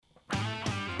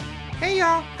Hey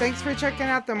y'all, thanks for checking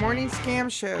out the Morning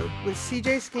Scam Show with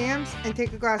CJ Scams and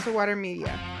Take a Glass of Water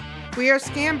Media. We are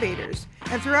scam baiters,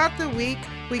 and throughout the week,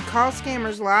 we call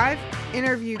scammers live,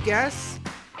 interview guests,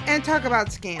 and talk about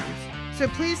scams. So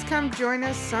please come join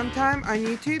us sometime on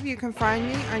YouTube. You can find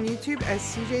me on YouTube as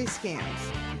CJ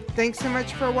Scams. Thanks so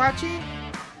much for watching,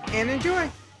 and enjoy.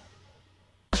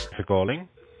 Thanks for calling.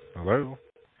 Hello.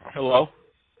 Hello?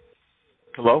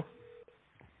 Hello?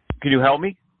 Can you help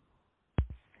me?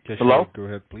 Yes, Hello? sure. Go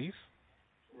ahead, please.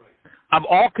 I'm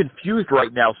all confused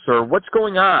right now, sir. What's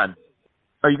going on?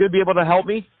 Are you going to be able to help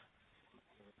me?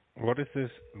 What is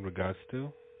this in regards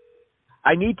to?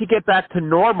 I need to get back to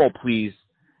normal, please.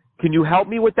 Can you help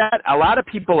me with that? A lot of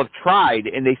people have tried,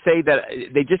 and they say that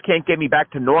they just can't get me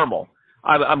back to normal.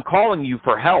 I'm calling you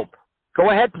for help.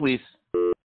 Go ahead, please.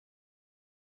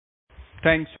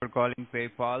 Thanks for calling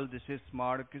PayPal. This is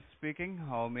Marcus speaking.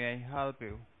 How may I help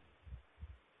you?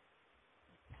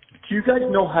 Do you guys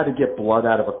know how to get blood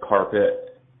out of a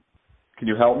carpet? Can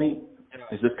you help me?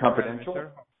 Is this confidential?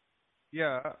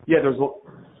 Yeah. Yeah,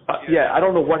 I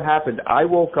don't know what happened. I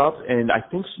woke up and I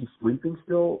think she's sleeping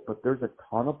still, but there's a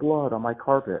ton of blood on my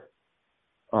carpet.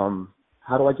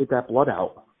 How do I get that blood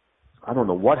out? I don't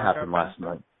know what happened last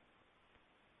night.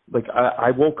 Like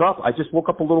I woke up. I just woke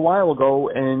up a little while ago,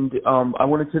 and I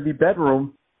went into the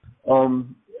bedroom,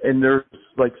 and there's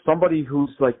like somebody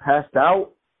who's like passed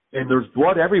out, and there's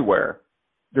blood everywhere.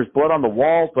 There's blood on the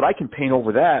walls, but I can paint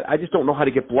over that. I just don't know how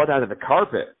to get blood out of the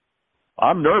carpet.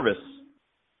 I'm nervous.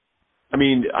 I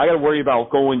mean, I got to worry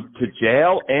about going to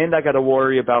jail, and I got to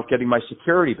worry about getting my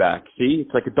security back. See,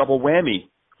 it's like a double whammy.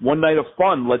 One night of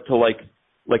fun led to like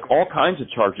all kinds of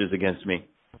charges against me.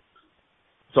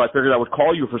 So I figured I would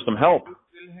call you for some help.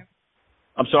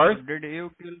 I'm sorry? Did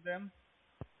you kill them?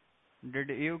 Did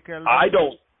you kill them?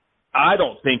 I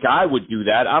don't think I would do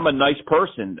that. I'm a nice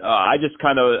person. I just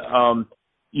kind of,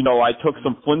 I took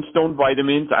some Flintstone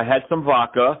vitamins. I had some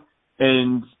vodka,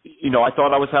 and, I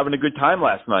thought I was having a good time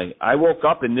last night. I woke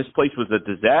up, and this place was a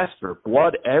disaster.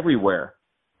 Blood everywhere.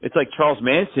 It's like Charles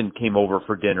Manson came over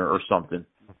for dinner or something.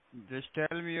 Just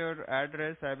tell me your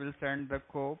address. I will send the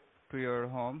cop to your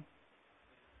home.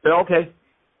 Okay.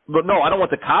 But no, I don't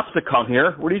want the cops to come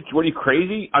here. What are you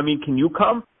crazy? I mean, can you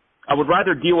come? I would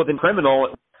rather deal with a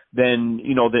criminal than,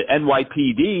 the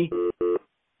NYPD.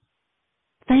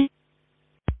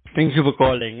 Thank you for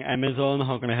calling Amazon.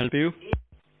 How can I help you?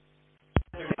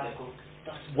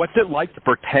 What's it like to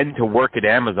pretend to work at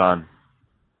Amazon?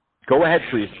 Go ahead,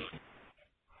 please.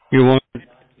 You want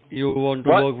to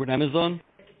What? work with Amazon?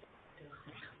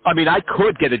 I mean, I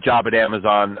could get a job at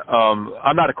Amazon.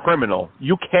 I'm not a criminal.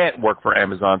 You can't work for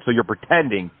Amazon, so you're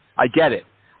pretending. I get it.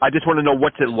 I just want to know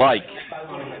what's it like.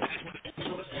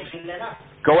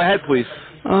 Go ahead, please.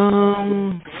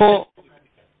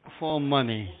 For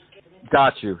money.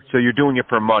 Got you. So you're doing it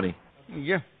for money.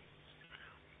 Yeah.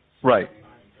 Right.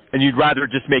 And you'd rather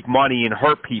just make money and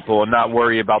hurt people and not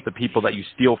worry about the people that you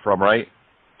steal from, right?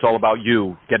 It's all about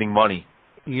you getting money.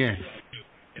 Yes.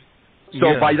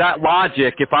 So Yeah. by that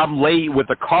logic, if I'm late with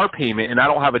a car payment and I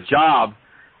don't have a job,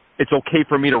 it's okay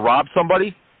for me to rob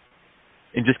somebody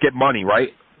and just get money,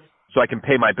 right? So I can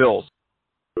pay my bills.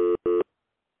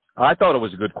 I thought it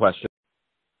was a good question.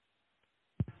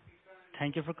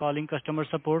 Thank you for calling customer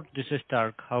support. This is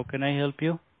Stark. How can I help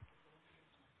you?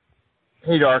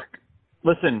 Hey, Dark.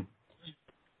 Listen,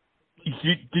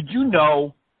 did you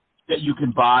know that you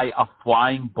can buy a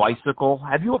flying bicycle?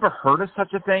 Have you ever heard of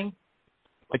such a thing?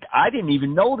 Like, I didn't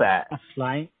even know that. A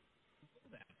flying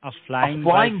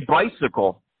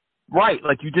bicycle. Right,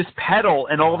 like you just pedal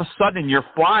and all of a sudden you're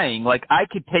flying. Like, I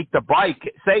could take the bike,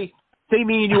 say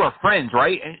me and you are friends,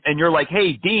 right? And you're like,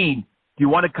 hey, Dean, do you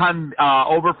want to come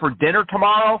over for dinner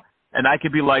tomorrow? And I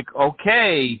could be like,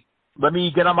 okay, let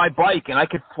me get on my bike, and I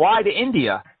could fly to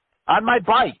India on my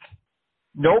bike.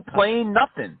 No plane,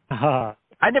 nothing.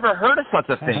 I never heard of such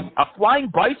a thing. A flying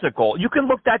bicycle. You can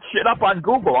look that shit up on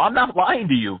Google. I'm not lying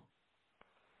to you.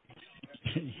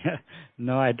 Yeah.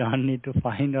 No, I don't need to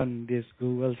find on this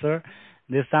Google, sir.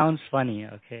 This sounds funny,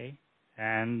 okay?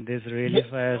 And this really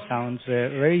sounds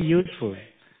very useful.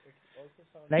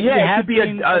 Like Yeah, we it have could be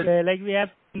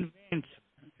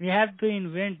we have to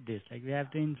invent this. Like we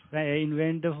have to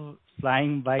invent the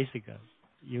flying bicycle.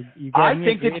 You I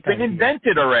think it's been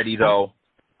invented already, though.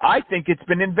 I think it's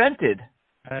been invented.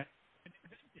 I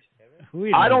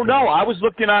don't know. I was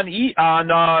looking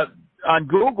on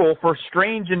Google for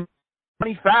strange and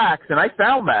funny facts, and I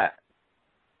found that.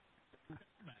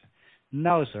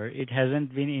 No, sir. It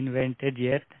hasn't been invented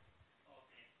yet.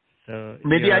 So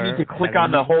maybe I need to click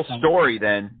on the whole story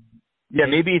then. Yeah,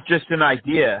 maybe it's just an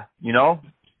idea, you know?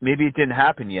 Maybe it didn't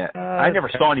happen yet. I never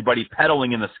saw anybody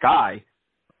pedaling in the sky.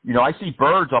 You know, I see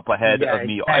birds up ahead of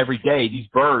me every day. These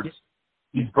birds,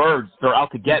 they're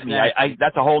out to get me.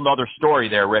 That's a whole nother story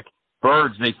there, Rick.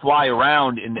 Birds, they fly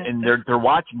around and they're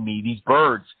watching me. These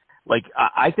birds, like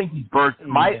I think these birds.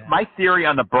 My theory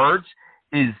on the birds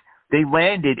is they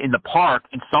landed in the park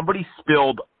and somebody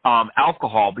spilled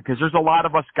alcohol, because there's a lot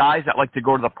of us guys that like to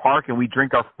go to the park and we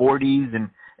drink our 40s and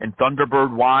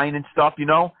Thunderbird wine and stuff, you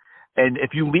know. And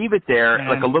if you leave it there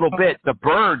like a little bit, the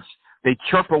birds, they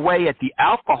chirp away at the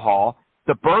alcohol.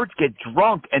 The birds get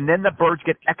drunk, and then the birds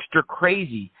get extra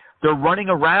crazy. They're running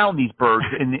around, these birds,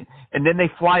 and then they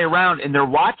fly around, and they're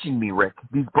watching me, Rick.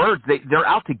 These birds, they're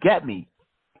out to get me,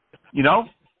 you know?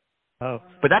 Oh.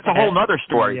 But that's a whole nother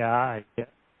story. Yeah,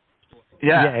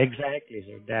 exactly,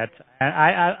 sir. And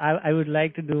I would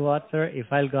like to do what, sir?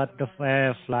 If I got the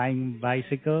flying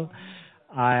bicycle,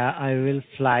 I will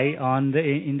fly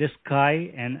in the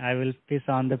sky, and I will piss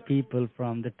on the people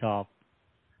from the top.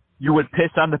 You would piss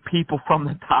on the people from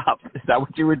the top. Is that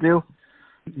what you would do?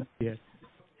 Yes.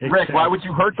 Rick, why would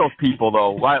you hurt those people, though?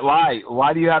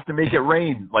 Why do you have to make it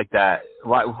rain like that?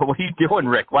 What are you doing,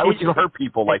 Rick? Why would you hurt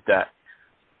people like that?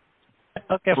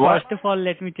 Okay, first of all,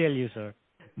 let me tell you, sir.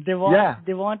 They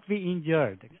won't be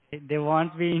injured. They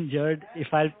won't be injured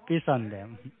if I'll piss on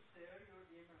them.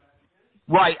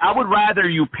 Right. I would rather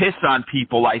you piss on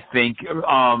people, I think,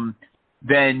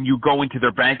 than you go into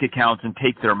their bank accounts and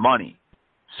take their money.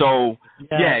 So,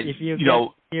 if you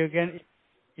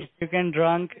can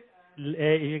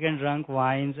drunk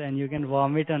wines and you can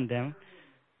vomit on them,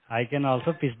 I can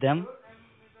also piss them.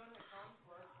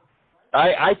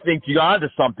 I think you're onto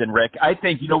something, Rick. I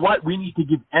think, you know what? We need to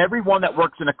give everyone that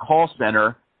works in a call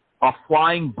center a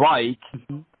flying bike,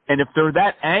 and if they're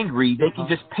that angry, they can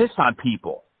just piss on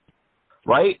people,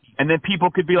 right? And then people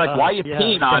could be like, why are you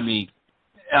peeing on me?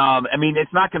 I mean,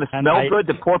 it's not going to smell good.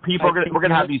 The poor people, we're going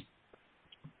to have these.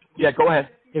 Yeah, go ahead.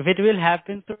 If it will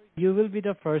happen, sir, you will be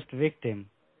the first victim.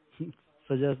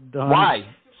 So just don't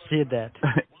say that.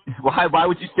 Why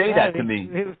would you say that to me?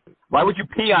 Why would you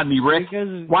pee on me, Rick?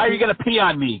 Why are you going to pee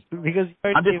on me? Because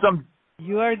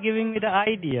you are giving me the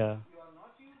idea.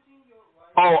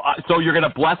 Oh, so you're going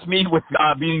to bless me with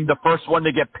being the first one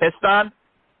to get pissed on?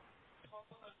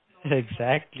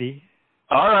 Exactly.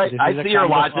 All right, I see your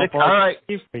logic. All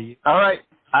right.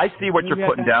 I see what you're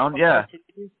putting down. Yeah.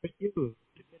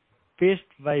 Pissed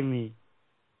by me.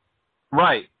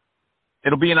 Right.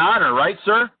 It'll be an honor, right,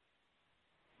 sir?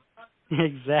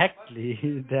 Exactly.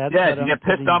 You get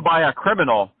pissed on by a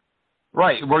criminal.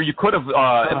 Right, where you could have,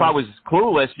 if I was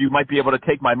clueless, you might be able to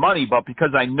take my money, but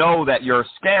because I know that you're a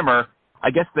scammer,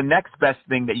 I guess the next best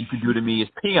thing that you could do to me is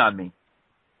pee on me.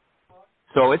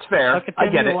 So it's fair. Okay, I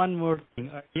get it. One more thing.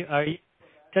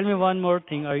 Tell me one more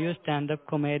thing. Are you a stand-up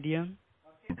comedian?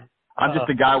 I'm just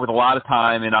a guy with a lot of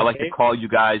time, and I like to call you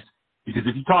guys, because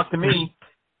if you talk to me,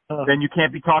 then you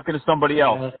can't be talking to somebody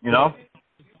else, you know?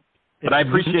 But I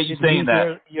appreciate you saying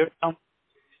that.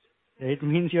 It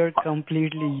means you're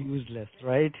completely useless,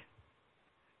 right?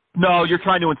 No, you're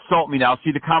trying to insult me now.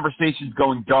 See, the conversation's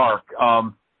going dark.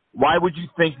 Why would you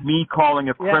think me calling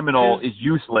a criminal is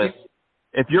useless?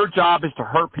 If your job is to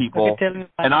hurt people,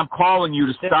 and I'm calling you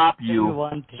to stop you,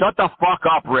 shut the fuck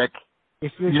up, Rick.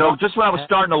 You know, just when I was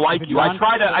starting to like you, I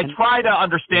try to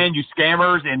understand you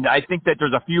scammers, and I think that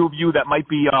there's a few of you that might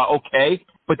be okay,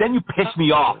 but then you piss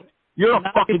me off. You're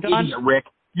a fucking idiot, Rick.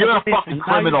 You're a fucking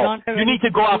criminal. You need to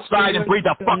go outside and breathe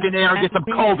the fucking air and get some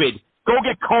COVID. Go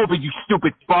get COVID, you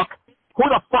stupid fuck. Who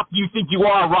the fuck do you think you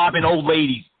are, robbing old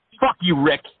ladies? Fuck you,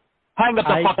 Rick. Hang up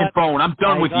the fucking phone. I'm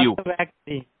done with you.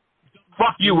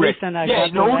 Fuck you, Rick.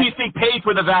 Who do you think paid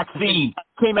for the vaccine?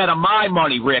 Came out of my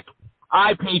money, Rick.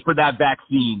 I paid for that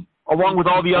vaccine, along with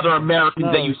all the other Americans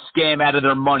that you scam out of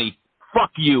their money.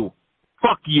 Fuck you.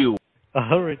 Fuck you.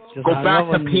 Go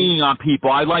back to peeing on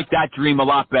people. I like that dream a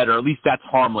lot better. At least that's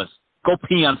harmless. Go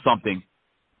pee on something.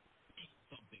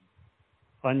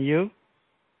 On you?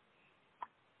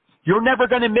 You're never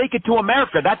going to make it to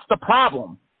America. That's the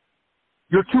problem.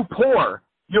 You're too poor.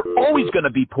 You're always going to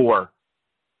be poor.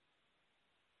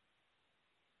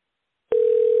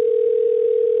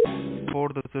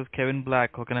 This is Kevin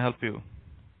Black. How can I help you?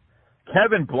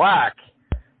 Kevin Black.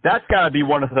 That's got to be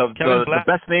one of the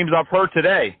best names I've heard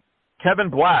today. Kevin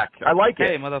Black. I like it.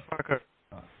 Hey, motherfucker.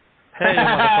 Hey,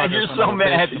 motherfucker. You're so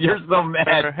mad. You're so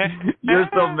mad. You're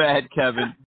so mad,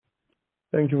 Kevin.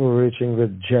 Thank you for reaching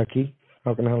with Jackie.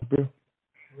 How can I help you?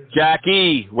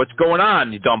 Jackie, what's going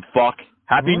on, you dumb fuck?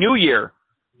 Happy New Year.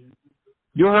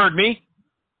 You heard me.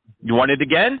 You want it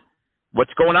again?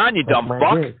 What's going on, you dumb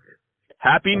fuck?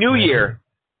 Happy New Year.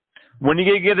 When are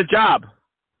you going to get a job?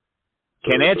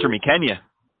 Can't answer me, can you?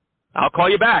 I'll call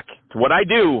you back. It's what I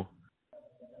do.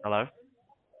 Hello?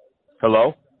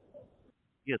 Hello?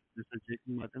 Yes, this is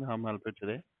Jason Martin. How may I help you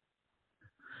today?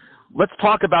 Let's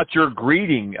talk about your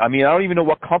greeting. I mean, I don't even know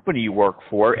what company you work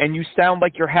for, and you sound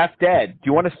like you're half dead. Do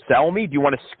you want to sell me? Do you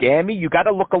want to scam me? You got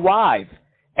to look alive.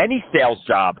 Any sales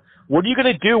job. What are you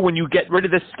going to do when you get rid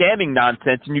of this scamming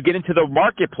nonsense and you get into the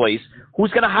marketplace?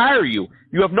 Who's going to hire you?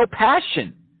 You have no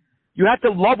passion. You have to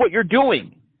love what you're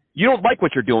doing. You don't like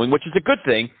what you're doing, which is a good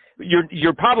thing.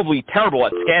 You're probably terrible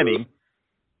at scamming.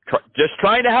 Just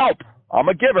trying to help. I'm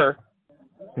a giver.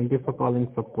 Thank you for calling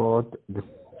support. This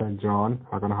is John.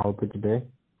 How can I help you today?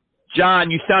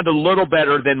 John, you sound a little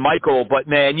better than Michael, but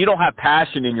man, you don't have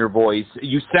passion in your voice.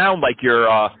 You sound like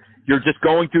you're just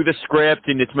going through the script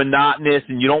and it's monotonous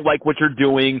and you don't like what you're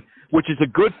doing, which is a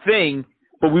good thing,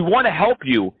 but we want to help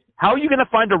you. How are you going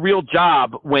to find a real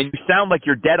job when you sound like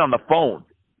you're dead on the phone?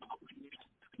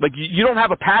 Like you don't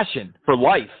have a passion for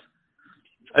life.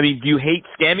 I mean, do you hate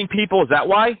scamming people? Is that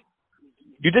why?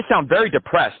 You just sound very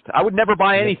depressed. I would never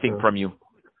buy anything from you.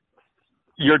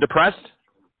 You're depressed?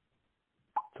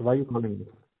 So why are you calling me?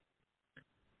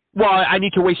 Well, I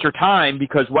need to waste your time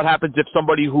because what happens if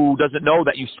somebody who doesn't know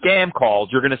that you scam calls,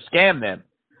 you're going to scam them.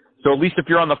 So at least if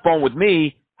you're on the phone with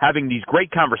me having these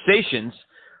great conversations,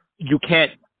 you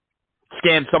can't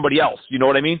scam somebody else. You know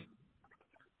what I mean?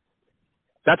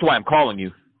 That's why I'm calling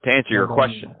you, to answer your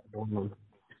question.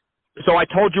 So I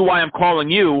told you why I'm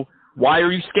calling you. Why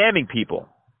are you scamming people?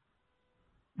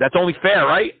 That's only fair,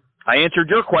 right? I answered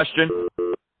your question.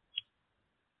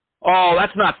 Oh,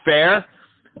 that's not fair.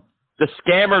 The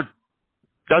scammer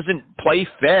doesn't play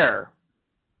fair.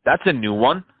 That's a new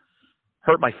one.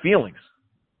 Hurt my feelings.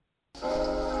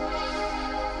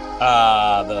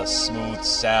 Ah, the smooth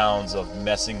sounds of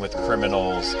messing with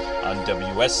criminals on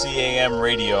WSCAM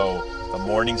Radio, the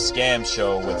morning scam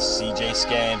show with CJ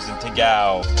Scams and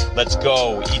Tagaw. Let's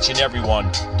go, each and every one.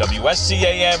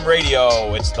 WSCAM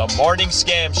Radio, it's the morning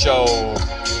scam show.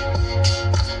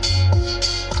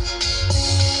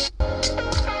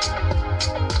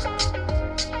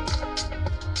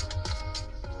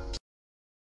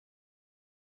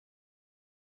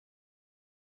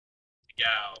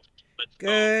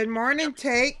 Good morning,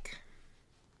 Take.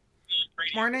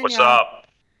 Morning, What's y'all. up?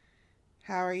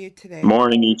 How are you today?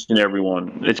 Morning, each and every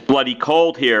one. It's bloody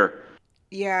cold here.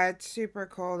 Yeah, it's super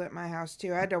cold at my house,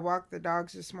 too. I had to walk the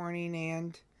dogs this morning,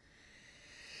 and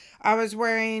I was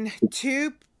wearing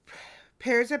 2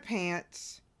 pairs of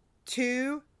pants,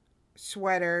 2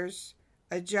 sweaters,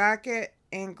 a jacket,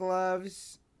 and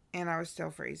gloves, and I was still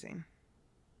freezing.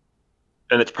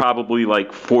 And it's probably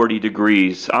like 40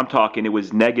 degrees. I'm talking, it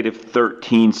was negative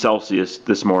 13 Celsius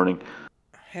this morning.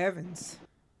 Heavens.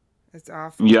 That's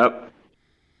awful. Yep.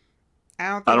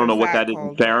 I don't know what that is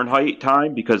in Fahrenheit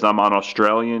time because I'm on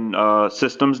Australian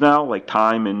systems now, like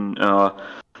time and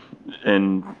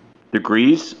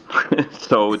degrees.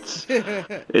 So it's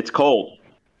cold.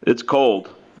 It's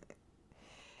cold.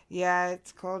 Yeah,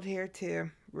 it's cold here too.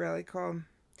 Really cold.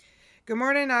 Good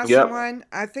morning, awesome one.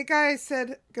 I think I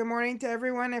said good morning to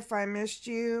everyone. If I missed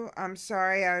you, I'm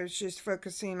sorry. I was just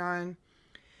focusing on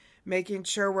making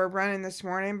sure we're running this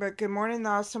morning. But good morning, the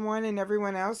awesome one, and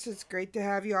everyone else. It's great to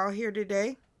have you all here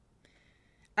today.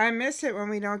 I miss it when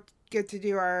we don't get to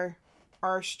do our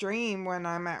stream when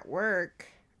I'm at work.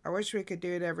 I wish we could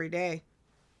do it every day.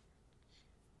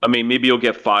 I mean, maybe you'll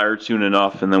get fired soon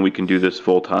enough, and then we can do this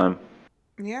full time.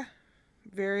 Yeah.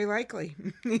 Very likely.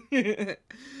 Yep.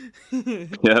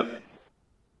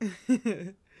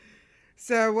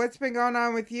 So what's been going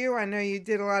on with you? I know you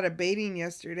did a lot of baiting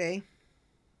yesterday.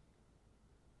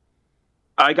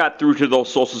 I got through to those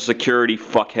Social Security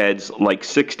fuckheads like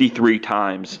 63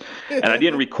 times, and I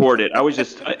didn't record it. I was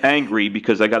just angry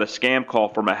because I got a scam call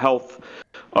from a health,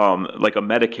 like a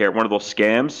Medicare, one of those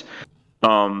scams.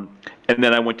 And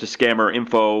then I went to Scammer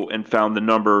Info and found the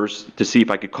numbers to see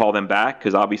if I could call them back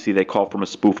because obviously they call from a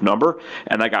spoof number.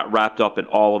 And I got wrapped up in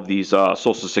all of these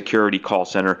Social Security call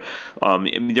center. I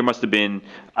mean, there must have been,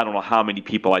 I don't know how many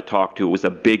people I talked to. It was a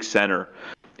big center.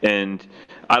 And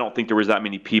I don't think there was that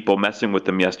many people messing with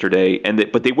them yesterday.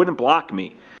 But they wouldn't block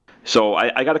me. So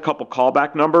I got a couple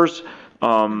callback numbers.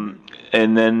 And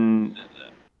then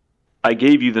I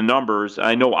gave you the numbers.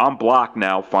 I know I'm blocked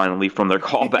now, finally, from their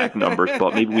callback numbers,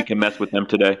 but maybe we can mess with them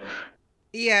today.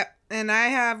 Yeah, and I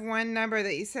have one number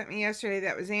that you sent me yesterday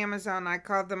that was Amazon. I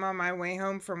called them on my way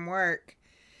home from work.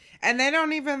 And they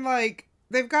don't even,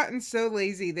 they've gotten so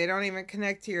lazy. They don't even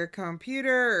connect to your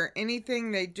computer or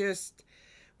anything. They just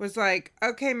was like,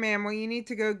 okay, ma'am, well, you need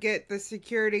to go get the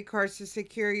security cards to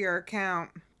secure your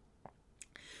account.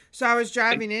 So I was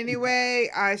driving anyway.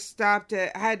 I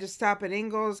had to stop at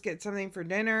Ingles, get something for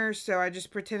dinner. So I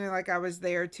just pretended like I was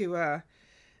there to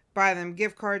buy them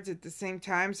gift cards at the same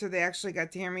time. So they actually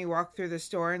got to hear me walk through the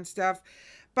store and stuff.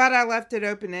 But I left it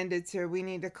open-ended, so we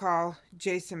need to call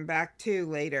Jason back too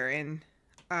later and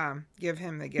give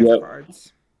him the gift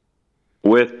cards.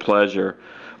 With pleasure.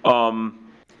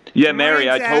 Yeah, Mary,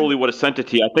 I Zeb. totally would have sent it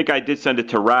to you. I think I did send it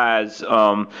to Raz,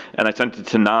 and I sent it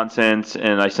to Nonsense,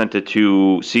 and I sent it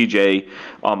to CJ.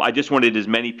 I just wanted as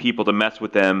many people to mess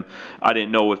with them. I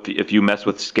didn't know if you mess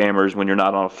with scammers when you're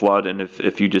not on a flood, and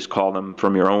if you just call them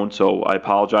from your own. So I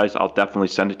apologize. I'll definitely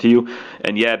send it to you.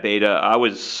 And yeah, Beta, I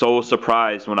was so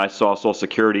surprised when I saw Social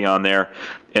Security on there,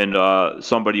 and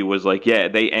somebody was like, "Yeah,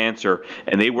 they answer,"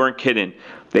 and they weren't kidding.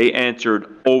 They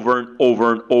answered over and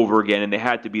over and over again, and they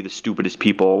had to be the stupidest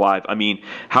people alive. I mean,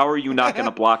 how are you not going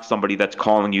to block somebody that's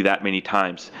calling you that many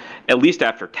times? At least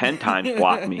after 10 times,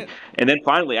 block me. And then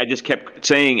finally, I just kept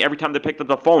saying every time they picked up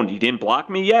the phone, "You didn't block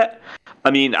me yet?"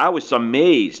 I mean, I was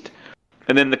amazed.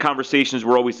 And then the conversations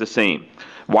were always the same.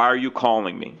 "Why are you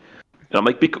calling me?" And I'm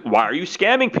like, "Why are you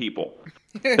scamming people?"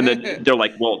 And then they're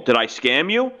like, "Well, did I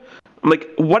scam you?" I'm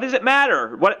like, what does it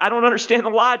matter? I don't understand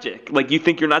the logic. Like, you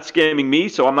think you're not scamming me,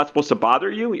 so I'm not supposed to bother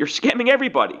you? You're scamming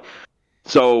everybody.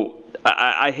 So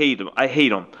I hate them. I hate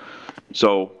them.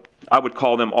 So I would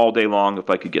call them all day long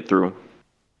if I could get through.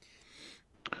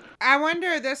 I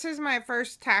wonder, this is my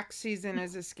first tax season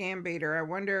as a scam baiter. I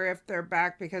wonder if they're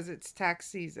back because it's tax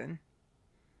season.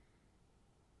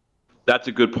 That's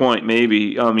a good point.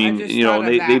 Maybe. I mean,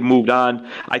 they've moved on.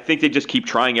 I think they just keep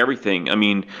trying everything. I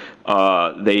mean,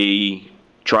 they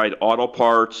tried auto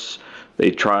parts. They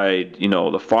tried,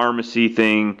 the pharmacy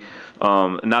thing.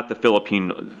 Not the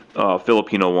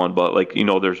Filipino one,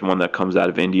 but there's one that comes out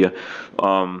of India.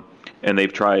 And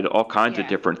they've tried all kinds of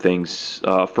different things.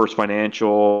 First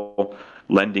Financial,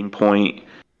 Lending Point.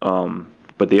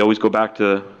 But they always go back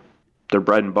to their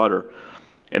bread and butter.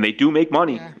 And they do make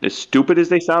money. Yeah. As stupid as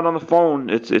they sound on the phone,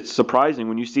 it's surprising.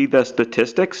 When you see the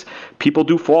statistics, people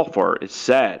do fall for it. It's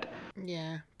sad.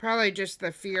 Yeah, probably just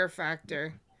the fear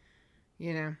factor,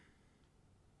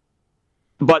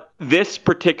 But this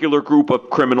particular group of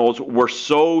criminals were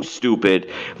so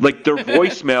stupid. Like their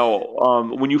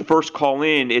voicemail, when you first call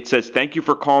in, it says, "Thank you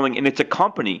for calling," and it's a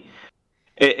company.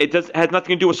 It has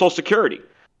nothing to do with Social Security.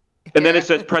 And then it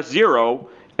says, "Press 0."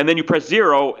 And then you press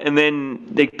 0, and then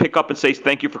they pick up and say,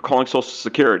 "Thank you for calling Social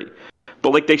Security."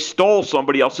 But they stole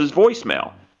somebody else's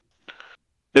voicemail.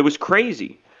 It was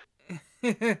crazy.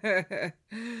 It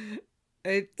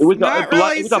was not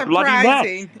really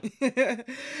surprising.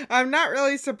 I'm not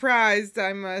really surprised,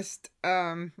 I must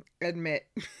admit.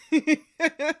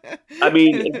 I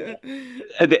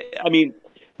mean,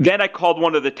 then I called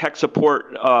one of the tech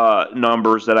support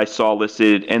numbers that I saw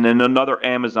listed, and then another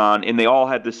Amazon, and they all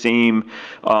had the same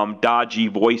dodgy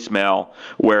voicemail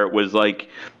where it was like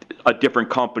a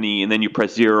different company, and then you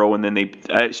press 0, and then they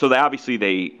obviously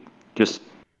they just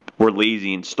were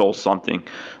lazy and stole something.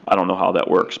 I don't know how that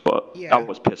works, but I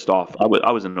was pissed off. I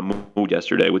was in a mood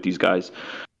yesterday with these guys.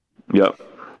 Yep.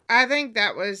 I think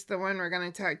that was the one we're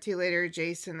going to talk to later,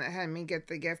 Jason, that had me get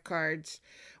the gift cards,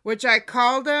 which I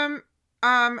called him.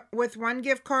 With one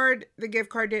gift card, the gift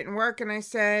card didn't work, and I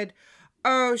said,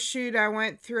 "Oh shoot, I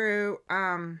went through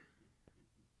the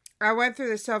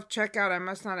self-checkout. I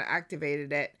must not have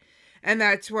activated it." And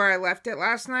that's where I left it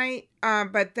last night.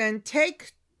 But then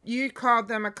you called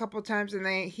them a couple times, and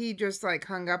he just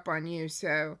hung up on you.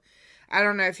 So I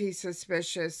don't know if he's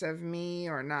suspicious of me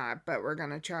or not, but we're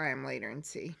gonna try him later and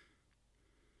see.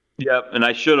 Yep, and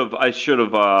I should have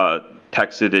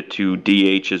texted it to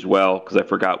DH as well, because I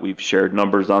forgot we've shared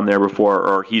numbers on there before,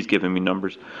 or he's given me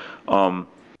numbers.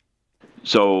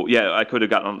 So yeah, I could have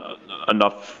gotten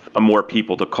more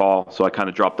people to call, so I kind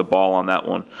of dropped the ball on that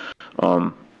one.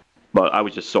 But I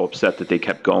was just so upset that they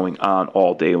kept going on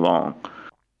all day long.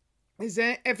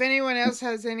 If anyone else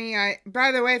has any,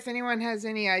 by the way, if anyone has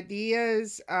any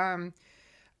ideas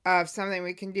of something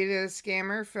we can do to the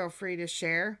scammer, feel free to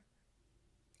share.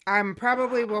 I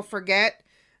probably will forget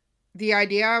the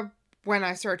idea when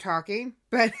I start talking,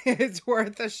 but it's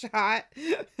worth a shot.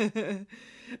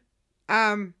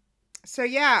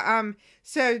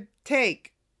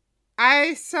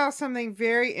 I saw something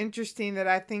very interesting that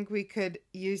I think we could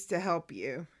use to help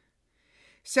you.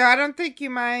 So I don't think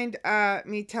you mind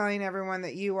me telling everyone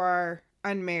that you are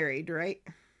unmarried, right?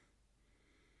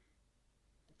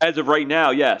 As of right now,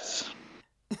 yes.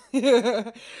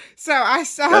 So I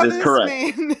saw this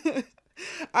man.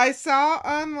 I saw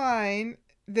online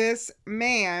this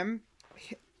man.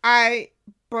 I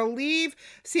believe.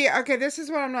 See, okay, this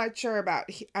is what I'm not sure about.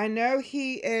 I know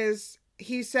he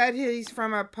he said he's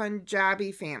from a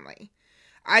Punjabi family.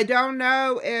 I don't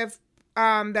know if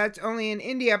that's only in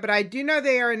India, but I do know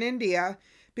they are in India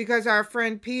because our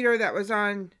friend Peter that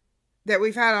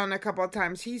we've had on a couple of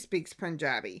times, he speaks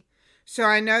Punjabi. So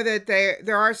I know that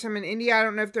there are some in India. I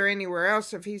don't know if they're anywhere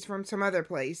else, if he's from some other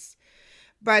place.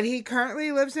 But he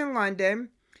currently lives in London,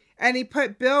 and he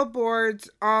put billboards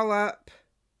all up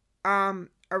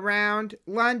around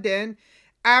London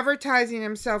advertising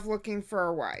himself looking for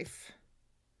a wife.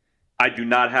 I do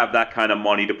not have that kind of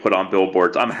money to put on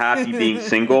billboards. I'm happy being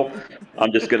single.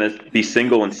 I'm just going to be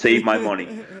single and save my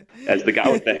money, as the guy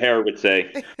with the hair would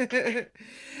say.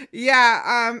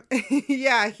 Yeah,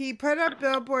 yeah, he put up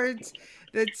billboards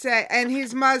that say, and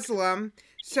he's Muslim,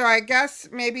 so I guess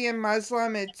maybe in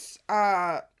Muslim it's,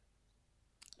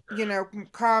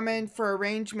 common for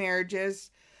arranged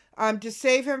marriages. To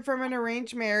save him from an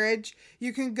arranged marriage,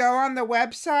 you can go on the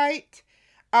website.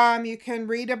 You can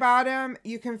read about him.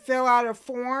 You can fill out a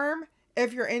form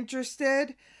if you're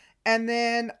interested, and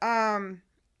then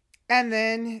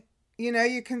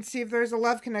you can see if there's a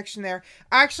love connection there.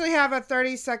 I actually have a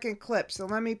 30-second clip, so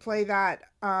let me play that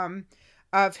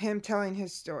of him telling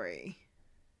his story.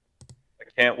 I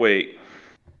can't wait.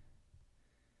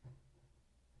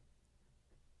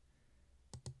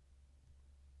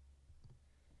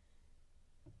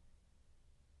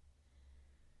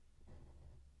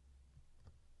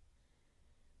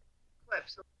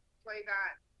 So play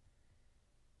that.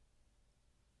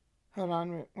 Hold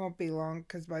on, it won't be long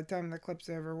because by the time the clip's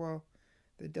over,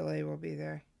 the delay will be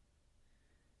there.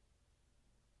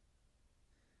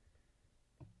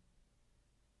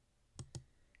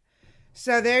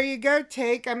 So there you go,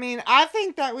 Take. I mean, I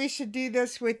think that we should do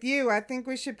this with you. I think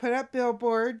we should put up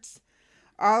billboards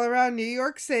all around New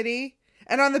York City.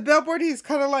 And on the billboard, he's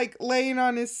kind of like laying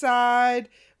on his side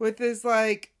with his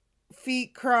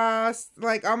feet crossed,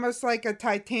 almost like a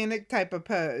Titanic type of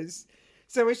pose.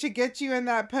 So we should get you in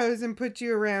that pose and put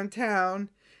you around town.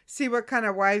 See what kind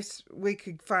of wives we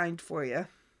could find for you.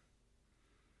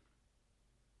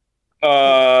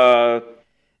 I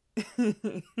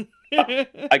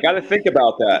got to think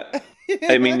about that.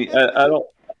 I mean, I don't.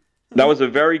 That was a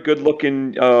very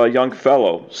good-looking young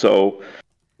fellow. So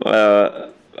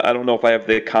I don't know if I have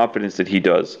the confidence that he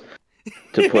does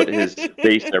to put his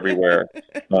face everywhere.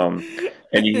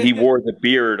 And he wore the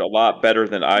beard a lot better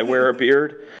than I wear a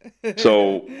beard.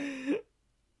 So,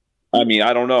 I mean,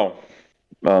 I don't know.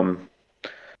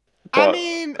 But,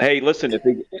 hey, listen,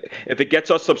 if it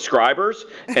gets us subscribers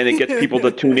and it gets people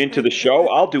to tune into the show,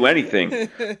 I'll do anything.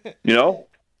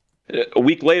 A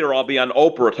week later, I'll be on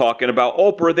Oprah talking about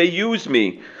Oprah. They use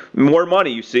me. More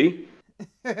money, you see.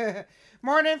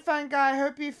 Morning, Fun Guy.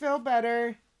 Hope you feel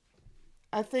better.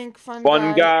 I think Fun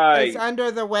Guy is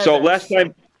under the weather. So last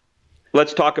time,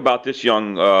 let's talk about this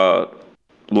young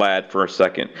lad for a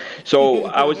second. So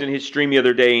I was in his stream the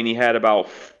other day, and he had about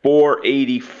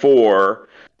 484.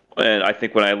 And I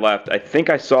think when I left, I think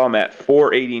I saw him at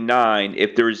 489.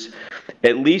 If there's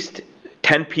at least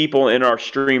 10 people in our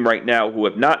stream right now who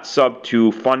have not subbed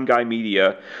to Fun Guy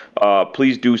Media,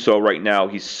 please do so right now.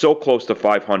 He's so close to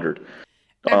 500.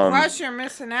 And plus, you're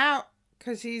missing out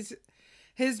because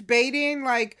his baiting,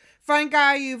 Fun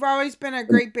Guy, you've always been a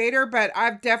great baiter, but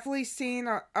I've definitely seen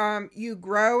you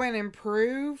grow and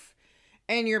improve,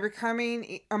 and you're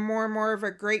becoming a more and more of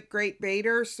a great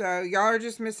baiter. So y'all are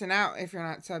just missing out if you're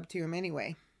not subbed to him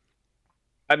anyway.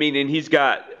 I mean, and he's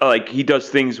got he does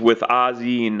things with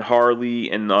Ozzy and Harley,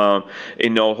 and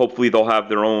hopefully they'll have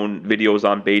their own videos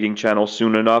on baiting channels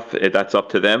soon enough. That's up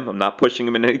to them. I'm not pushing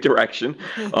them in any direction,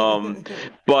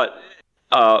 but.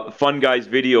 Fun Guy's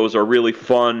videos are really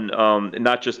fun.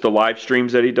 Not just the live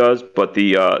streams that he does, but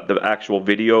the actual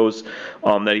videos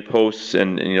that he posts,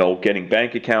 and getting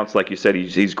bank accounts. Like you said,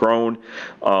 he's grown.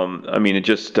 I mean, it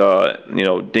just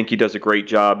Dinky does a great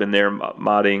job in there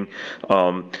modding,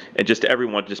 and just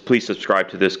everyone, just please subscribe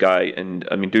to this guy. And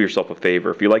I mean, do yourself a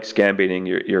favor. If you like scam baiting,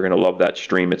 you're gonna love that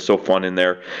stream. It's so fun in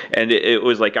there. And it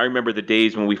was I remember the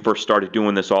days when we first started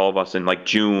doing this, all of us in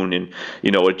June, and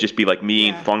it'd just be me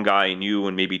and Fun Guy and you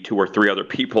and maybe 2 or 3 other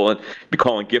people, and be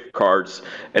calling gift cards.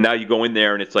 And now you go in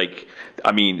there and it's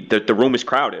I mean, the room is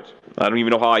crowded. I don't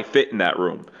even know how I fit in that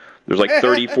room. There's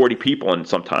 30, 40 people in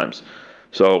sometimes.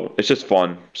 So it's just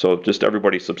fun. So just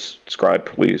everybody subscribe,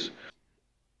 please.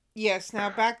 Yes, now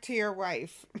back to your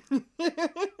wife. I'm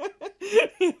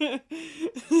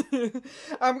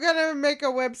going to make a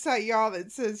website, y'all,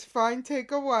 that says find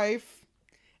take a wife,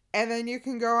 and then you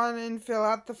can go on and fill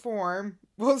out the form.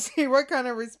 We'll see what kind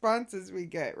of responses we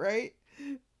get, right?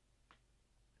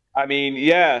 I mean,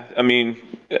 yeah. I mean,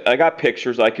 I got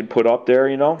pictures I could put up there,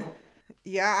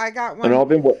 Yeah, I got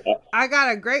And one. I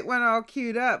got a great one all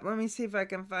queued up. Let me see if I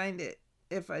can find it.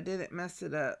 If I didn't mess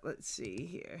it up. Let's see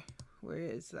here. Where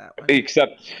is that one?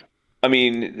 Except, I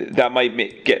mean, that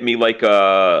might get me like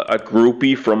a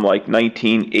groupie from like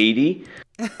 1980.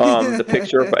 The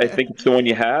picture, I think it's the one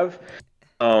you have.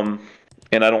 And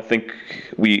I think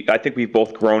we've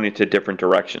both grown into different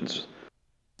directions.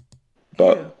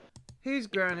 But Who's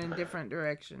grown in different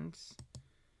directions?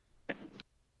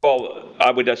 well,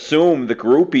 I would assume the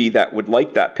groupie that would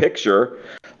like that picture.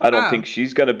 I don't think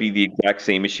she's going to be the exact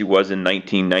same as she was in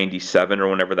 1997 or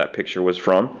whenever that picture was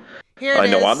from. Here it I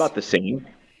know is. I'm not the same.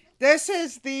 This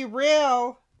is the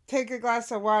real Take a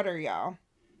Glass of Water, y'all.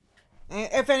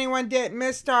 If anyone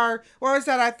missed our, what was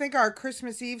that? I think our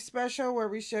Christmas Eve special where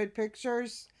we showed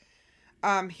pictures.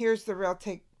 Here's the real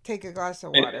Take a Glass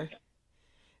of Water.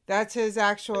 That's his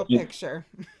actual picture.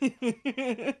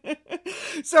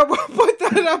 So we'll put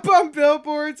that up on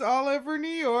billboards all over New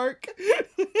York.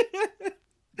 With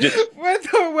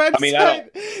a website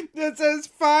that says,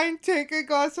 "Fine, take a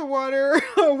glass of water,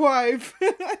 a wife."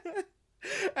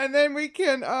 And then we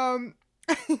can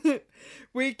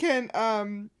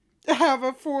have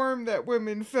a form that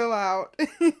women fill out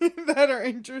that are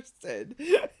interested.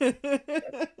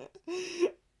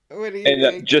 What do you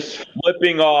think? Just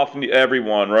flipping off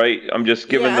everyone, right? I'm just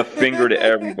giving the finger to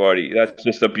everybody. That's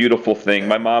just a beautiful thing.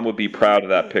 My mom would be proud of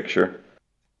that picture.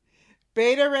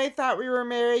 Beta Ray thought we were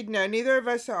married. No, neither of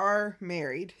us are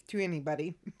married to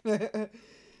anybody.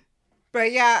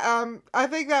 But yeah, I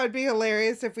think that would be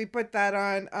hilarious if we put that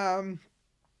on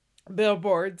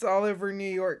billboards all over New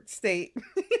York State.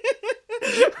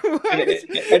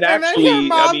 And actually, then your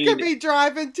mom could be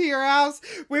driving to your house.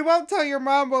 We won't tell your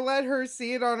mom. We'll let her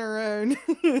see it on her own.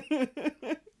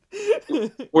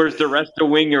 Where's the rest of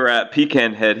Winger at?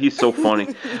 Pecan Head. He's so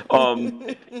funny.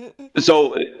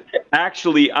 So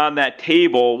actually, on that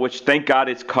table, which thank God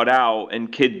it's cut out,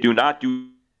 and kid, do not do.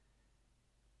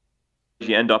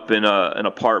 You end up in an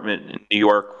apartment in New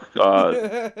York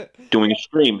doing a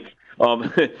stream.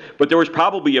 But there was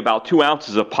probably about 2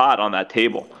 ounces of pot on that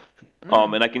table.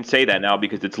 And I can say that now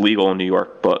because it's legal in New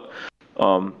York. But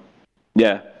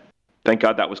yeah, thank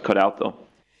God that was cut out though.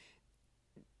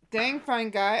 Dang,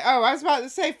 Fun Guy. Oh, I was about to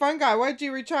say, Fun Guy, why'd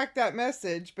you retract that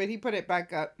message? But he put it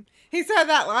back up. He said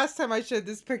that last time I showed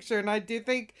this picture, and I do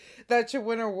think that should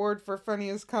win an award for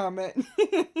funniest comment.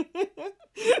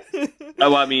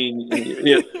 Oh, I mean,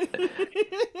 yeah.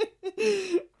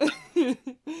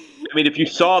 I mean, if you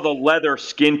saw the leather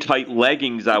skin-tight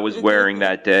leggings I was wearing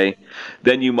that day,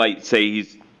 then you might say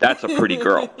that's a pretty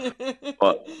girl.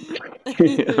 But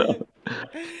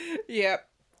Yep.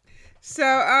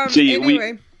 So, see,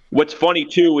 anyway. What's funny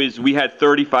too is we had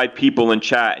 35 people in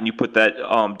chat, and you put that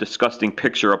disgusting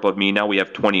picture up of me. Now we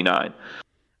have 29.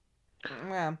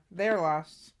 Well, they're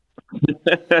lost.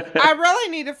 I really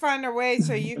need to find a way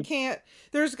so you can't.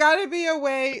 There's got to be a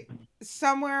way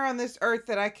somewhere on this earth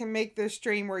that I can make this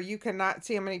stream where you cannot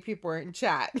see how many people are in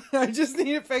chat. I just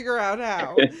need to figure out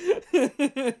how.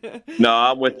 No,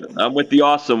 I'm with the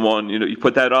awesome one. You know, you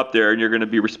put that up there, and you're going to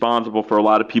be responsible for a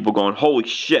lot of people going, "Holy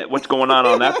shit, what's going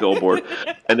on that billboard?"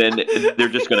 And then they're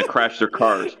just going to crash their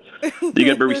cars. You're going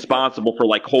to be responsible for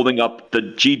like holding up the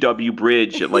GW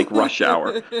bridge at like rush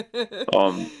hour.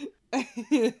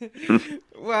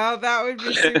 Well, that would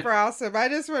be super awesome. I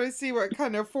just want to see what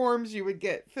kind of forms you would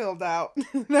get filled out.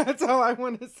 That's all I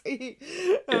want to see.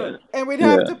 And we'd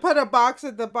have to put a box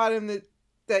at the bottom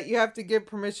that you have to give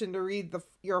permission to read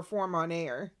your form on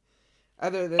air.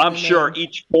 Other than I'm sure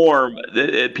each form,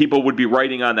 people would be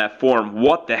writing on that form,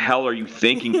 "What the hell are you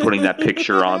thinking putting that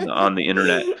picture on the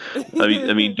internet?"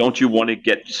 I mean, don't you want to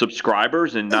get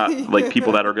subscribers and not like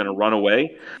people that are going to run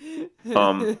away?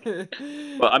 But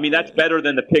I mean, that's better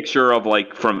than the picture of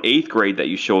like from 8th grade that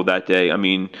you showed that day. I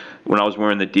mean, when I was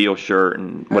wearing the Deal shirt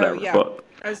and whatever. Oh, yeah. But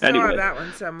I still have that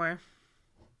one somewhere.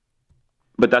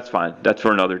 But that's fine. That's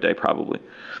for another day, probably.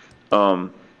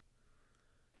 So.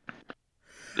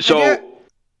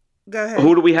 Go ahead.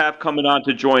 Who do we have coming on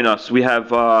to join us? We have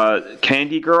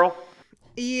Candy Girl.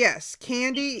 Yes,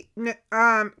 Candy.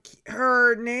 Their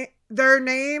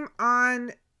name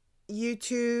on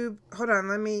YouTube. Hold on,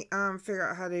 let me figure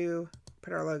out how to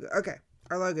put our logo. Okay,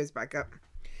 our logo's back up.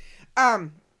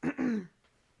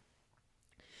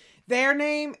 Their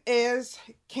name is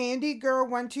Candy Girl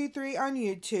 123 on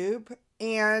YouTube,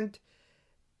 and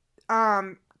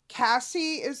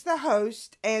Cassie is the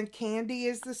host and Candy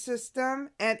is the system,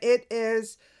 and it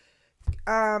is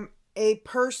a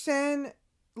person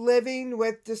living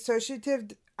with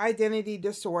dissociative identity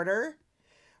disorder,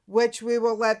 which we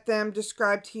will let them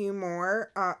describe to you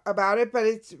more about it, but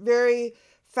it's very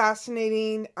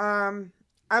fascinating.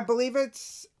 I believe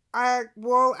I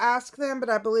will ask them, but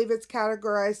I believe it's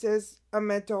categorized as a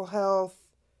mental health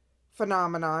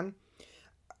phenomenon.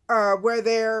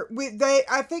 Where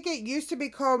I think it used to be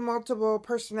called multiple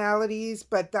personalities,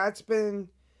 but that's been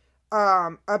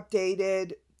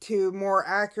updated to more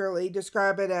accurately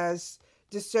describe it as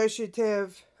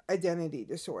dissociative identity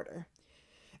disorder.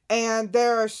 And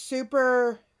they're a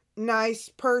super nice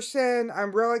person.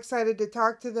 I'm real excited to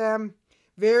talk to them.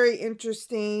 Very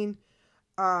interesting.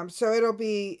 So it'll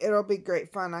be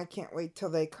great fun. I can't wait till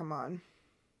they come on.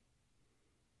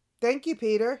 Thank you,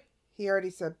 Peter. He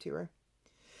already subbed to her.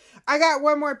 I got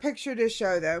one more picture to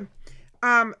show though.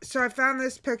 So I found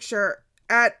this picture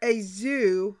at a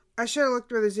zoo. I should have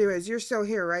looked where the zoo is. You're still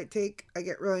here, right, Take? I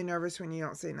get really nervous when you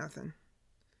don't say nothing.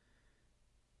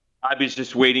 I was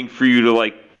just waiting for you to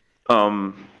I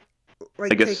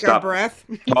guess take stop a breath,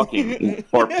 talking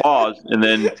or pause, and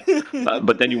then,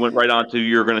 but then you went right on to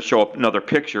you're going to show up another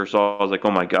picture. So I was like,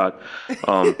 oh my god.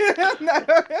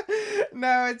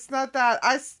 No, it's not that.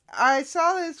 I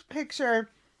saw this picture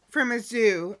from a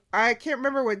zoo. I can't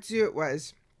remember what zoo it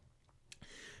was.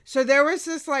 So there was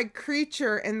this like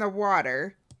creature in the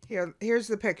water. Here's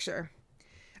the picture.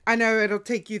 I know it'll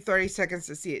take you 30 seconds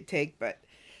to see it take, but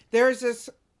there's this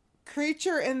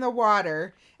creature in the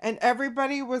water, and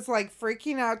everybody was like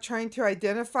freaking out trying to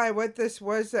identify what this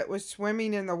was that was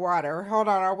swimming in the water. Hold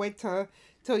on, I'll wait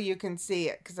till you can see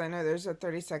it, because I know there's a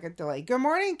 30-second delay. Good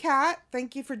morning, Kat.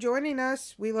 Thank you for joining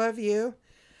us. We love you.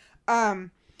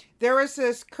 There was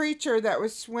this creature that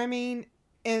was swimming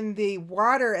in the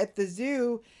water at the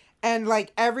zoo, and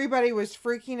like everybody was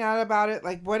freaking out about it.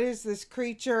 Like, what is this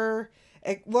creature?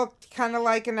 It looked kind of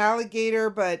like an alligator,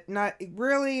 but not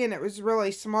really, and it was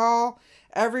really small.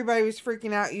 Everybody was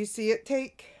freaking out. You see it,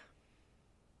 Take?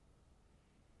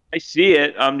 I see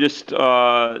it. I'm just,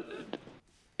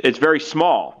 it's very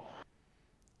small.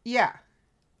 Yeah.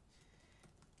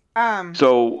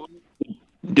 So,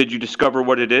 did you discover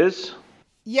what it is?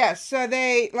 Yes. So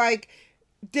they like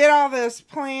did all this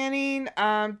planning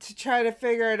to try to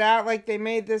figure it out. Like they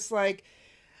made this like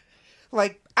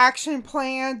action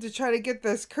plan to try to get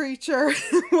this creature.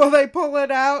 Well, they pull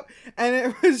it out and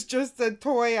it was just a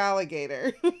toy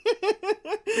alligator.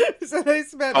 So they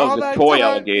spent all that toy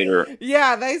time. Alligator.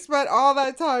 Yeah, they spent all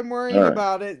that time worrying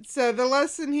about it. So the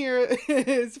lesson here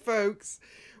is, folks,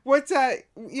 what's that?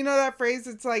 You know that phrase?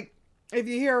 It's like, if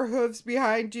you hear hooves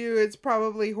behind you, it's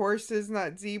probably horses,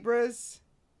 not zebras.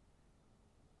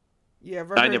 You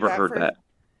ever? I never heard that.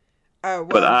 Oh, well.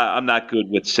 But I'm not good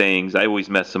with sayings. I always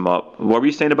mess them up. What were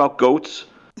you saying about goats?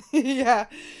 Yeah.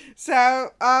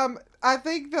 So, I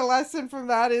think the lesson from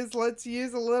that is let's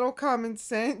use a little common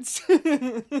sense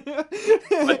and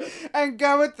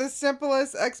go with the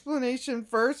simplest explanation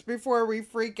first before we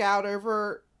freak out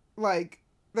over, like,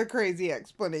 the crazy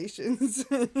explanations.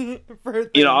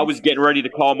 I was getting ready to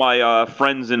call my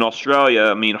friends in Australia.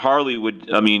 I mean, Harley would,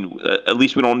 at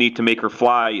least we don't need to make her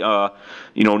fly,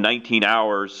 19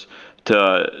 hours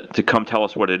to come tell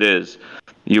us what it is.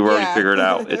 You already figured it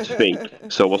out. It's fake.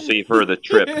 So we'll save her the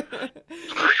trip.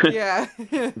 Yeah.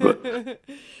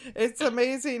 It's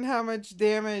amazing how much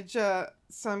damage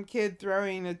some kid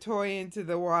throwing a toy into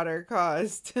the water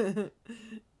caused.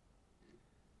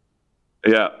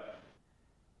 Yeah.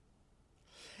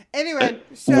 Anyway,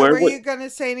 so were you going to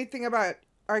say anything about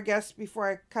our guest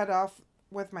before I cut off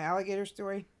with my alligator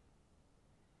story?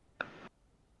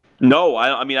 No,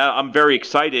 I'm very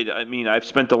excited. I mean, I've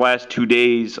spent the last 2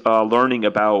 days learning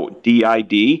about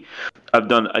DID. I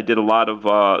did a lot of,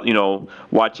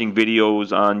 watching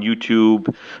videos on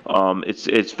YouTube.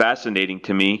 It's fascinating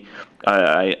to me.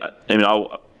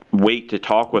 I'll wait to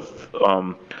talk with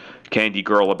Candy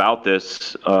Girl about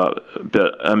this.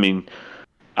 But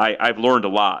I've learned a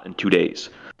lot in 2 days.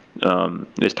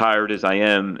 As tired as I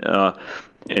am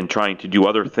and trying to do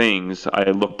other things,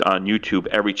 I looked on YouTube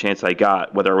every chance I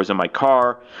got, whether I was in my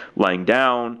car, lying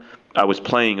down. I was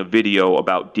playing a video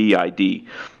about DID,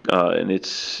 and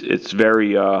it's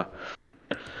very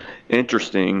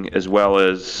interesting, as well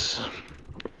as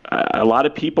a lot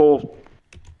of people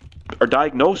are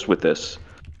diagnosed with this.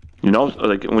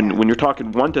 Like when you're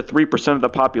talking 1 to 3% of the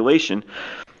population,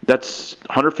 that's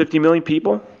 150 million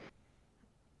people.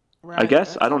 Right, I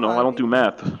guess. I don't know. I don't do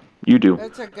math. You do.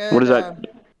 That's a good. What is that?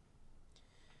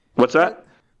 What's that?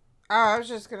 I was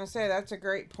just gonna say that's a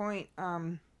great point.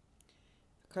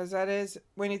 Because that is,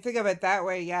 when you think of it that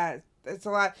way, yeah, it's a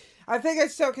lot. I think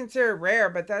it's still considered rare,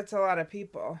 but that's a lot of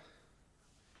people.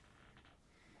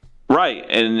 Right,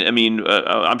 and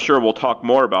I'm sure we'll talk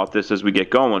more about this as we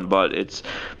get going, but it's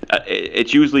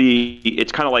usually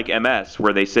kind of like MS,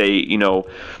 where they say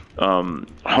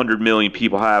 100 million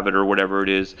people have it or whatever it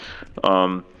is.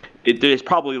 There's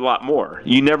probably a lot more.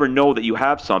 You never know that you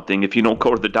have something if you don't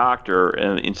go to the doctor,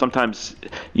 and sometimes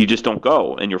you just don't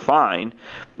go and you're fine.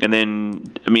 And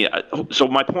then, so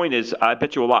my point is, I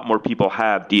bet you a lot more people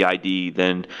have DID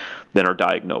than are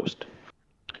diagnosed.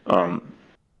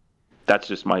 That's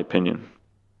just my opinion.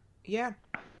 Yeah,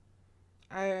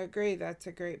 I agree. That's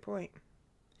a great point.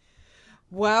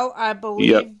 Well, I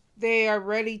believe they are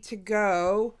ready to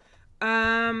go.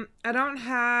 I don't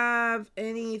have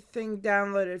anything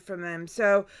downloaded from them,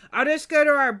 so I'll just go to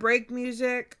our break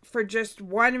music for just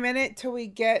 1 minute till we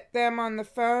get them on the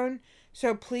phone.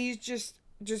 So please just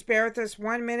bear with us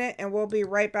 1 minute, and we'll be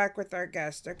right back with our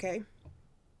guest, okay?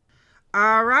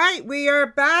 All right, we are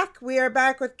back. We are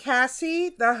back with Cassie,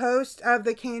 the host of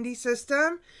the Candy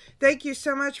System. Thank you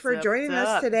so much for joining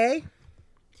us today.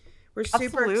 We're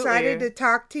super excited to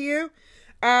talk to you.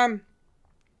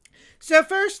 So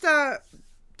first,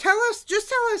 tell us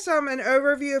an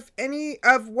overview of any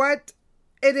of what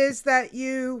it is that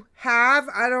you have.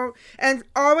 And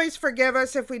always forgive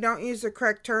us if we don't use the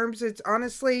correct terms. It's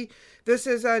honestly, this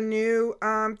is a new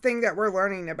thing that we're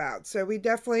learning about. So we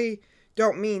definitely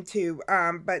don't mean to.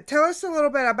 But tell us a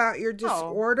little bit about your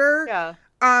disorder. Yeah.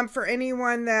 For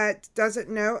anyone that doesn't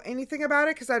know anything about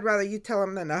it, because I'd rather you tell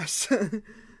them than us.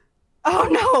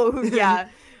 Oh no, yeah.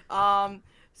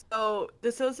 So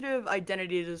dissociative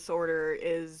identity disorder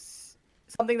is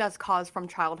something that's caused from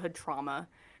childhood trauma.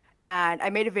 And I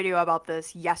made a video about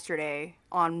this yesterday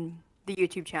on the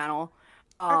YouTube channel.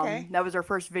 Okay. That was our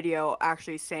first video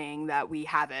actually saying that we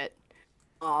have it.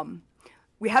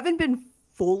 We haven't been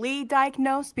fully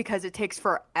diagnosed because it takes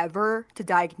forever to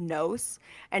diagnose.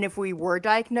 And if we were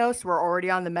diagnosed, we're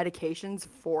already on the medications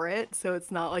for it. So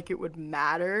it's not like it would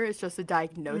matter. It's just a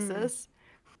diagnosis.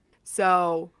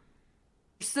 So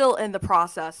we're still in the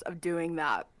process of doing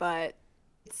that. But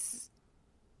it's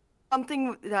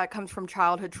something that comes from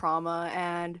childhood trauma.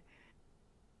 And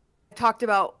I talked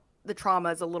about the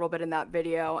traumas a little bit in that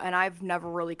video. And I've never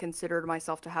really considered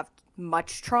myself to have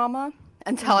much trauma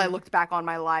until I looked back on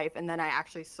my life, and then I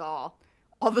actually saw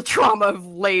all the trauma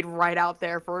laid right out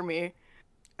there for me.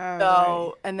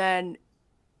 And then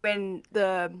when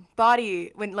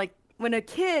a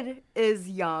kid is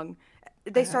young,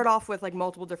 they start off with like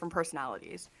multiple different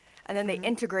personalities, and then they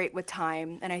integrate with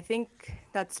time. And I think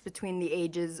that's between the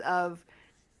ages of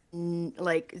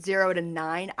like 0 to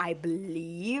 9, I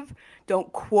believe.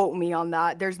 Don't quote me on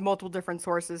that. There's multiple different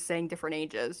sources saying different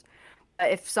ages.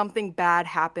 If something bad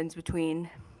happens between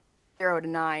 0 to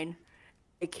 9,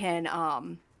 it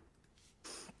can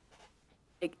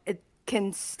it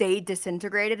can stay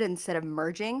disintegrated instead of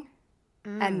merging,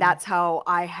 and that's how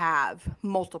I have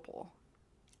multiple.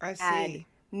 I see. And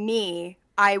me,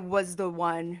 I'm the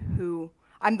one who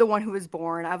was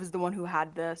born. I was the one who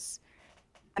had this.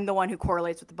 I'm the one who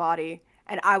correlates with the body,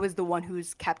 and I was the one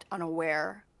who's kept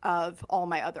unaware of all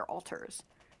my other alters,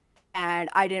 and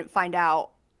I didn't find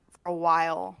out for a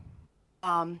while,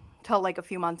 till like a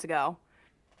few months ago.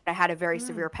 I had a very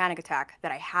severe panic attack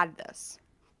that I had this.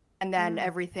 And then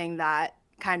everything that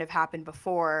kind of happened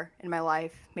before in my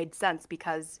life made sense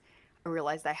because I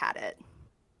realized I had it.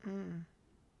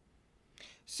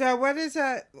 So what is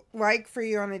it like for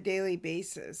you on a daily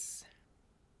basis?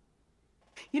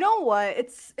 You know what?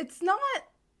 It's not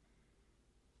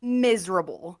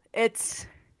miserable. There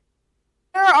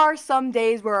are some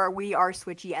days where we are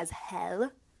switchy as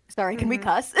hell. Sorry, can we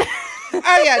cuss?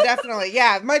 Oh, yeah, definitely.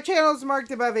 Yeah, my channel's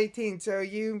marked above 18, so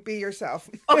you be yourself.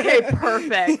 Okay,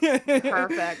 perfect.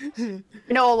 Perfect. You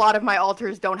know, a lot of my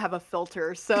alters don't have a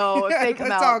filter, so if they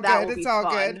come out, that will be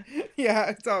fun. Good. Yeah,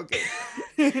 it's all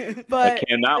good. But I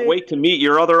cannot wait to meet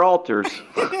your other alters.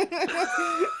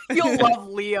 You'll love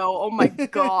Leo. Oh my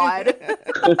god.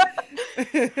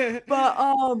 But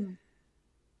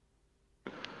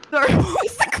sorry, what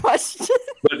was the question?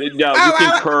 But no, you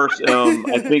can curse.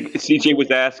 I think CJ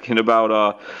was asking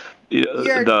about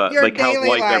your how's life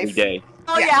life every day.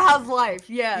 Oh yeah, how's life?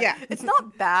 Yeah. Yeah. It's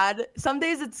not bad. Some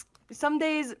days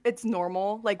it's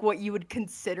normal, like what you would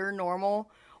consider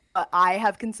normal. I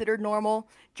have considered normal,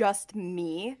 just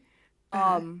me.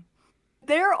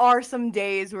 There are some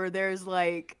days where there's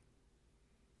like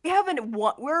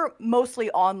we're mostly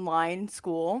online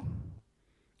school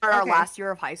for our last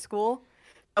year of high school.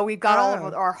 So we've got all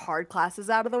of our hard classes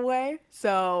out of the way,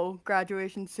 so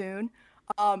graduation soon.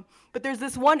 But there's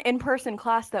this one in-person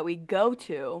class that we go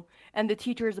to, and the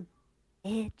teacher is a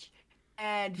bitch.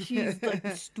 And she's like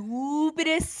the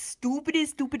stupidest.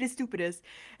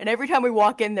 And every time we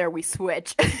walk in there, we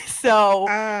switch. So,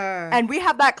 and we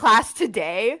have that class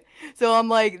today. So I'm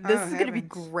like, this is going to be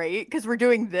great because we're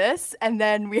doing this. And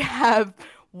then we have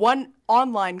one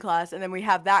online class, and then we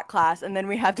have that class, and then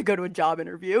we have to go to a job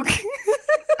interview.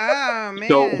 Oh, man.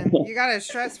 You got a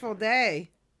stressful day.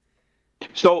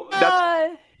 So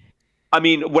that's... I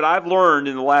mean, what I've learned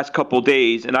in the last couple of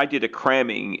days, and I did a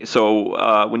cramming.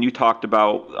 So when you talked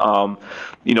about,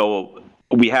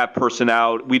 we have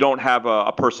personality. We don't have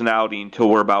a personality until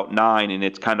we're about 9, and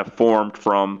it's kind of formed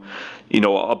from,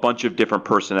 a bunch of different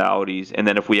personalities. And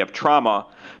then if we have trauma,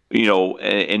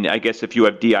 and I guess if you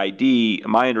have DID,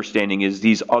 my understanding is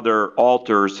these other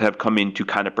alters have come in to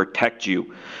kind of protect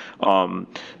you from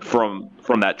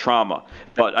that trauma.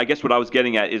 But I guess what I was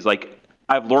getting at is like,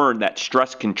 I've learned that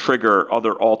stress can trigger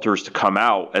other alters to come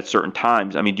out at certain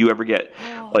times. I mean, do you ever get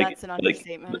that's an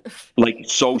understatement. like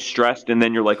so stressed, and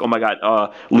then you're like, oh my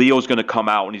God, Leo's going to come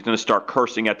out and he's going to start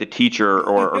cursing at the teacher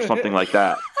or something like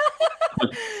that?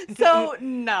 So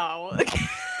no,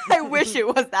 I wish it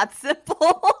was that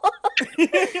simple.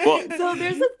 So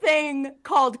there's a thing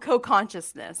called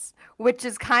co-consciousness, which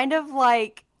is kind of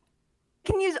like,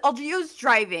 I'll use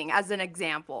driving as an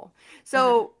example.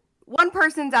 So one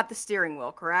person's at the steering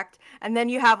wheel, correct? And then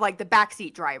you have like the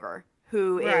backseat driver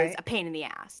who is a pain in the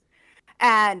ass.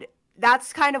 And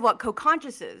that's kind of what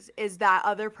co-conscious is that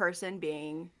other person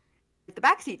being the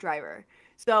backseat driver.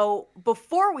 So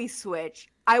before we switch,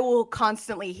 I will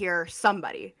constantly hear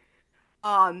somebody.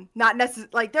 Not necessarily,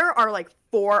 like there are like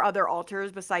 4 other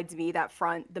alters besides me that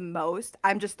front the most.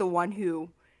 I'm just the one who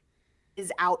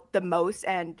is out the most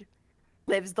and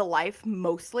lives the life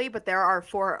mostly, but there are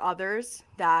 4 others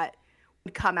that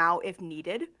would come out if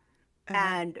needed,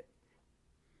 and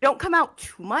don't come out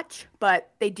too much,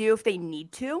 but they do if they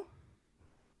need to.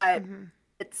 But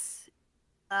it's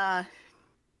out.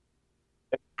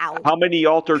 How many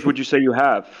alters would you say you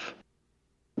have?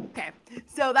 Okay,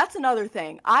 so that's another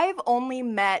thing. I've only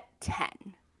met 10.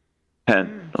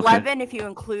 10. Okay. 11 if you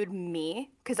include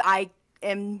me, because I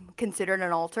am considered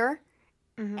an alter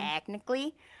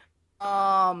technically.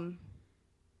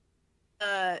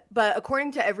 But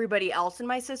according to everybody else in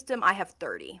my system, I have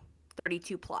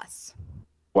 32 plus.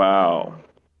 Wow.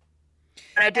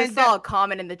 And I just saw a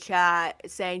comment in the chat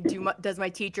saying, does my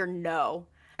teacher know?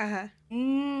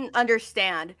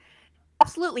 Understand.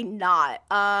 Absolutely not.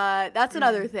 That's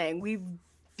another thing. We've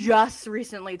just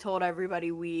recently told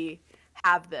everybody we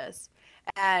have this.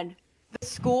 And the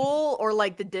school or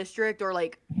like the district or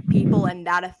like people in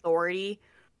that authority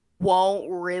won't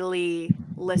really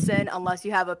listen unless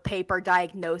you have a paper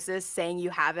diagnosis saying you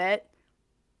have it,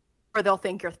 or they'll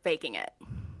think you're faking it.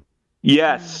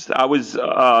 Yes,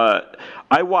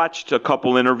 I watched a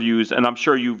couple interviews, and I'm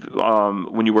sure you've,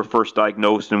 when you were first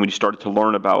diagnosed and when you started to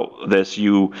learn about this,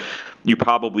 you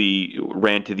probably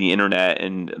ran to the internet,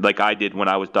 and like I did when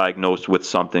I was diagnosed with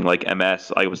something like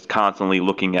MS, I was constantly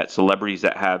looking at celebrities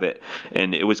that have it,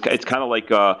 and it's kind of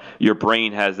like your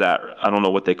brain has that, I don't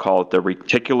know what they call it, the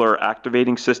reticular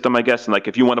activating system, I guess, and like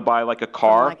if you want to buy like a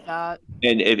car, like that.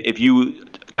 And if you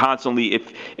constantly,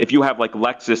 if you have like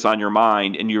Lexus on your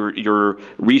mind and you're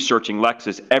researching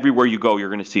Lexus, everywhere you go, you're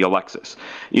going to see a Lexus.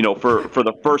 For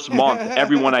the first month,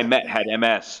 everyone I met had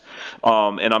MS.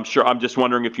 And I'm just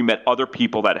wondering if you met other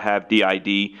people that have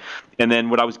DID. And then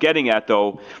what I was getting at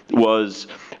though was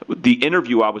the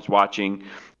interview I was watching.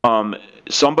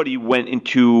 Somebody went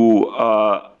into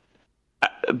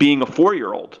being a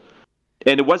 4-year-old,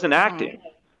 and it wasn't acting.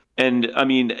 And I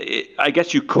mean, I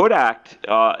guess you could act,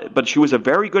 but she was a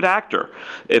very good actor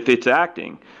if it's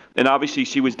acting. And obviously,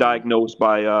 she was diagnosed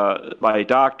by a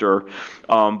doctor.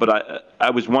 But I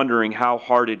was wondering how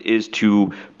hard it is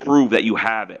to prove that you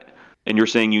have it. And you're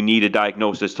saying you need a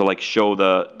diagnosis to like show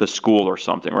the school or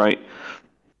something, right?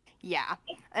 Yeah.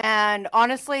 And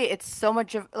honestly, it's so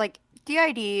much of like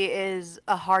DID is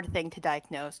a hard thing to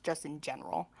diagnose just in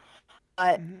general.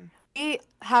 But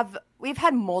we've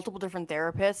had multiple different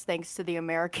therapists thanks to the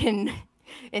American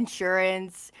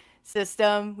insurance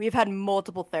system. We've had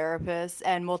multiple therapists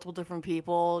and multiple different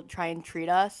people try and treat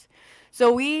us.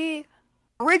 So we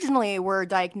originally were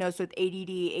diagnosed with ADD,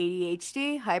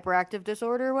 ADHD, hyperactive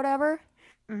disorder, whatever,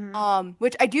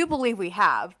 which I do believe we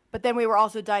have. But then we were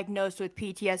also diagnosed with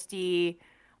PTSD,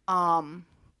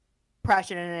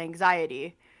 depression, and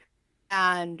anxiety.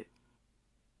 And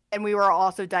we were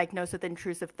also diagnosed with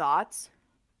intrusive thoughts.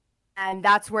 And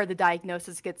that's where the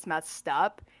diagnosis gets messed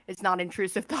up. It's not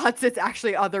intrusive thoughts, it's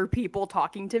actually other people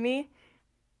talking to me.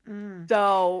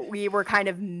 So we were kind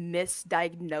of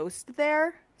misdiagnosed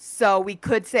there. So we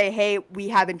could say, hey, we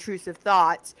have intrusive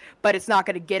thoughts, but it's not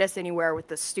going to get us anywhere with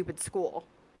this stupid school.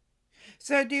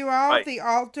 So do all of the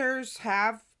alters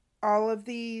have all of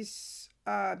these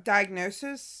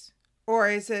diagnoses? Or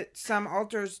is it some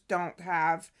alters don't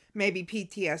have maybe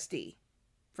PTSD,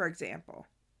 for example?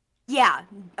 Yeah.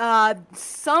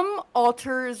 Some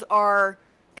alters are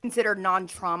considered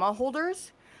non-trauma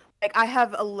holders. Like, I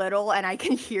have a little, and I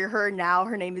can hear her now.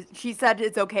 She said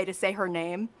it's okay to say her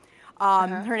name.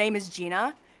 Her name is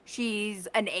Gina. She's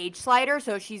an age slider,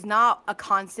 so she's not a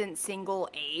constant single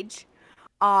age.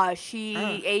 She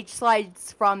age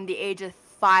slides from the age of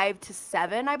 5 to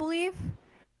 7, I believe.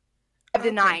 5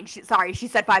 to 9. She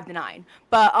said 5 to 9.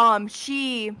 But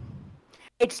she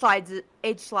age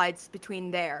slides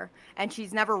between there, and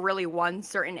she's never really one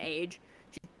certain age.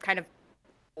 She's kind of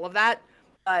all of that,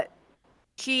 but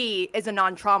she is a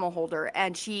non-trauma holder,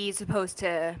 and she's supposed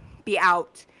to be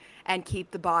out and keep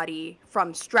the body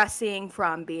from stressing,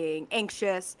 from being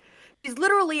anxious. She's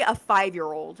literally a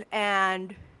 5-year-old,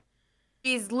 and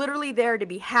she's literally there to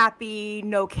be happy,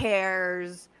 no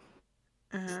cares,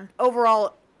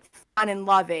 overall fun and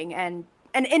loving, and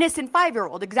an innocent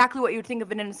 5-year-old, exactly what you would think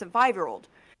of an innocent 5-year-old.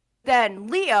 Then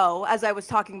Leo, as I was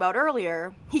talking about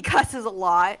earlier, he cusses a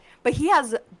lot, but he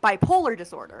has bipolar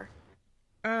disorder.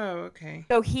 Oh, okay.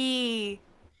 So he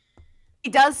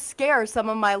does scare some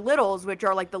of my littles, which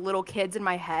are like the little kids in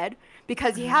my head,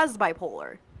 because he has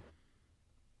bipolar.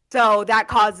 So that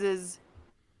causes.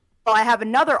 Well, I have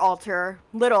another alter,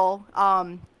 little.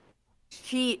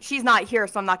 She's not here,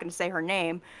 so I'm not going to say her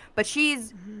name. But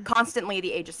she's constantly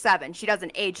the age of 7. She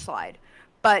doesn't age slide,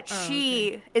 but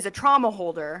she is a trauma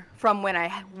holder from when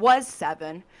I was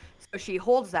 7. So she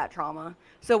holds that trauma.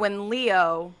 So when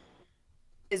Leo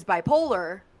is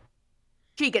bipolar,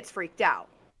 she gets freaked out.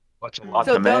 What's a lot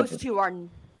so to those manage? two are.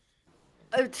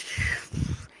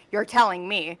 You're telling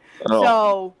me. Oh.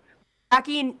 So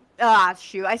Jackie,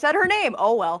 shoot, I said her name.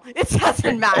 Oh well, it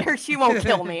doesn't matter. She won't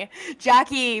kill me.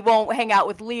 Jackie won't hang out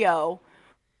with Leo,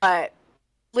 but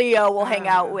Leo will hang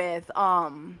out with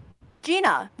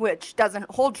Gina, which doesn't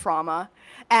hold trauma,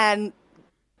 and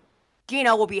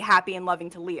Gina will be happy and loving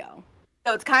to Leo.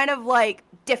 So it's kind of like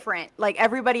different. Like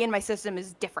everybody in my system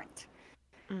is different.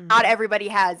 Not everybody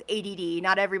has ADD.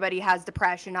 Not everybody has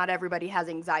depression. Not everybody has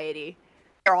anxiety.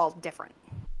 They're all different.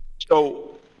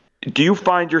 So, do you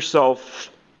find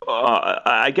yourself?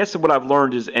 I guess what I've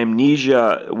learned is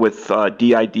amnesia with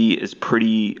DID is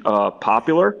pretty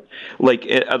popular. Like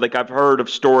I've heard of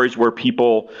stories where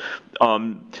people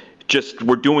just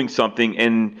were doing something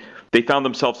and they found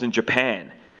themselves in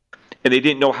Japan, and they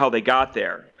didn't know how they got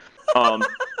there. And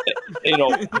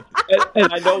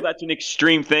I know that's an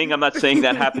extreme thing. I'm not saying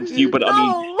that happens to you, but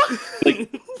I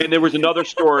mean, and there was another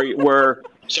story where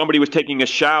somebody was taking a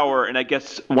shower, and I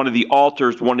guess one of the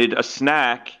alters wanted a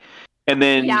snack, and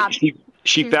then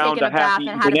she found a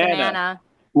half-eaten banana.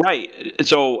 Right.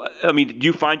 So, I mean, do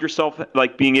you find yourself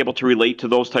like being able to relate to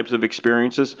those types of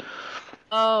experiences?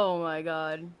 Oh my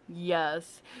god,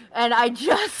 yes. And I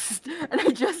just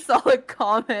saw a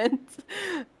comment.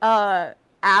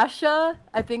 Asha,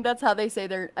 I think that's how they say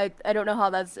their. I don't know how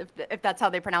that's if that's how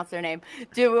they pronounce their name.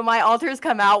 Do my alters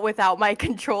come out without my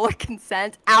control or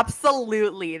consent?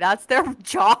 Absolutely, that's their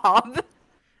job.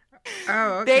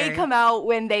 Oh, okay. They come out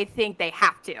when they think they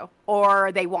have to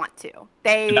or they want to.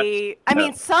 I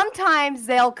mean, sometimes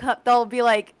they'll be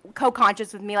like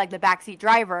co-conscious with me, like the backseat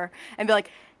driver, and be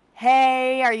like,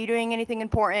 "Hey, are you doing anything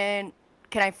important?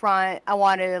 Can I front? I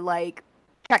want to like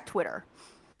check Twitter."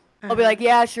 I'll be like,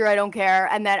 yeah, sure, I don't care.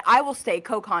 And then I will stay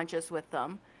co-conscious with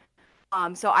them.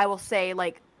 So I will say,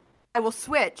 like, I will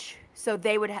switch so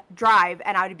they would drive.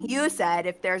 And you said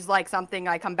if there's, like, something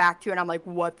I come back to and I'm like,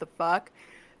 what the fuck?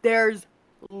 There's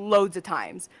loads of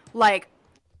times. Like,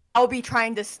 I'll be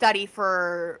trying to study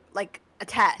for, like, a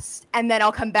test. And then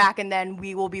I'll come back and then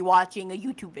we will be watching a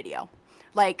YouTube video.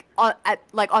 Like,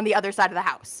 on the other side of the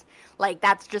house. Like,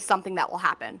 that's just something that will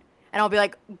happen. And I'll be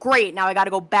like, great, now I got to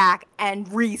go back and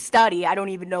re-study. I don't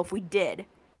even know if we did.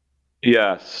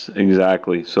 Yes,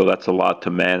 exactly. So that's a lot to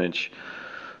manage.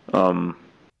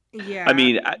 Yeah. I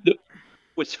mean, I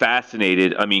was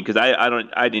fascinated. I mean, because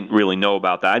I didn't really know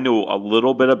about that. I knew a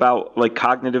little bit about like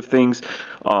cognitive things,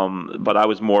 but I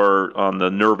was more on the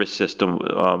nervous system,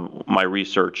 my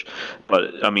research.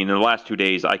 But I mean, in the last 2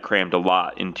 days, I crammed a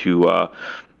lot into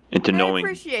knowing. We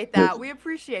appreciate that. We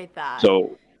appreciate that.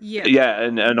 So. Yeah,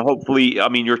 and hopefully, I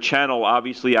mean, your channel,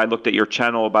 obviously, I looked at your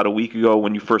channel about a week ago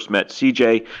when you first met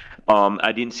CJ.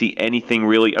 I didn't see anything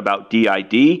really about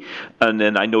DID, and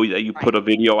then I know that you put a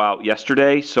video out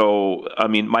yesterday. So, I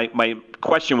mean, my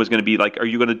question was going to be like, are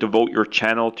you going to devote your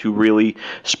channel to really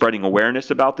spreading awareness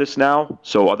about this now,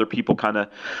 so other people kind of,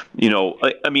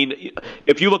 I mean,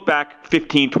 if you look back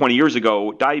 15, 20 years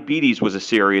ago, diabetes was a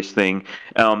serious thing,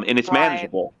 and it's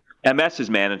manageable. MS is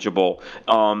manageable,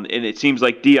 and it seems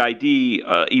like DID,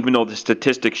 even though the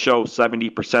statistics show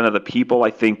 70% of the people, I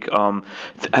think,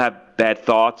 have bad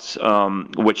thoughts,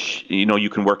 which you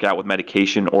can work out with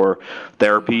medication or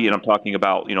therapy, and I'm talking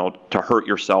about to hurt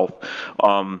yourself.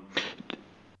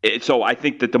 So I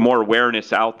think that the more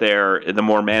awareness out there, the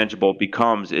more manageable it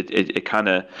becomes. It kind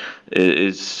of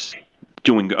is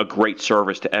doing a great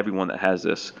service to everyone that has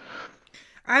this.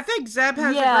 I think Zeb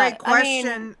has a great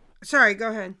question. Sorry, go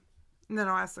ahead. And then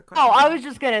I'll ask the question. Oh, I was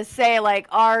just going to say, like,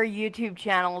 our YouTube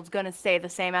channel is going to stay the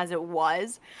same as it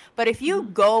was. But if you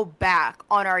go back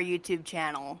on our YouTube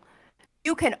channel,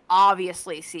 you can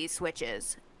obviously see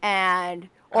switches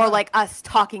or like us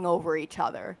talking over each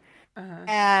other.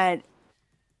 And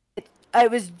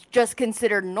it was just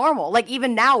considered normal. Like,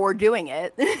 even now we're doing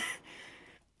it.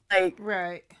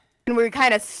 Right. And we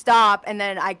kind of stop, and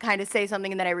then I kind of say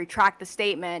something, and then I retract the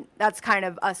statement. That's kind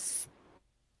of us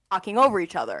talking over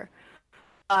each other.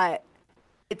 But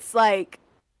it's like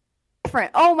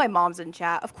different. Oh, my mom's in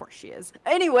chat. Of course she is.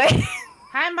 Anyway.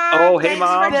 Hi, Mom. Oh, hey, Thanks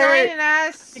Mom. for joining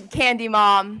us. Candy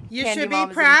Mom. You Candy should Mom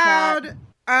be is in chat. proud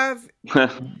of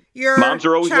your Moms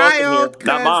are always child, welcome here.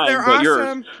 Not mine, they're but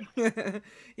awesome.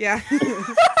 Yeah.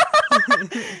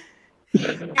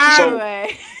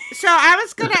 Anyway. So I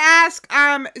was going to ask,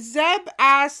 Zeb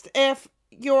asked if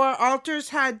your altars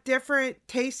had different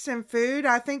tastes in food.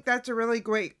 I think that's a really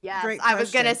great question. I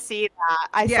was going to see that.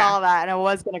 I saw that, and I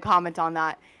was going to comment on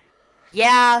that.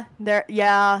 Yeah,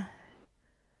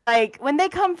 like, when they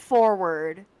come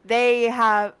forward,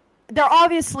 they're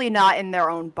obviously not in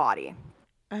their own body.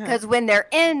 Because when they're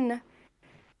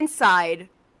inside,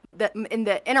 in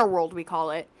the inner world, we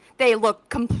call it, they look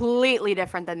completely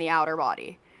different than the outer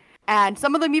body. And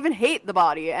some of them even hate the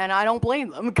body, and I don't blame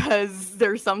them, because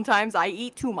there's sometimes I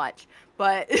eat too much.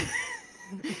 But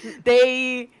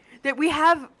we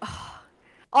have...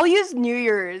 I'll use New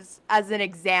Year's as an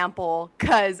example,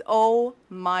 because, oh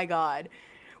my god.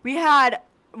 We had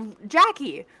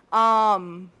Jackie.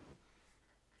 Oh,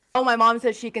 my mom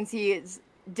says she can see it's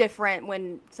different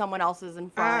when someone else is in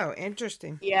front. Oh,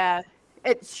 interesting. Yeah.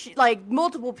 It's like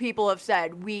multiple people have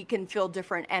said we can feel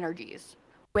different energies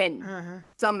when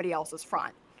somebody else is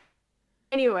front.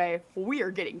 Anyway, we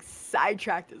are getting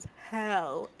sidetracked as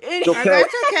hell. That's okay.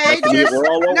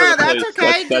 That's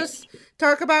okay. Just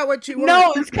talk about what you want.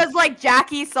 No, it's because like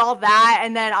Jackie saw that,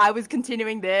 and then I was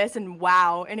continuing this, and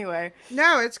wow. Anyway.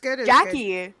 No, it's good.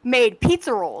 Jackie made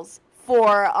pizza rolls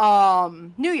for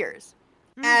New Year's,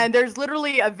 and there's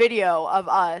literally a video of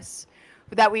us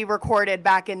that we recorded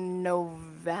back in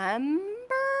November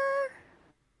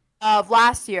of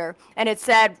last year, and it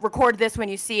said record this when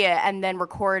you see it, and then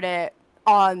record it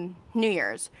on New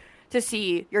Year's to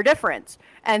see your difference.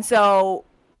 And so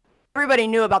everybody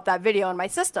knew about that video in my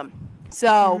system.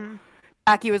 So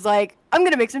Jackie was like, I'm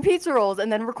gonna make some pizza rolls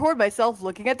and then record myself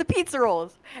looking at the pizza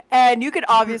rolls. And you could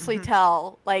obviously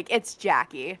tell, like, it's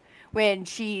Jackie when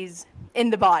she's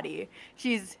in the body.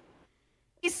 She's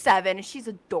 7 and she's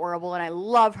adorable and I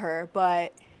love her,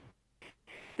 but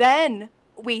then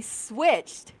we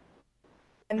switched.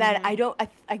 And then I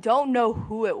don't know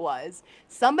who it was.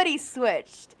 Somebody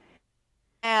switched,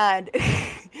 and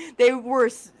they were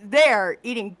there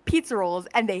eating pizza rolls,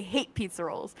 and they hate pizza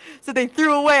rolls, so they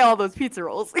threw away all those pizza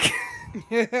rolls.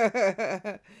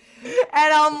 And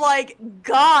I'm like,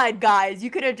 God, guys,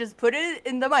 you could have just put it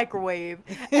in the microwave,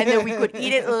 and then we could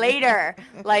eat it later.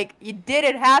 Like, you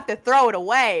didn't have to throw it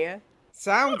away.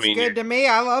 Sounds good to me.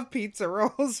 I love pizza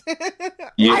rolls.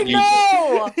 I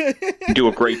know! You do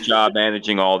a great job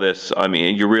managing all this. I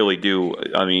mean, you really do.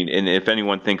 I mean, and if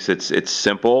anyone thinks it's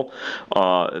simple,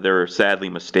 they're sadly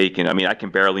mistaken. I mean, I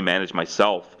can barely manage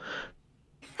myself.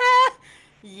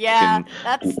 Yeah,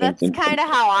 that's kind of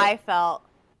how I felt.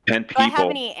 10 people. Do I have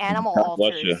any animal God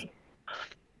bless you. altars?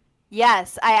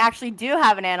 Yes, I actually do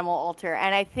have an animal altar,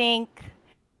 and I think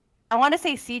I want to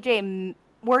say CJ.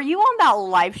 Were you on that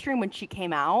live stream when she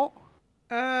came out?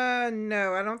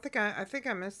 No, I don't think I think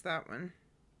I missed that one.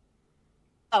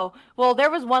 Oh, well,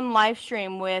 there was one live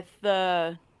stream with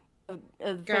the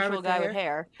official guy with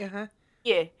hair.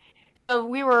 Yeah. So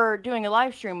we were doing a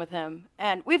live stream with him,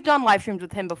 and we've done live streams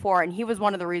with him before, and he was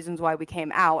one of the reasons why we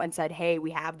came out and said, hey,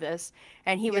 we have this.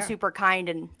 And he was super kind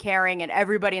and caring, and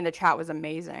everybody in the chat was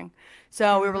amazing.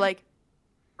 So we were like,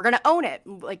 we're going to own it.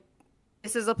 Like,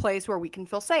 this is a place where we can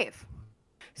feel safe.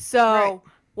 So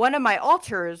one of my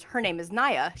alters, her name is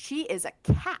Naya. She is a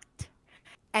cat,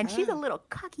 and she's a little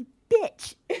cocky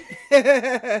bitch.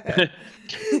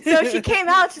 So she came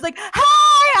out. She's like,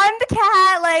 "Hi, I'm the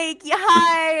cat. Like, yeah,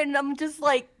 hi," and I'm just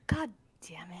like, "God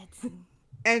damn it!"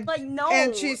 And like, no.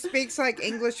 And she speaks like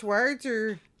English words,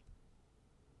 or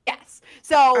yes.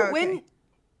 So when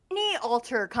any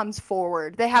alter comes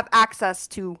forward, they have access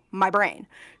to my brain,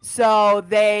 so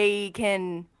they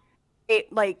can,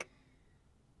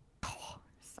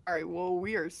 sorry, whoa,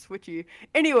 we are switchy.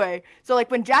 Anyway, so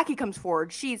like when Jackie comes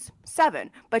forward, she's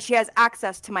 7, but she has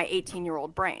access to my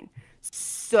 18-year-old brain.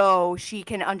 So she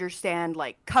can understand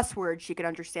like cuss words, she can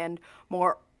understand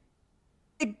more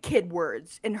big kid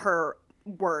words in her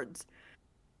words.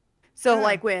 So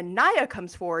like when Naya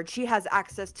comes forward, she has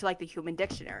access to like the human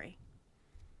dictionary.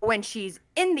 When she's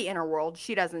in the inner world,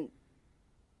 she doesn't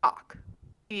talk.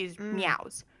 She's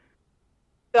meows.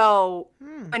 So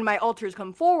when my alters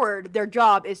come forward, their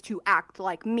job is to act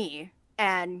like me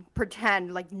and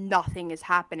pretend like nothing is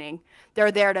happening.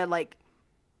 They're there to like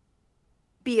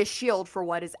be a shield for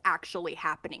what is actually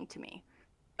happening to me.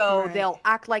 So they'll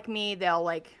act like me. They'll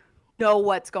like know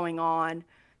what's going on.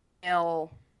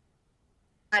 They'll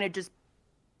kind of just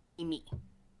be me.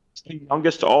 The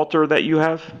youngest alter that you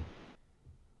have?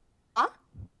 Huh?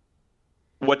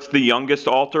 What's the youngest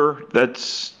alter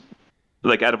that's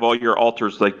like out of all your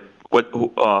alters? Like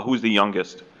who's the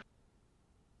youngest?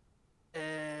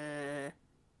 I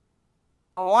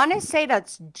want to say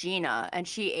that's Gina, and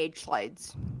she age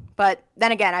slides. But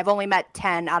then again, I've only met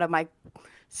 10 out of my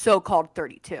so-called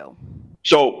 32.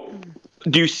 So,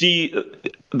 do you see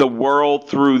the world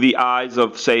through the eyes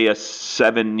of, say, a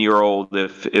 7-year-old?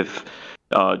 If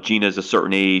Gina's a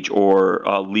certain age or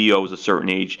Leo's a certain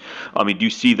age, I mean, do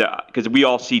you see that? Because we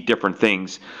all see different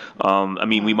things. I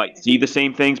mean, we might see the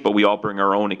same things, but we all bring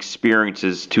our own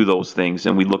experiences to those things,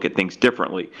 and we look at things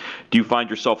differently. Do you find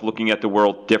yourself looking at the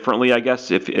world differently? I guess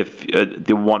if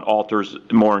the one alter's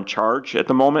more in charge at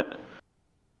the moment.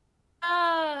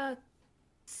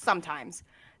 Sometimes.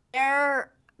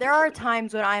 There are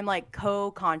times when I'm like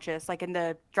co-conscious, like in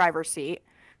the driver's seat.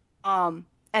 And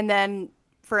then,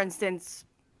 for instance,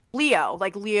 Leo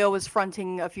was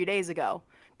fronting a few days ago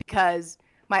because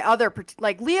my other,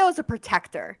 Leo's a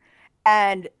protector,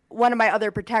 and one of my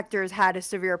other protectors had a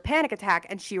severe panic attack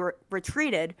and she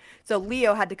retreated. So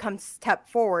Leo had to come step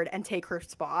forward and take her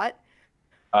spot.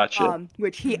 Gotcha.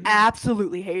 Which he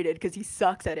absolutely hated because he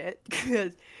sucks at it.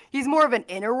 Because he's more of an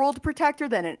inner world protector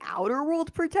than an outer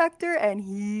world protector, and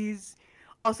he's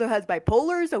also has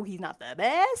bipolar, so he's not the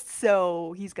best.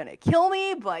 So he's gonna kill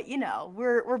me. But you know,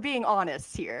 we're being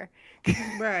honest here,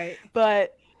 right?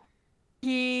 But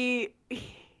he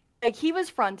was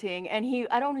fronting, and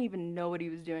I don't even know what he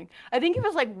was doing. I think he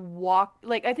was I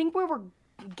think we were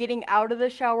getting out of the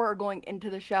shower or going into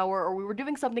the shower, or we were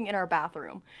doing something in our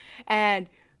bathroom, and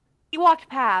he walked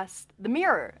past the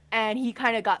mirror and he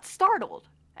kind of got startled,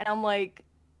 and I'm like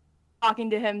talking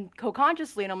to him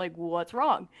co-consciously, and I'm like, what's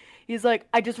wrong? He's like,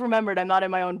 I just remembered I'm not in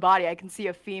my own body, I can see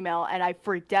a female, and I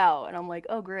freaked out. And I'm like,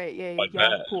 oh great, yeah,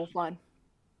 cool, fun.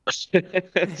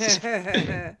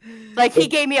 Like he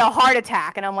gave me a heart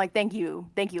attack, and I'm like, thank you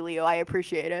Leo, I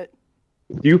appreciate it.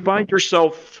 Do you find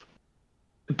yourself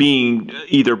being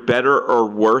either better or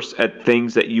worse at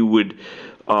things that you would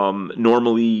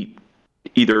normally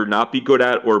either not be good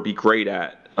at or be great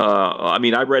at? I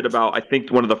mean, I read about, I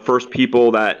think one of the first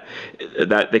people that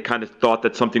they kind of thought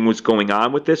that something was going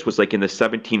on with this was like in the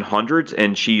 1700s,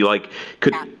 and she like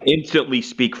could instantly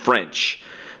speak French.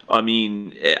 I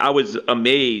mean, I was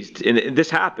amazed, and this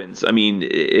happens. I mean,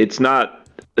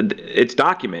 it's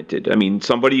documented. I mean,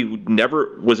 somebody who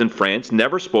never was in France,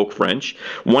 never spoke French,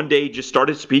 one day just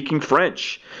started speaking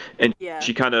French, and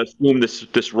she kind of assumed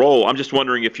this role. I'm just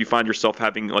wondering if you find yourself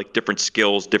having like different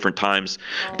skills, different times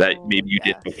that maybe you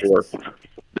did before.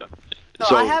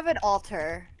 So I have an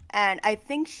alter, and I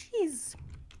think she's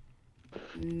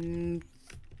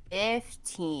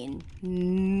 15,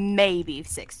 maybe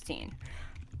 16.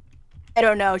 I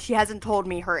don't know. She hasn't told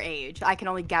me her age. I can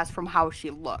only guess from how she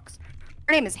looks.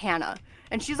 Her name is Hannah,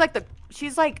 and she's like the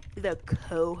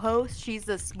co-host. She's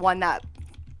this one that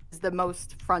is the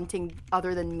most fronting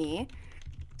other than me.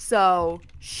 So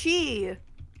she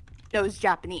knows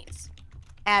Japanese,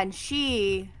 and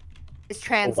she is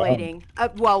translating.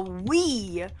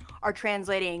 We are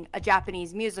translating a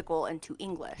Japanese musical into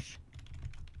English.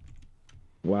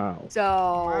 Wow.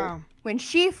 So when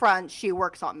she fronts, she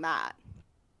works on that.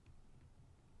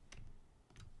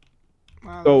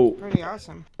 Wow, So that's pretty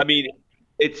awesome. I mean,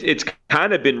 it's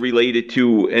kind of been related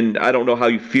to, and I don't know how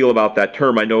you feel about that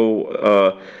term. I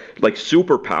know, like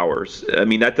superpowers. I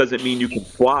mean, that doesn't mean you can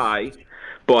fly,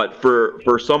 but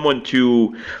for someone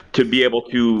to be able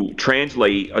to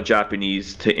translate a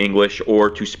Japanese to English or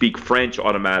to speak French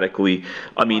automatically,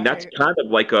 I mean, that's kind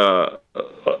of like a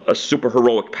super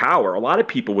heroic power. A lot of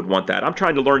people would want that. I'm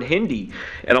trying to learn Hindi,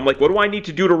 and I'm like, what do I need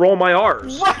to do to roll my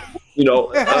R's? You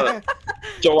know,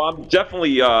 so I'm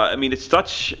definitely. I mean,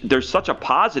 there's such a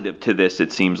positive to this.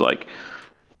 It seems like.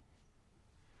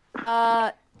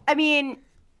 I mean,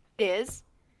 it is.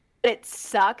 It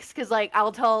sucks because like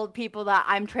I'll tell people that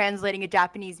I'm translating a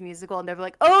Japanese musical, and they're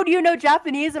like, "Oh, do you know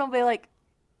Japanese?" And I'll be like,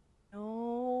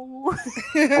 "No."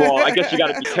 Well, I guess you got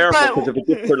to be careful because if a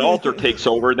different alter takes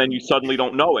over, then you suddenly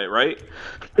don't know it, right?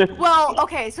 Well,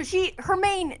 okay, so her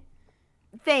main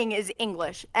thing is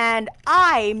English, and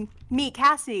me,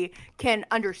 Cassie, can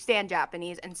understand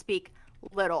Japanese and speak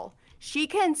little. She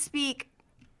can speak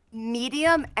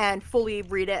medium and fully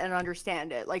read it and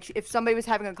understand it. Like if somebody was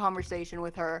having a conversation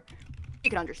with her, she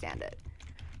can understand it.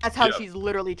 That's how she's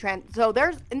literally so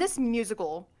there's in this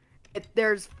musical,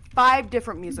 there's 5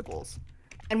 different musicals,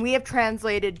 and we have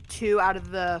translated 2 out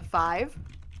of the 5.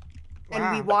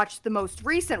 And we watched the most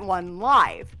recent one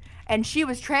live, and she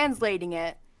was translating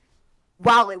it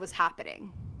while it was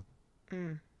happening.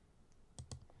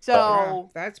 So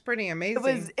that's pretty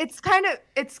amazing. It's kind of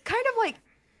like,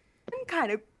 I'm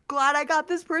kind of glad I got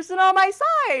this person on my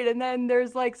side. And then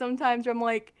there's like sometimes where I'm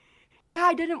like, yeah,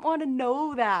 I didn't want to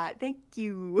know that. Thank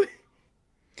you.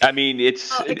 I mean, it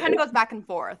kind of goes back and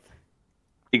forth.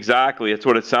 Exactly, it's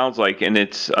what it sounds like, and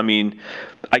I mean,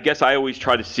 I guess I always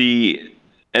try to see.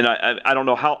 And I don't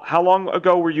know how long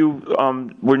ago were you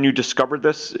when you discovered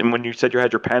this, and when you said you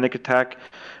had your panic attack,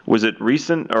 was it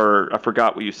recent, or I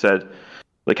forgot what you said?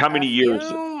 Like how many years? A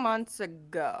few months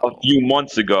ago. A few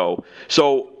months ago.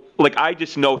 So like I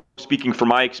just know, speaking from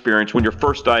my experience, when you're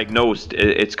first diagnosed,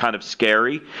 it's kind of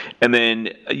scary, and then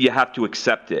you have to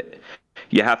accept it.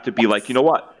 You have to be like, you know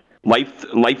what?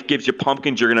 Life gives you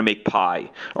pumpkins, you're gonna make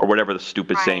pie, or whatever the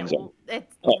stupid sayings are.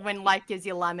 It's when life gives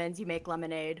you lemons, you make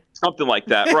lemonade. Something like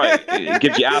that, right? It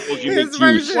gives you apples, you make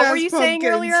juice. What were you saying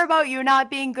earlier about you not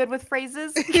being good with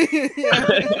phrases?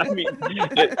 I mean,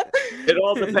 it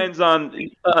all depends on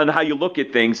how you look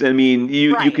at things. I mean,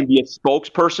 you can be a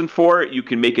spokesperson for it, you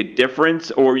can make a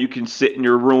difference, or you can sit in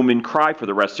your room and cry for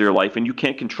the rest of your life, and you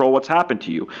can't control what's happened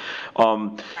to you.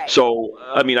 So,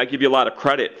 I mean, I give you a lot of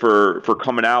credit for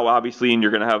coming out, obviously, and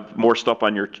you're going to have more stuff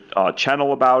on your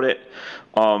channel about it.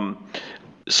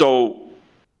 So,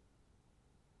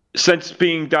 since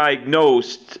being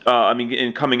diagnosed, I mean,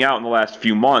 and coming out in the last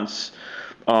few months,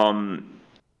 do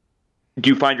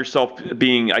you find yourself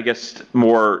being, I guess,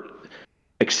 more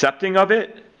accepting of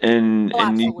it, and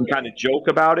you can kind of joke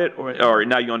about it, or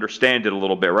now you understand it a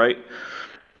little bit, right?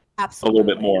 Absolutely. A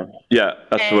little bit more. Yeah,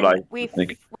 that's what I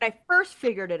think. When I first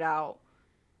figured it out,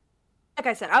 like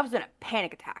I said, I was in a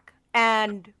panic attack,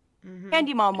 and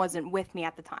Candy Mom wasn't with me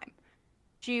at the time.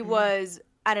 She was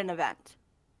at an event,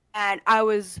 and I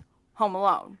was home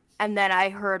alone. And then I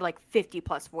heard like 50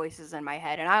 plus voices in my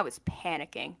head, and I was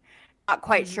panicking, not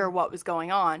quite sure what was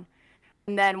going on.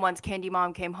 And then once Candy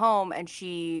Mom came home and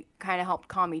she kind of helped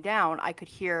calm me down, I could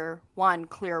hear one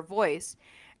clear voice,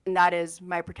 and that is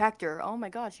my protector. Oh my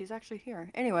God, she's actually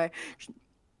here. Anyway,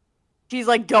 she's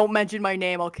like, "Don't mention my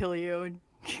name, I'll kill you." And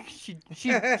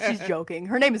she's joking.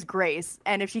 Her name is Grace,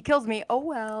 and if she kills me, oh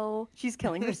well, she's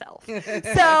killing herself.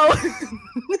 So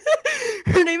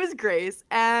her name is Grace,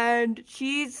 and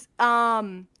she's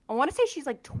I want to say she's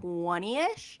like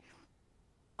 20-ish.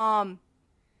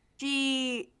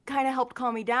 She kind of helped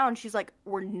calm me down. She's like,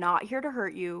 "We're not here to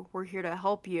hurt you. We're here to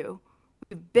help you.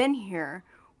 We've been here.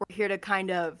 We're here to kind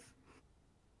of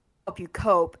help you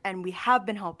cope, and we have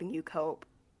been helping you cope.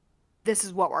 This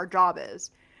is what our job is."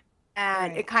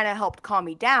 And it kind of helped calm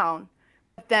me down.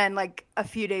 But then, like, a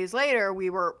few days later, we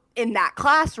were in that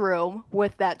classroom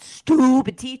with that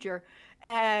stupid teacher,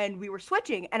 and we were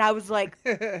switching, and I was, like,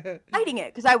 fighting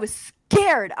it, because I was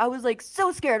scared. I was, like,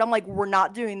 so scared. I'm like, we're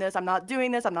not doing this. I'm not doing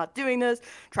this. I'm not doing this.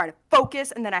 Trying to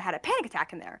focus, and then I had a panic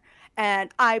attack in there. And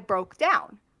I broke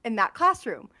down in that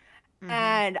classroom.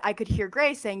 And I could hear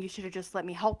Grace saying, "You should have just let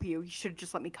me help you. You should have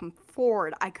just let me come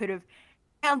forward. I could have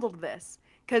handled this."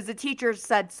 Because the teacher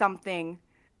said something,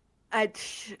 I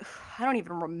don't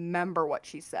even remember what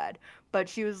she said, but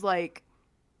she was like,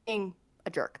 being a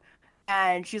jerk.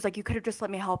 And she's like, "You could have just let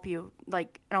me help you."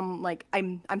 Like, and I'm like,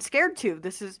 I'm scared too.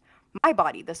 This is my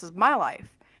body. This is my life.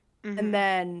 And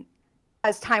then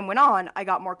as time went on, I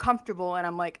got more comfortable, and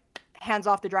I'm like, hands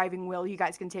off the driving wheel. You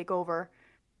guys can take over.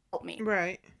 Help me.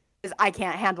 Right. Because I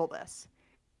can't handle this.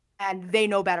 and they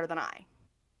know better than I,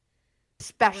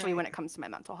 especially Right. when it comes to my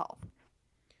mental health.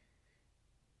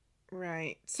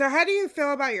 Right. So how do you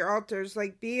feel about your alters?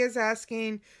 Like B is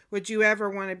asking, would you ever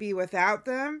want to be without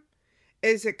them?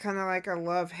 Is it kind of like a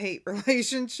love-hate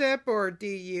relationship, or do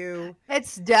you?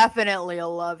 It's definitely a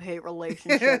love-hate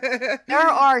relationship. There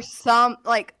are some,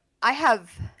 like, I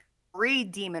have 3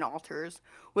 demon altars,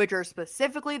 which are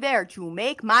specifically there to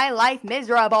make my life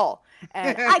miserable.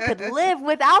 And I could live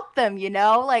without them, you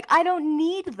know? Like, I don't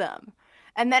need them.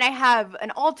 And then I have an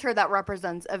altar that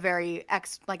represents a very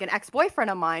an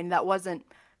ex-boyfriend of mine that wasn't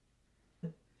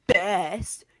the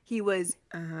best. He was,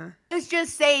 let's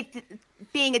just say,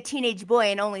 being a teenage boy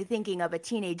and only thinking of a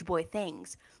teenage boy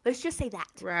things. Let's just say that.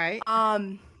 Right.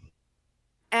 And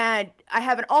I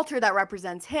have an altar that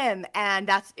represents him, and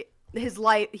that's his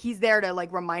life. He's there to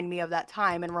like remind me of that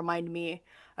time and remind me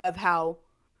of how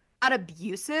not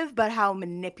abusive, but how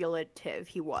manipulative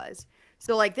he was.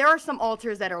 So like there are some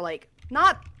altars that are like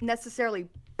not necessarily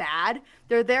bad.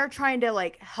 They're there trying to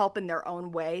like help in their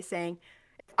own way, saying,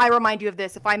 I remind you of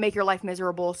this. If I make your life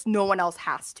miserable, no one else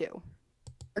has to.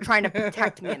 They're trying to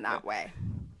protect me in that way.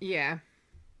 Yeah.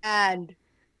 And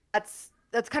that's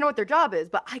kind of what their job is,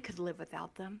 but I could live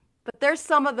without them. But there's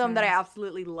some of them that I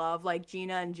absolutely love, like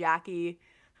Gina and Jackie,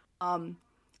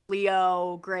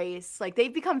 Leo, Grace. Like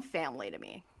they've become family to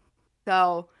me.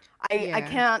 So I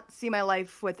can't see my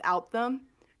life without them.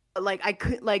 But like I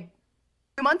could, like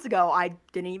 2 months ago, I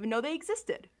didn't even know they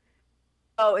existed.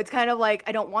 So it's kind of like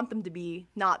I don't want them to be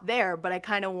not there, but I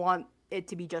kind of want it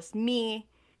to be just me.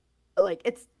 Like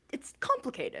it's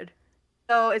complicated.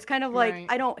 So it's kind of like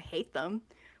I don't hate them.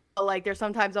 But like there's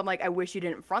sometimes I'm like I wish you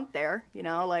didn't front there, you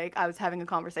know, like I was having a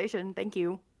conversation. Thank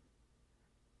you.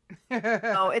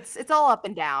 So it's all up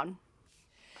and down.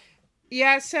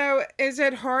 Yeah, so is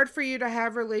it hard for you to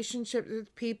have relationships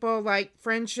with people, like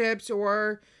friendships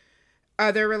or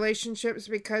other relationships,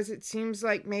 because it seems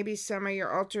like maybe some of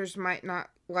your alters might not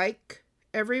like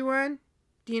everyone?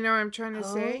 Do you know what I'm trying to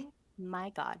say?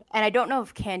 My God. And I don't know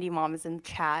if Candy Mom is in the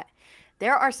chat.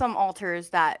 There are some alters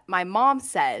that my mom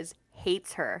says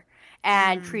hates her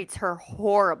and treats her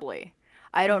horribly.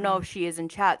 I don't know if she is in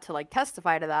chat to like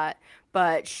testify to that,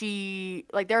 but she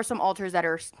like there are some alters that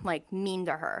are like mean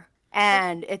to her,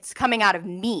 and it's coming out of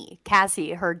me,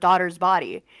 Cassie, her daughter's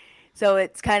body. So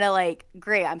it's kind of like,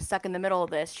 great, I'm stuck in the middle of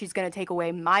this. She's going to take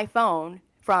away my phone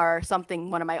for something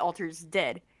one of my alters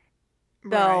did.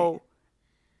 So,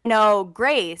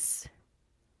 Grace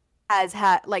has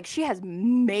had, like, she has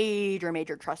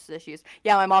major trust issues.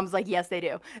 Yeah, my mom's like, yes, they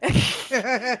do.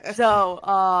 So,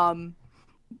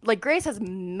 like, Grace has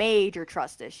major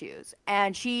trust issues.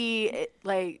 And she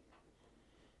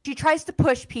tries to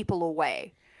push people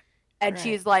away. And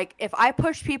she's like, if I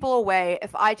push people away,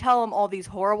 if I tell them all these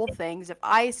horrible things, if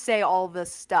I say all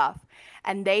this stuff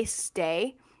and they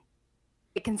stay,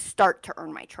 it can start to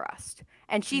earn my trust.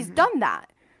 And she's done that.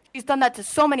 She's done that to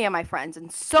so many of my friends,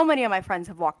 and so many of my friends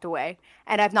have walked away,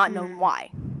 and I've not known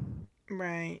why.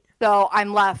 Right. So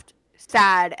I'm left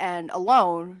sad and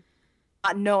alone,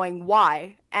 not knowing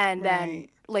why, and then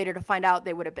later to find out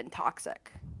they would have been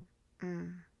toxic.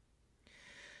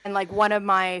 And like one of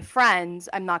my friends,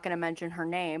 I'm not going to mention her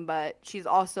name, but she's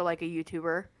also like a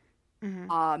YouTuber.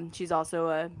 She's also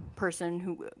a person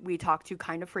who we talk to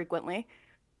kind of frequently.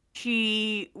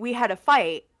 We had a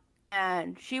fight,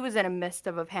 and she was in a midst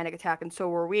of a panic attack, and so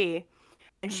were we.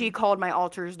 And she called my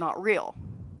alters not real.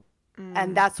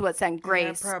 And that's what sent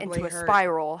Grace into a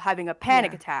spiral, having a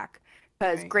panic attack,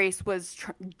 because Grace was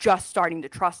just starting to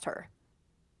trust her.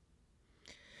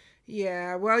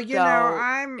 Yeah, well, you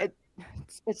know,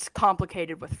 it's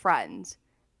complicated with friends.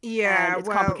 Yeah, and it's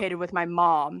complicated with my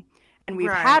mom. And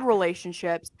we've had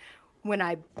relationships when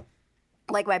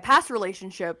like my past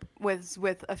relationship was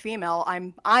with a female.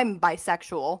 I'm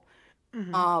bisexual.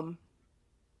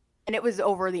 And it was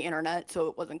over the internet, so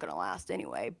it wasn't going to last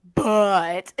anyway.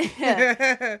 But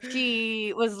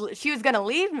she was going to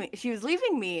leave me. She was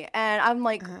leaving me, and I'm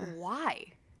like, why?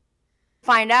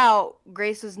 Find out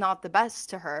Grace was not the best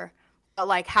to her, but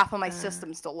like half of my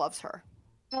system still loves her.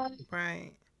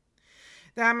 Right.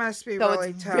 That must be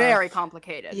really tough. So it's very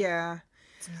complicated. Yeah.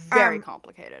 It's very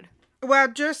complicated. Well,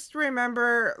 just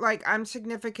remember, like, I'm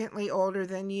significantly older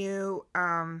than you.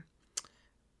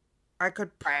 I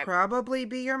could probably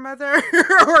be your mother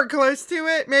or close to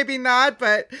it. Maybe not,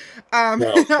 but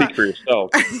no, speak for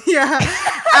yourself. Yeah.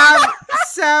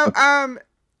 So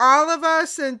all of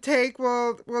us and Take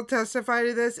will testify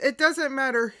to this. It doesn't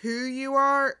matter who you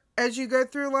are as you go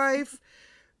through life.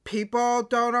 People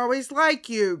don't always like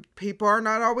you. People are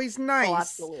not always nice. Oh,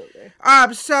 absolutely.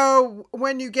 So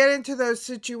when you get into those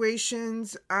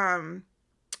situations,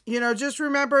 just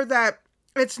remember that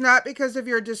it's not because of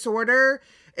your disorder.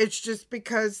 It's just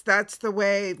because that's the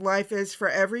way life is for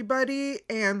everybody.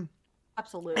 And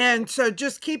absolutely. And so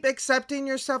just keep accepting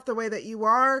yourself the way that you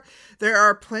are. There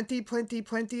are plenty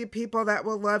of people that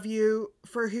will love you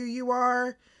for who you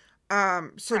are.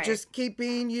 So Right. just keep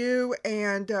being you.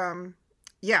 And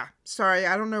yeah, sorry,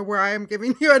 I don't know where I am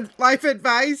giving you life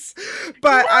advice,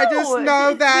 but I just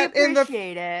know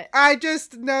that I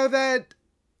just know that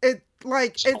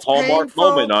it's Hallmark painful.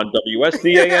 moment on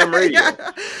WSCAM radio.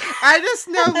 Yeah. I just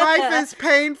know life is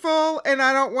painful, and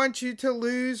I don't want you to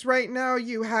lose right now.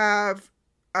 You have,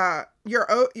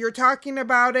 you're talking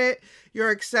about it, you're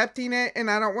accepting it, and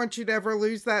I don't want you to ever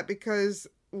lose that because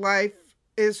life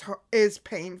is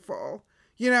painful,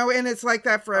 and it's like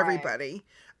that for everybody.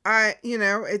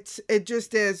 It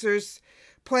just is. There's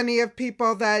plenty of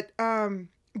people that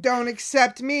don't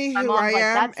accept me who I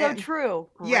am. That's so true.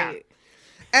 Great. Yeah.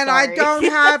 And Sorry.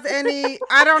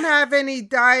 I don't have any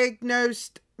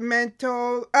diagnosed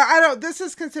mental, this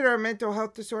is considered a mental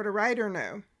health disorder, right, or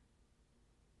no?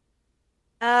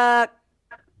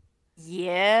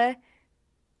 Yeah.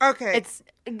 Okay. It's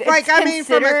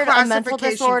from a mental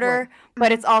disorder,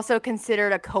 but it's also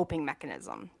considered a coping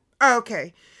mechanism.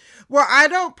 Okay. Well, I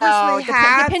don't personally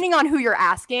have... Depending on who you're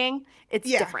asking, it's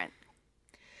different.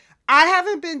 I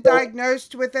haven't been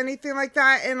diagnosed with anything like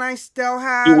that, and I still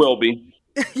have... You will be.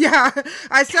 Yeah,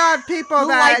 I still have people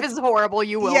that... Life is horrible,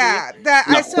 you will be.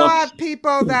 I still have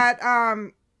people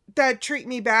that treat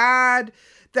me bad,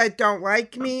 that don't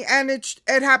like me, and it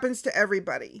happens to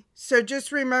everybody. So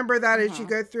just remember that as you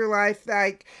go through life,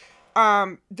 like,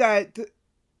 that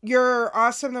you're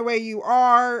awesome the way you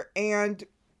are, and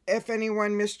if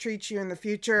anyone mistreats you in the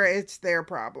future, it's their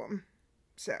problem.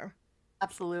 So...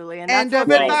 Absolutely. And end that's of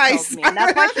what advice. Tells me. And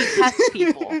that's why she tests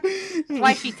people. That's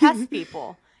why she tests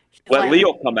people. Let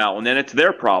Leo come out, and then it's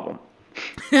their problem.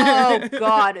 Oh,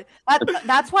 God.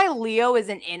 That's why Leo is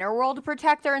an inner world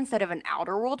protector instead of an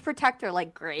outer world protector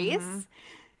like Grace.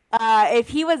 If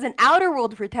he was an outer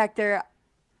world protector,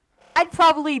 I'd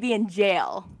probably be in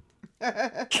jail.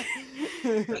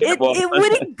 It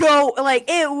wouldn't go,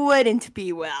 it wouldn't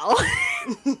be well.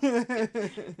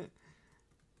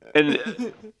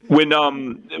 And when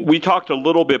we talked a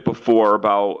little bit before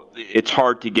about it's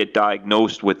hard to get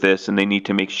diagnosed with this, and they need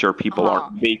to make sure people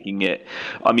aren't faking it.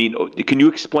 I mean, can you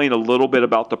explain a little bit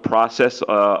about the process?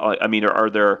 I mean, are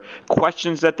there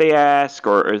questions that they ask,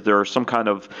 or is there some kind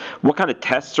of what kind of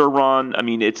tests are run? I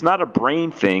mean, it's not a brain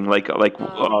thing, like you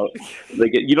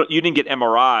didn't get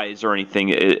MRIs or anything,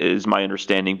 is my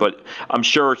understanding, but I'm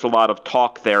sure it's a lot of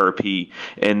talk therapy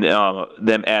and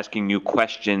them asking you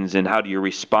questions and how do you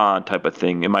respond type of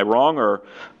thing. Am I wrong, or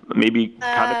maybe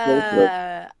kind of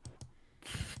close?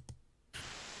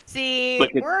 See,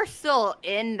 we're still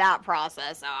in that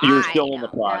process. So You're still in the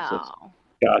process.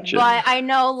 Gotcha. But I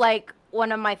know,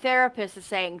 one of my therapists is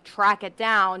saying, track it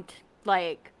down,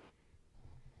 be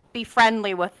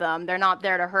friendly with them. They're not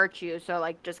there to hurt you.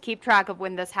 So, just keep track of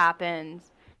when this happens,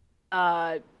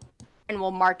 and we'll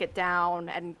mark it down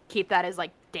and keep that as,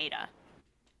 data.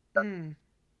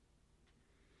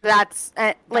 That's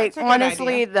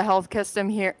honestly, the health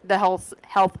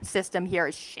system here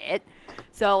is shit.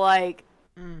 So I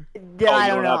don't know.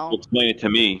 Have to explain it to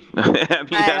me.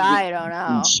 I don't know.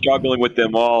 I'm struggling with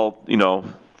them all.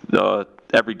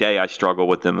 Every day I struggle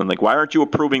with them. I'm like, why aren't you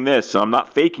approving this? I'm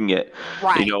not faking it.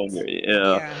 Right. We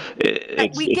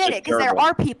get it because there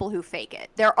are people who fake it.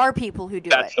 There are people who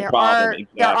do That's it. The there problem. are Exactly.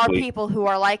 there are people who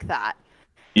are like that.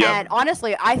 Yeah. And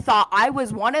honestly, I thought I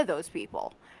was one of those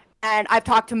people. And I've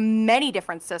talked to many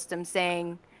different systems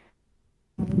saying,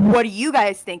 what do you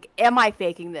guys think? Am I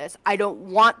faking this? I don't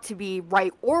want to be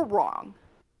right or wrong.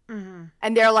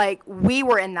 And they're like, we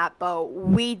were in that boat.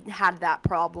 We had that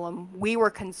problem. We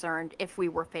were concerned if we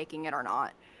were faking it or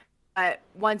not. But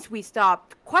once we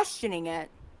stopped questioning it,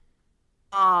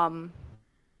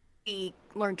 we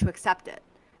learned to accept it.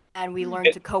 And we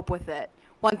learned to cope with it.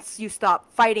 Once you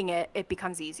stop fighting it, it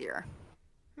becomes easier.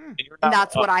 And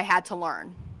that's what I had to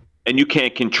learn. And you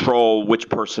can't control which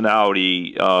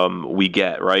personality we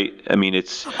get, right? I mean,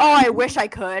 it's... Oh, I wish I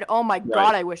could. Oh, my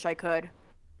God, I wish I could.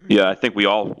 Yeah, I think we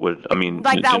all would. I mean...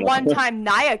 That one time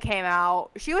Naya came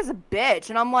out, she was a bitch.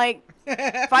 And I'm like,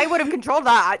 if I would have controlled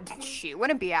that, she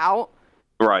wouldn't be out.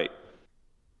 Right.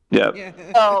 Yeah.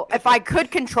 So if I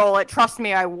could control it, trust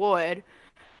me, I would.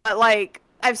 But,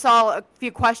 I saw a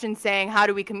few questions saying, how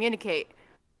do we communicate?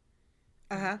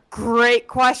 Great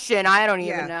question. I don't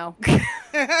even know.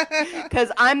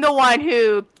 Because I'm the one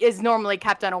who is normally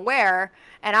kept unaware,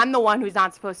 and I'm the one who's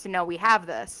not supposed to know we have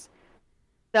this.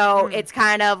 So it's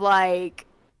kind of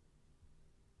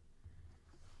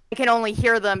I can only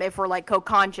hear them if we're like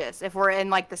co-conscious, if we're in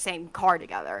like the same car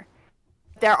together.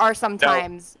 There are some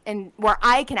times where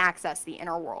I can access the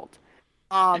inner world.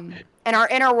 And our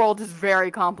inner world is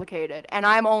very complicated, and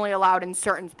I'm only allowed in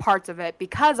certain parts of it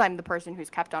because I'm the person who's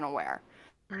kept unaware.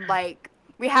 Like,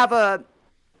 we have a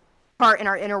part in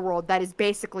our inner world that is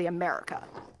basically America.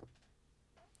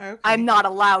 Okay. I'm not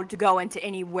allowed to go into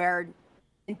anywhere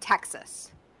in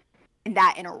Texas, in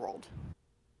that inner world.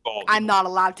 I'm not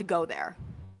allowed to go there.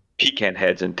 Pecan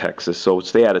heads in Texas, so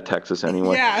stay out of Texas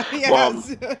anyway. Yeah,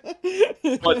 yes.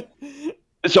 But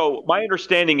so my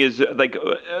understanding is like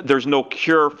there's no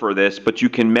cure for this, but you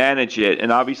can manage it,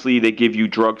 and obviously they give you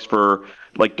drugs for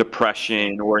like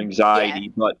depression or anxiety.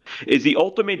 Yeah. But is the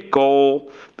ultimate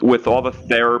goal with all the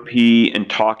therapy and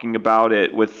talking about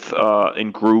it with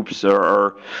in groups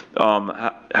or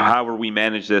however we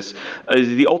manage this, is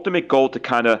the ultimate goal to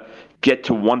kind of get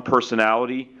to one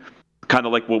personality? Kind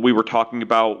of like what we were talking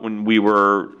about when we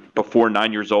were before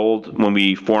 9 years old, when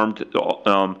we formed,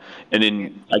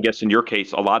 and I guess in your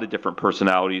case, a lot of different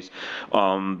personalities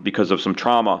because of some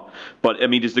trauma. But I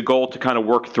mean, is the goal to kind of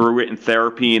work through it in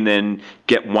therapy and then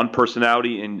get one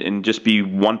personality and just be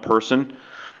one person?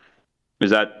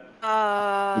 Is that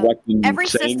every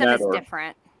system is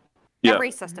different? Yeah.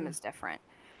 Every system is different.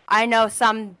 I know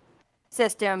some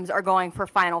systems are going for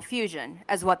final fusion,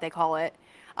 as what they call it,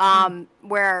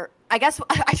 where I guess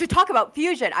I should talk about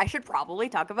fusion. I should probably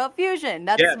talk about fusion.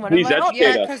 That's one of my alters.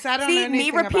 Yeah, because I don't know anything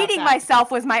me repeating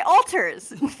myself was my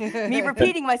alters. Me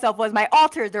repeating myself was my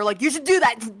alters. They're like, you should do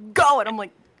that. Go. And I'm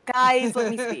like, guys,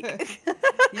 let me speak.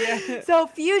 Yeah. So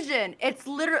fusion, it's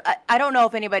literally, I don't know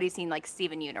if anybody's seen like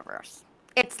Steven Universe.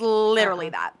 It's literally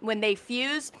that. When they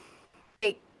fuse,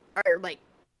 they are like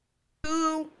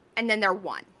two and then they're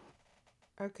one.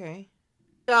 Okay.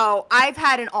 So I've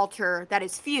had an alter that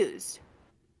is fused.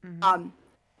 Mm-hmm.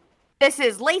 This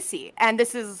is Lacey, and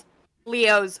this is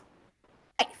Leo's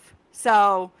wife.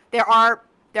 So there are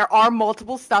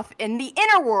multiple stuff in the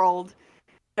inner world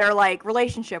that are like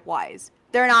relationship-wise.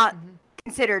 They're not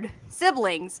considered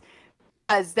siblings,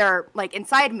 because they're like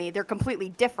inside me. They're completely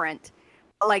different.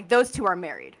 But, like those two are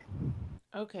married.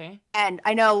 Okay. And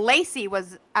I know Lacey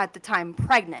was at the time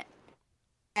pregnant,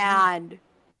 and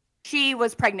she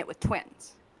was pregnant with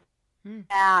twins.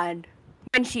 And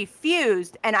when she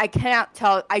fused, and I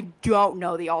don't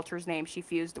know the alter's name she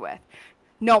fused with.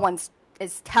 No one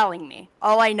is telling me.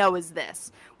 All I know is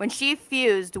this. When she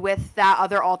fused with that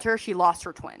other alter, she lost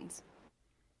her twins.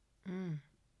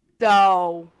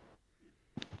 So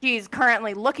she's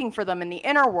currently looking for them in the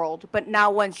inner world, but now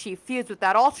when she fused with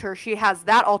that alter, she has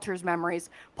that alter's memories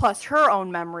plus her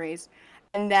own memories,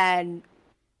 and then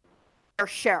they're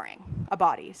sharing a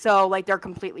body. So, like, they're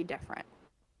completely different.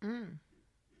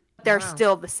 They're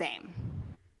still the same.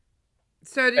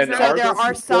 So there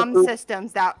are some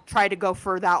systems that try to go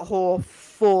for that whole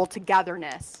full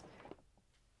togetherness.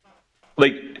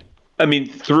 Like, I mean,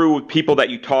 through people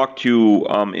that you talk to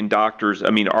in doctors,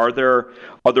 I mean, are there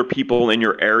other people in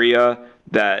your area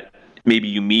that maybe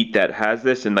you meet that has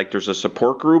this, and like there's a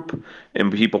support group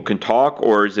and people can talk,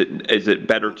 or is it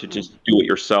better to just do it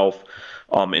yourself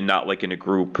and not like in a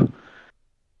group?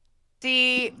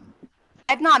 See,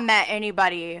 I've not met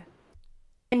anybody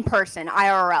in person,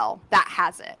 IRL, that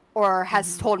has it or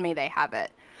has told me they have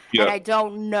it. Yep. And I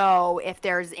don't know if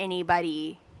there's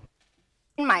anybody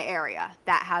in my area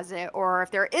that has it or if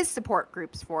there is support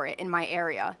groups for it in my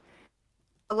area.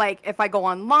 Like, if I go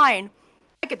online,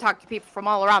 I could talk to people from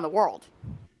all around the world.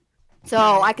 So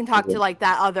I can talk to, like,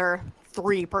 that other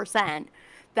 3%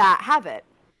 that have it.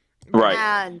 Right.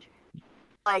 And,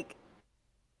 like,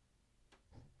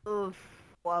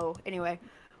 anyway.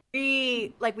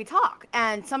 We talk,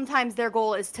 and sometimes their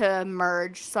goal is to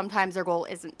merge, sometimes their goal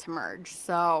isn't to merge.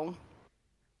 So,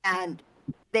 and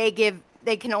they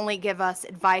can only give us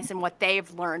advice and what they've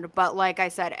learned, but like I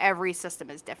said, every system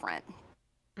is different.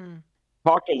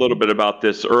 Talked a little bit about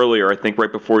this earlier, I think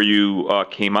right before you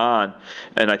came on,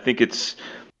 and I think it's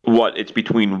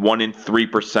between 1% and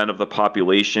 3% of the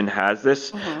population has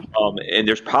this, and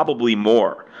there's probably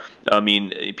more. I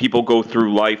mean, people go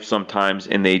through life sometimes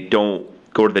and they don't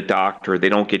go to the doctor, they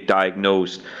don't get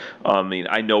diagnosed. I mean,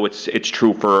 I know it's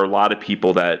true for a lot of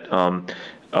people that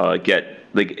get,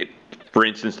 like, for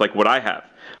instance, like what I have.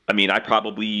 I mean, I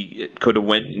probably could have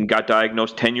went and got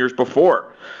diagnosed 10 years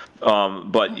before.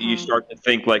 But you start to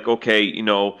think like, okay, you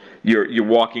know, you're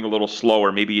walking a little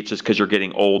slower. Maybe it's just because you're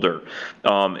getting older,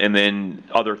 and then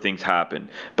other things happen.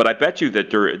 But I bet you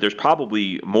that there's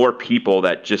probably more people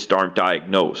that just aren't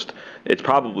diagnosed. It's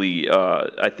probably,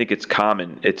 I think it's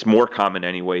common. It's more common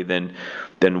anyway than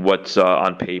what's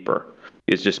on paper.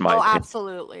 It's just my Oh, opinion.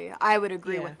 absolutely. I would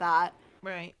agree with that.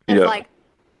 Right. It's Yeah. like,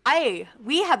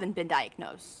 we haven't been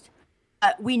diagnosed.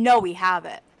 We know we have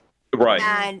it. Right.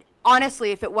 And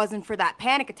honestly, if it wasn't for that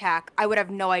panic attack, I would have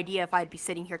no idea if I'd be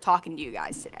sitting here talking to you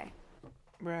guys today.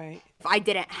 Right. If I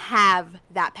didn't have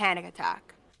that panic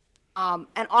attack.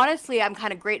 And honestly, I'm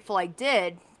kind of grateful I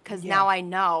did, because now I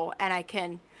know and I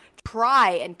can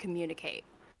try and communicate.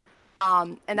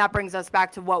 And that brings us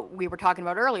back to what we were talking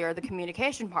about earlier, the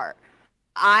communication part.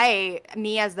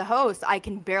 Me as the host, I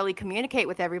can barely communicate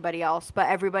with everybody else, but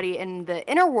everybody in the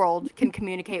inner world can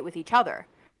communicate with each other.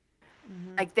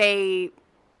 Like, they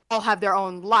all have their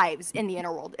own lives in the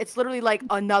inner world. It's literally like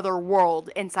another world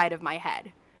inside of my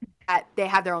head. They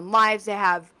have their own lives. They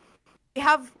have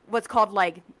what's called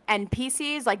like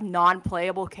NPCs, like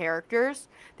non-playable characters.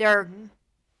 They're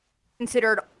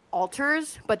considered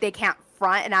alters, but they can't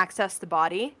front and access the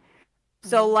body.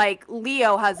 So like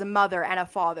Leo has a mother and a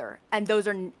father, and those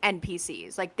are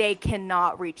NPCs. Like, they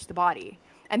cannot reach the body,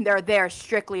 and they're there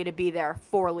strictly to be there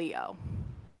for Leo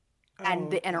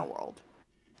and the inner world.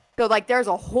 So like, there's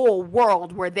a whole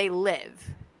world where they live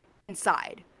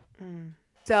inside.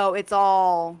 So it's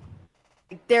all,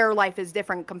 their life is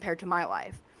different compared to my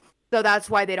life. So that's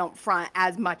why they don't front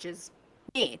as much as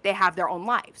me. They have their own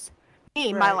lives.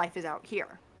 Me, my life is out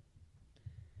here.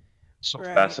 So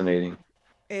fascinating.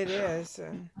 It is.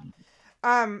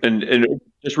 And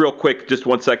just real quick, just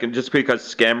 1 second, just because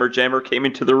Scammer Jammer came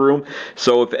into the room.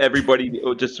 So if everybody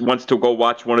just wants to go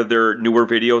watch one of their newer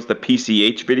videos, the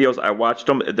PCH videos, I watched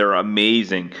them. They're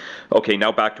amazing. Okay,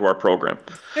 now back to our program.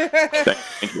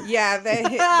 Thank you. Yeah,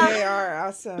 they are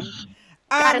awesome.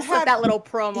 Gotta slip that little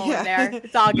promo in there.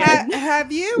 It's all good.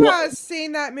 Have you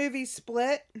seen that movie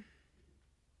Split?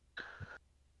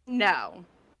 No.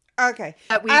 Okay.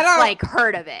 But we've like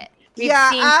heard of it. We've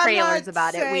seen I'm trailers not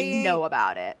about it. We know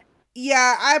about it.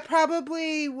 Yeah, I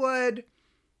probably would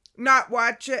not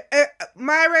watch it.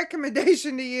 My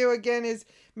recommendation to you again is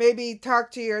maybe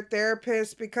talk to your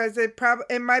therapist, because it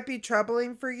might be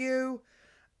troubling for you.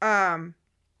 I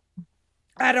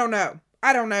don't know.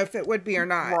 I don't know if it would be or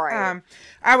not. Right.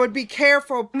 I would be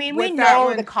careful. I mean, with we that know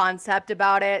one. the concept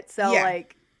about it, so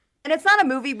like, and it's not a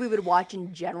movie we would watch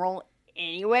in general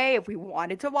anyway. If we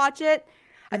wanted to watch it,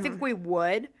 I think we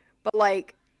would. But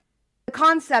like, the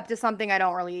concept is something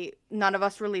none of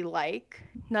us really like.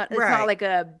 It's not like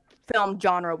a film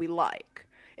genre we like.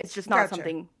 It's just not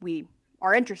something we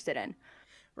are interested in.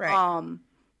 Right.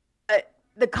 But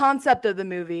the concept of the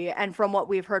movie, and from what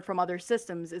we've heard from other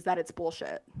systems, is that it's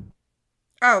bullshit.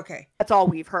 Oh, okay. That's all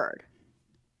we've heard.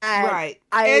 And right.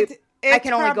 I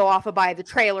can only go off of by the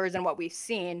trailers and what we've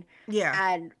seen. Yeah.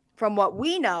 And from what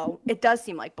we know, it does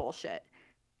seem like bullshit.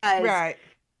 Right.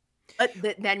 But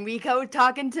then we go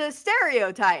talking to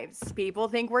stereotypes. People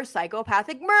think we're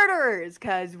psychopathic murderers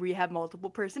because we have multiple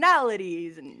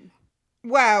personalities, and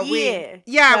well, we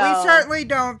certainly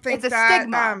don't think it's a that.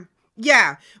 Stigma.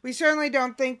 Yeah, we certainly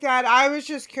don't think that. I was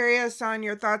just curious on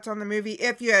your thoughts on the movie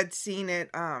if you had seen it.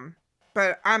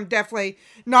 But I'm definitely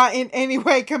not in any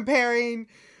way comparing.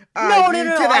 No. To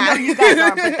that. I know you guys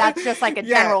are, but that's just like a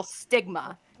general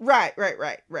stigma. Right.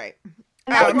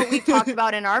 And that's what we talked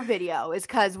about in our video, is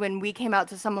because when we came out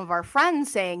to some of our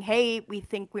friends saying, hey, we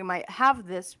think we might have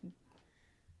this.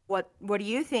 What do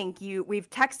you think? We've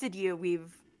texted you,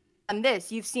 we've done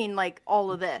this, you've seen like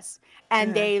all of this.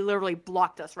 And they literally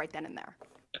blocked us right then and there.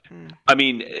 I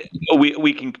mean,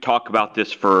 we can talk about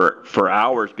this for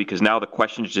hours, because now the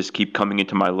questions just keep coming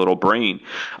into my little brain.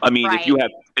 I mean, if you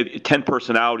have 10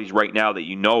 personalities right now that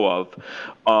you know of,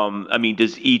 I mean, do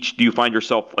you find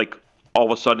yourself like all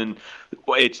of a sudden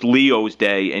it's Leo's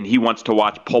day and he wants to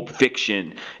watch Pulp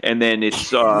Fiction, and then it's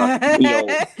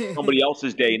somebody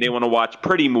else's day and they want to watch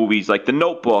pretty movies like The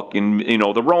Notebook and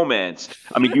the romance?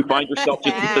 I mean, you find yourself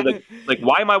just like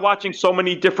why am I watching so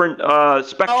many different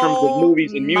spectrums of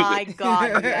movies and music? Oh my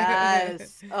god,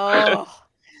 yes.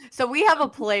 So we have a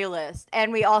playlist,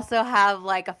 and we also have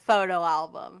like a photo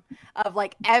album of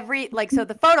like so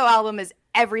the photo album is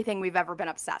everything we've ever been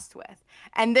obsessed with,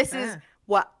 and this is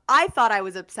what I thought I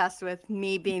was obsessed with,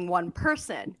 me being one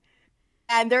person.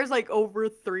 And there's like over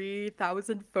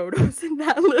 3,000 photos in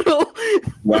that little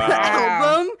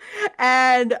album.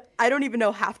 And I don't even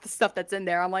know half the stuff that's in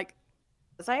there. I'm like,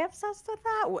 was I obsessed with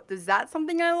that? Is that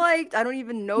something I liked? I don't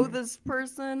even know this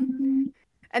person.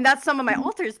 And that's some of my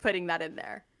alters putting that in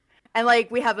there. And like,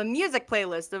 we have a music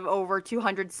playlist of over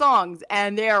 200 songs,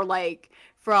 and they're like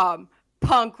from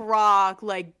punk rock,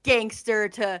 like gangster,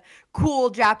 to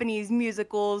cool Japanese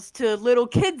musicals, to little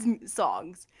kids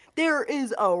songs. There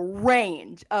is a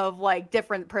range of like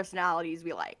different personalities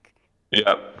we like.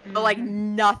 Yeah. But like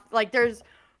nothing, like there's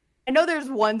I know there's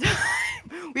one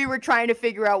time we were trying to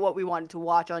figure out what we wanted to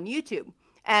watch on YouTube.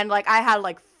 And like I had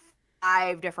like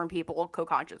 5 different people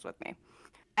co-conscious with me.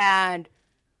 And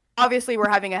obviously we're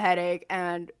having a headache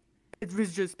and it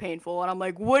was just painful. And I'm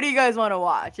like, what do you guys want to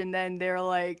watch? And then they're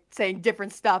like saying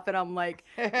different stuff. And I'm like,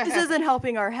 this isn't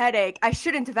helping our headache. I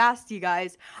shouldn't have asked you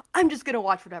guys. I'm just going to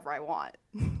watch whatever I want.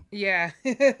 Yeah.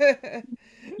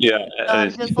 Yeah.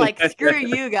 I'm just like, screw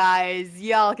you guys.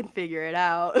 Y'all can figure it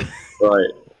out. Right.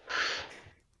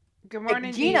 Good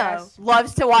morning, like, Gina DS.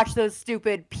 loves to watch those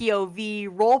stupid POV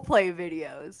roleplay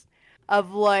videos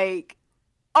of like,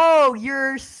 oh,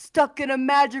 you're stuck in a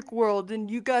magic world and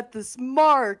you got this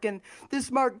mark and this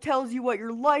mark tells you what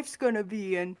your life's gonna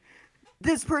be and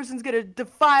this person's gonna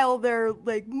defile their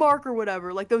like mark or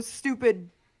whatever, like those stupid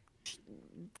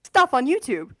stuff on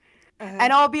YouTube.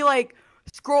 And I'll be like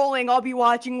scrolling, I'll be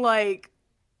watching like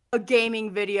a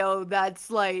gaming video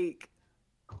that's like,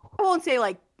 I won't say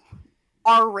like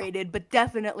R-rated, but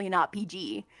definitely not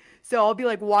PG. So I'll be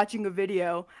like watching a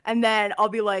video and then I'll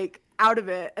be like out of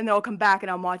it and then I'll come back and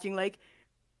I'm watching like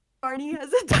Barney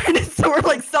has a dinosaur,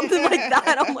 like something like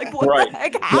that. I'm like, what the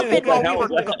heck happened while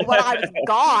I was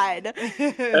gone?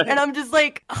 And I'm just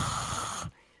like,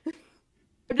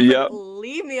 like,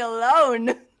 leave me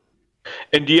alone.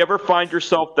 And do you ever find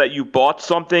yourself that you bought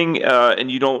something and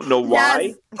you don't know why?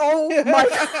 Yes. Oh my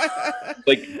god!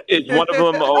 Like, is one of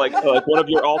them like one of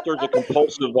your alters a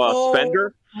compulsive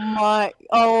spender?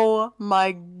 Oh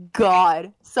my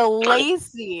god! So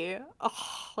Lacey,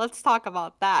 let's talk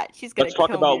about that. She's gonna. Let's talk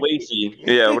about Lacey.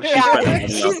 Yeah, what is she spending money on?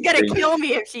 She's gonna kill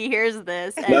me if she hears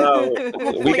this. And No,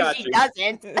 we got she you.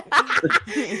 doesn't.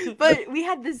 But we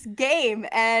had this game,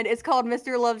 and it's called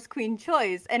Mr. Love's Queen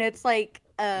Choice, and it's like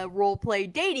a role play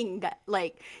dating.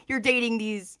 Like you're dating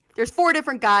these. There's 4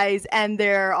 different guys, and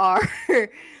there are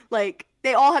like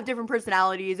they all have different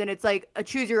personalities, and it's like a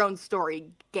choose your own story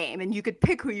game, and you could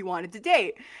pick who you wanted to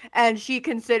date. And she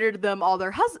considered them all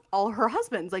her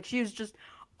husbands. Like she was just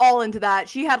all into that.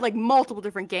 She had like multiple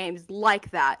different games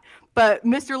like that. But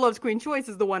Mr. Love's Queen Choice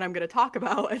is the one I'm gonna talk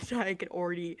about, and I could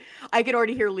already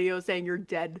hear Leo saying you're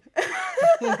dead.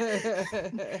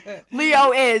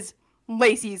 Leo is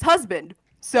Lacey's husband.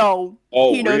 So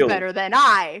he knows better than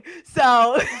I.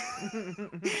 So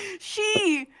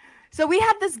so we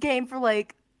had this game for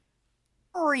like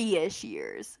 3-ish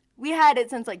years. We had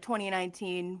it since like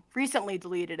 2019. Recently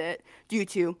deleted it due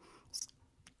to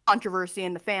controversy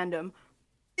in the fandom.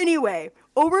 Anyway,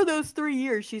 over those 3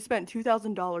 years, she spent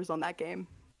 $2,000 on that game.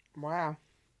 Wow.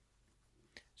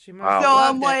 She So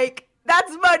I'm like,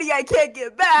 that's money I can't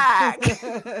get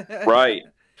back. Right.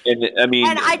 And I mean,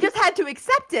 and I just had to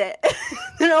accept it.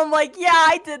 And I'm like, yeah,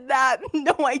 I did that.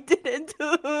 No, I didn't.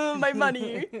 My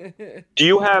money. do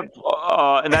you have,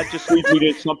 and that just leads me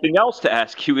to something else to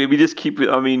ask you. We just keep,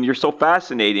 I mean, you're so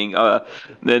fascinating.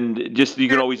 Then just, you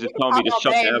can always just tell me to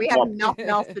shut the F up. We have nothing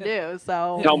else to do,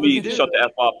 so. Tell me to shut the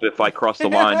F up if I cross the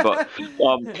line. But That's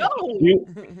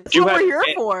what we're here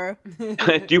for.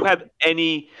 Do you have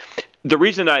any... The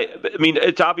reason I mean,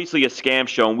 it's obviously a scam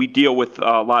show, and we deal with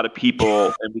a lot of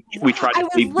people, and we try to. I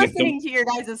was listening to your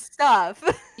guys' stuff.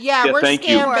 Yeah, we're thank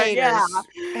scam you. baiters. Yeah.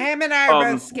 Him and I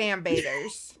are both scam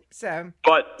baiters. So.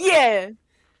 But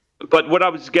what I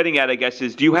was getting at, I guess,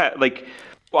 is do you have like?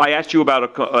 Well, I asked you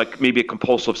about maybe a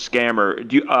compulsive scammer.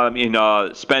 Do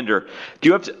you, spender? Do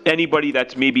you have anybody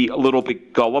that's maybe a little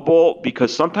bit gullible?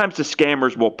 Because sometimes the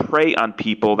scammers will prey on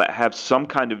people that have some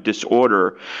kind of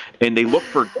disorder, and they look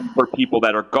for people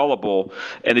that are gullible.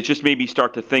 And it just made me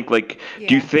start to think, like,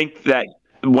 do you think that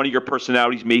one of your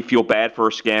personalities may feel bad for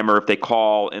a scammer if they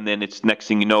call, and then it's next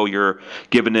thing you know, you're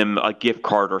giving them a gift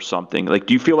card or something? Like,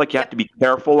 do you feel like you have to be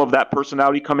careful of that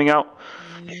personality coming out?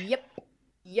 Yep.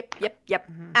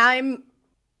 Mm-hmm.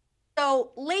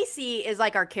 So Lacey is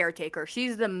like our caretaker.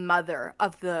 She's the mother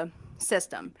of the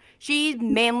system. She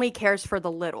mainly cares for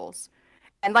the littles.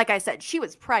 And like I said, she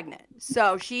was pregnant.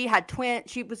 So she had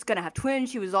she was going to have twins.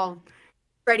 She was all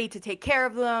ready to take care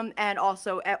of them and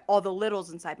also all the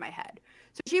littles inside my head.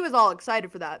 So she was all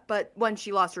excited for that. But when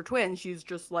she lost her twins, she's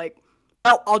just like,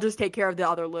 oh, I'll just take care of the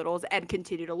other littles and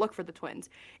continue to look for the twins.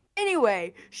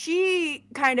 Anyway, she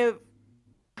kind of,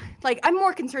 like, I'm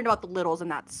more concerned about the littles in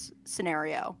that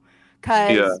scenario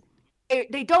because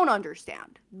they don't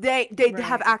understand. They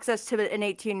have access to an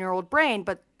 18-year-old brain,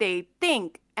 but they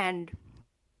think and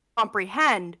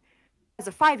comprehend as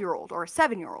a 5-year-old or a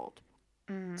 7-year-old.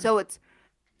 Mm-hmm. So it's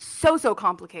so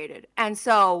complicated. And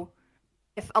so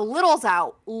if a little's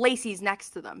out, Lacey's next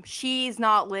to them. She's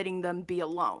not letting them be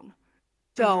alone.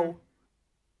 So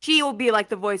she will be like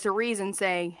the voice of reason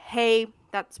saying, hey,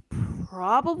 that's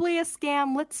probably a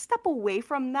scam. Let's step away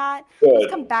from that. Good,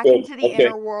 Let's come back good, into the okay.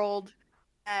 inner world,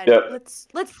 and Yep.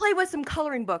 let's play with some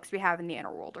coloring books we have in the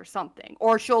inner world or something.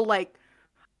 Or she'll like,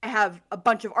 I have a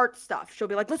bunch of art stuff. She'll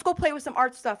be like, let's go play with some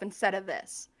art stuff instead of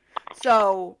this.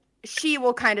 So she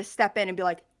will kind of step in and be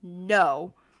like,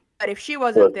 no. But if she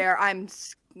wasn't there, I'm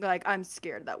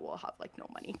scared that we'll have like no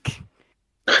money.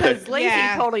 Because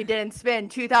Lacey totally didn't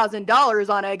spend $2,000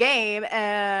 on a game,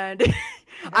 and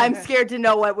I'm scared to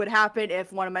know what would happen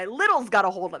if one of my littles got a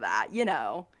hold of that, you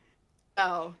know.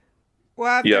 So.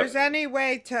 Well, if there's any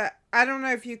way to, I don't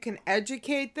know if you can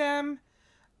educate them,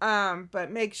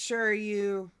 but make sure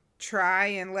you try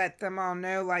and let them all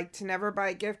know, like, to never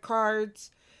buy gift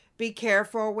cards. Be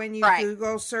careful when you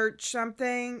Google search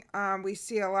something. We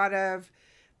see a lot of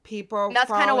people. And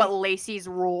that's kind of what Lacey's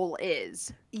role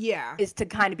is. Yeah. Is to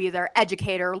kind of be their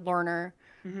educator, learner.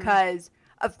 Because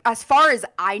as far as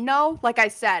I know, like I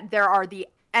said, there are the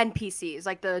NPCs,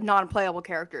 like the non-playable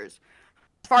characters.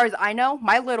 As far as I know,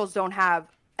 my littles don't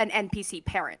have an NPC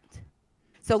parent.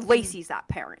 So Lacey's that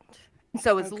parent. And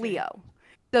so is Leo.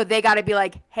 So they got to be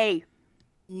like, hey,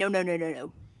 no.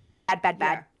 Bad.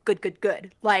 Yeah.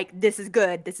 Good. Like, this is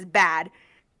good. This is bad.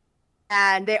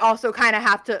 And they also kind of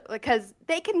have to, because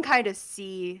they can kind of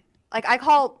see, like,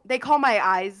 they call my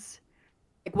eyes,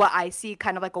 like, what I see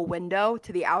kind of like a window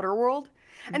to the outer world.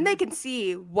 And they can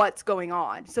see what's going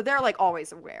on. So they're, like,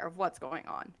 always aware of what's going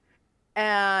on.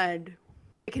 And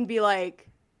it can be like,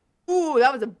 ooh,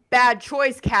 that was a bad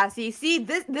choice, Cassie. See,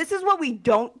 this is what we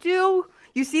don't do.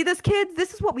 You see this, kids?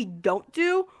 This is what we don't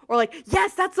do. Or like,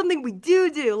 yes, that's something we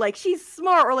do. Like, she's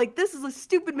smart. Or like, this is a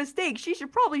stupid mistake. She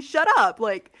should probably shut up.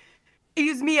 Like,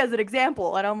 use me as an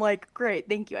example. And I'm like, great,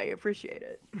 thank you. I appreciate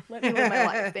it. Let me live my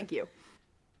life. Thank you.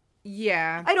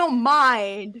 Yeah. I don't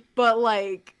mind, but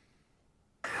like,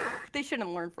 they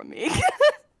shouldn't learn from me.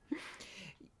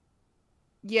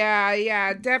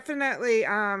 Yeah, definitely.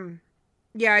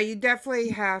 Yeah, you definitely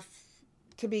have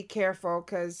to be careful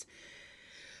because,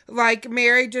 like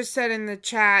Mary just said in the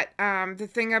chat, the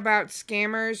thing about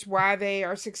scammers, why they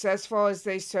are successful is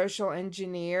they social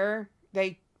engineer.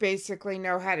 They basically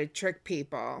know how to trick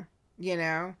people, you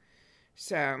know?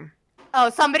 So.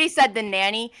 Oh, somebody said the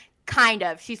nanny. Kind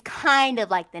of. She's kind of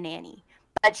like the nanny,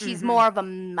 but she's more of a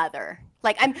mother.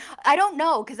 Like, I don't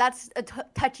know, because that's a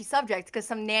touchy subject, because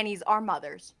some nannies are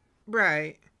mothers.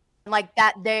 Right. Like,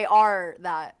 that they are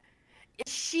that.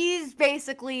 She's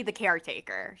basically the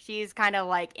caretaker. She's kind of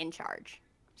like in charge.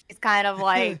 She's kind of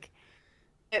like,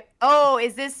 oh,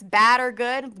 is this bad or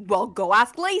good? Well, go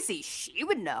ask Lacey. She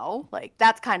would know. Like,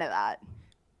 that's kind of that.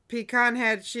 Pecan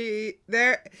Head,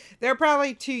 they're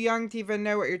probably too young to even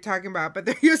know what you're talking about, but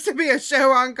there used to be a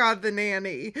show on called The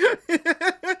Nanny.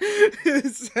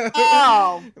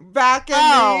 Back in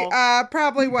the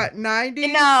probably what,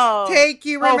 90s? No. Take,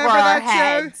 you remember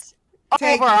that show?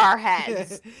 Over our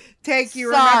heads. Take, you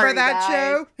remember that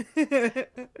show?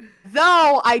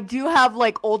 Though I do have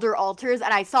like older alters,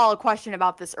 and I saw a question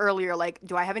about this earlier, like,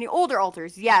 do I have any older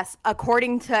alters? Yes,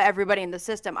 according to everybody in the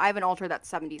system, I have an alter that's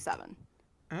 77.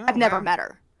 I've never met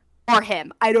her or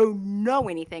him. I don't know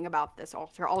anything about this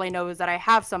alter. All I know is that I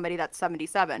have somebody that's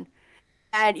 77.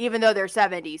 And even though they're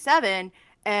 77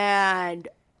 and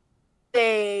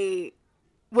they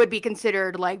would be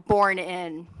considered like born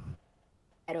in,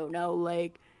 I don't know,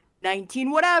 like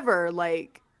 19 whatever,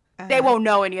 like they won't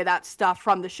know any of that stuff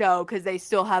from the show because they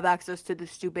still have access to the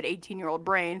stupid 18-year-old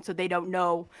brain, so they don't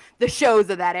know the shows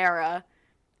of that era.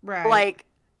 Right. Like,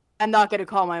 I'm not going to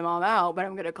call my mom out, but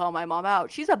I'm going to call my mom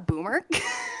out. She's a boomer.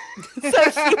 So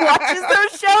she watches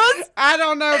those shows. I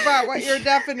don't know about what your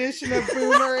definition of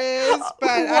boomer is, but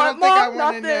I don't think I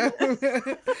want to know.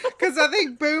 Because I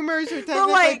think boomers are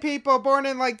technically people born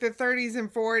in like the 30s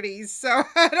and 40s. So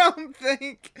I don't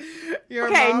think your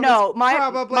mom is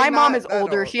probably my mom is not that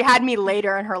older. old. She had me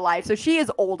later in her life, so she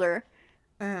is older.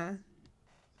 I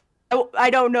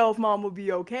don't know if mom would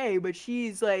be okay, but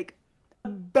she's like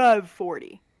above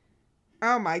 40.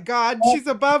 Oh my God, she's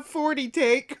above 40,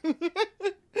 Take. I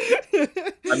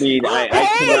mean,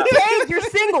 Hey, you're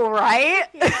single, right?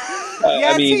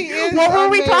 Yes, he is. What were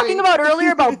we talking about earlier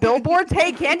about billboards?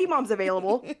 Hey, Candy Mom's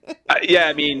available. yeah,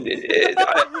 I mean,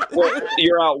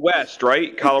 you're out west,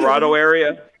 right? Colorado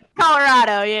area?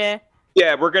 Colorado, yeah.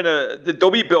 Yeah,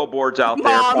 there'll be billboards out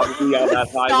there, probably on that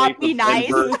highway. Stop, be nice.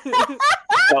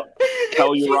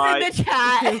 Tell you She's right. in the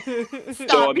chat. Stop,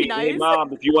 So, I be mean, nice. hey,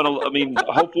 Mom, if you want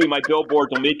to, hopefully my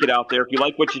billboards will make it out there. If you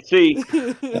like what you see,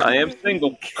 I am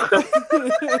single.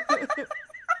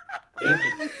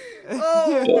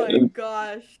 Oh my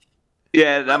gosh.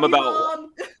 Yeah, I'm about,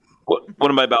 what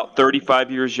am I, about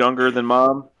 35 years younger than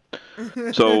Mom?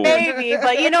 So Maybe,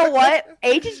 but you know what?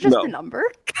 Age is just No. a number.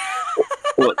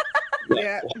 well,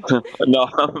 Yeah. no,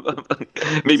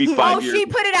 maybe 5 Oh, years. she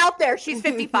put it out there. She's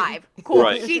 55. Cool.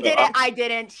 Right. She did it. I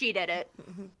didn't. She did it.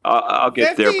 I'll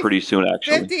get there pretty soon,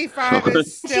 actually. 55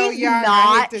 is still She's young. I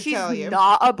not. hate to She's tell you.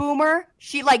 not a boomer.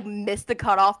 She like missed the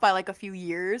cutoff by like a few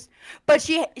years. But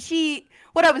she.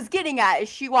 What I was getting at is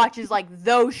she watches like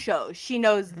those shows. She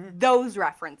knows those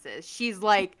references. She's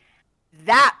like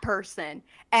that person,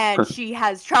 and she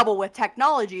has trouble with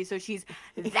technology, so she's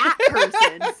that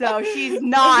person. So she's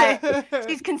not.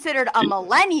 She's considered a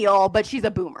millennial, but she's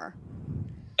a boomer.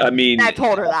 I mean, And I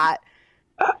told her that.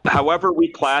 however we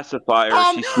classify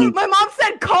her, she seems. My mom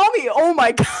said, "Call me." Oh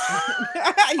my god.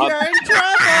 You're in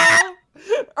trouble.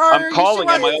 I'm calling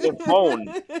on my other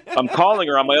phone. I'm calling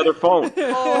her on my other phone.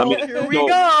 Oh, I mean, here we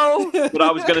go. But I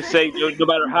was going to say, no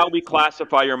matter how we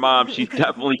classify your mom, she's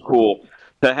definitely cool.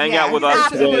 To hang out with us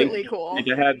absolutely today, cool. and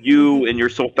to have you, and you're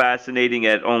so fascinating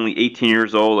at only 18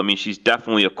 years old. I mean, she's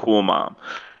definitely a cool mom.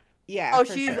 Yeah. Oh,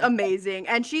 for she's sure. amazing,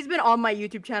 and she's been on my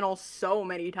YouTube channel so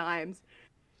many times.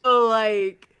 So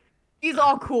like, she's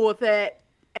all cool with it,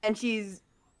 and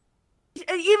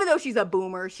even though she's a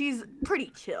boomer, she's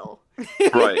pretty chill.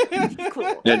 Right. She's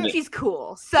cool. And- She's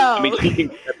cool. So I mean, if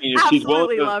she's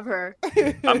willing absolutely to, love her.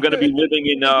 I'm going to be living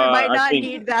in. We might I not think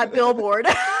need that billboard.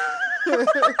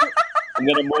 I'm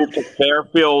going to move to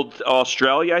Fairfield,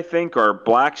 Australia, I think, or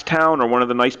Blackstown, or one of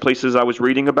the nice places I was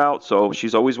reading about. So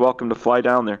she's always welcome to fly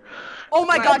down there. Oh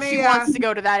my Let god, me, she wants to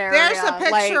go to that area. There's a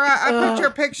picture. Like, I put your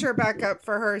ugh. picture back up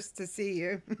for her to see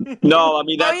you. No, I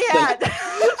mean, that's, Oh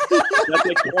yeah. that's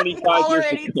like 25 Call her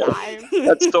years ago. anytime.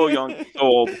 That's so young, so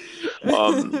old.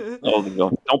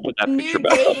 Don't put that New picture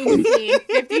back up, dating please. scene.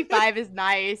 55 is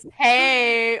nice.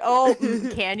 Hey,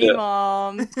 candy Yeah.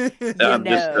 mom. I'm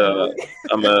just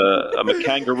I'm a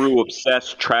kangaroo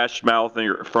obsessed trash mouth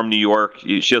from New York.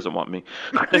 She doesn't want me.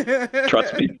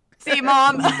 Trust me. See,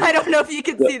 mom, I don't know if you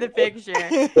can see the picture.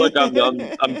 Look,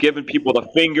 I'm giving people the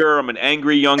finger. I'm an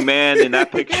angry young man in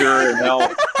that picture, and now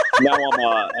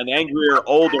I'm an angrier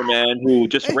older man who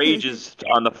just rages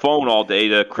on the phone all day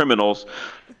to criminals.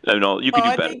 You know, you could do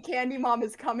I better. think Candy Mom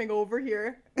is coming over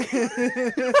here.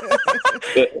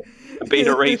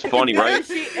 Beta Ray's funny, right?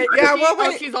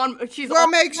 Yeah, she's on. We'll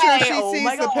on make sure Hey, she oh sees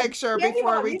my the God. picture Candy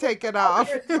before Mom, we you take it can off.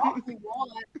 talk if you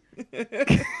want.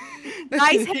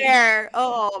 Nice hair.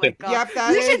 Oh my god. Yep,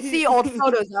 that we should is- see old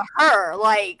photos of her.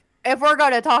 Like, if we're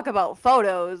gonna talk about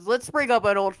photos, let's bring up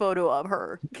an old photo of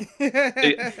her.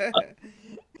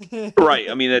 Right.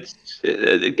 I mean, it's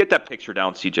get that picture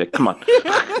down, CJ. Come on,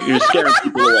 you're scaring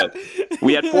people away.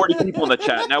 We had 40 people in the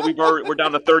chat. Now we're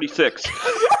down to 36.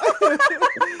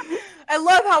 I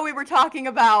love how we were talking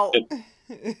about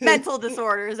mental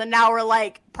disorders, and now we're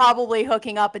like probably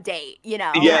hooking up a date. You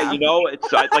know? Yeah, you know,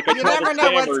 it's like I You tell never the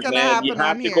know what's scammers, gonna man. You happen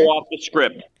have on to here. go off the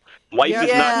script. Life is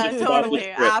Yeah, not just totally,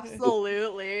 about the script.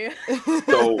 absolutely.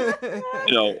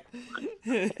 So,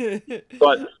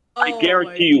 but I Oh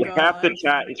guarantee you, my half the gosh.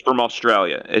 chat is from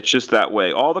Australia. It's just that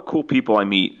way. All the cool people I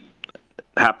meet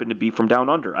happen to be from down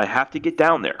under. I have to get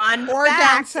down there. Fun Or down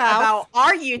fact south. about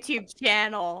our YouTube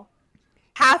channel: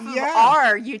 half of Yeah.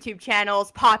 our YouTube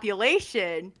channel's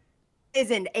population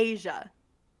is in Asia.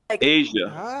 Like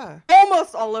Asia. Ah.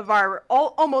 almost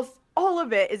almost all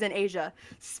of it is in Asia.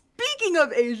 Speaking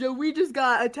of Asia, we just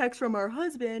got a text from our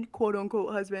husband, quote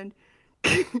unquote husband.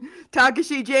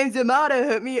 Takashi James Yamada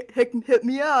hit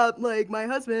me up, like my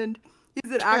husband.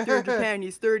 He's an actor in Japan.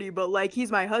 He's 30, but like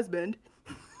he's my husband.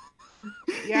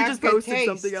 Yeah, He just good posted taste.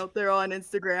 something out there on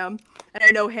Instagram, and I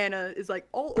know Hannah is like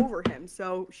all over him.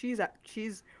 So she's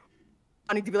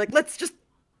wanting to be like, let's just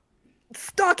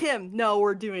stalk him. No,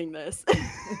 we're doing this.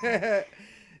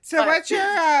 So But- what's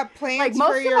your plans like for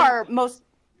most your? of our most.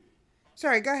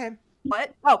 Sorry, go ahead.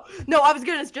 What? Oh no, I was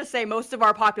gonna just say most of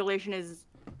our population is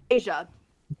Asia.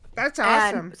 That's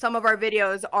awesome. And some of our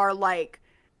videos are like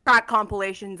track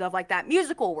compilations of like that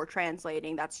musical we're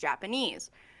translating that's Japanese.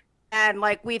 And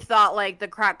like we thought like the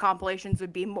crack compilations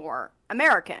would be more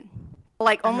American.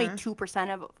 Like only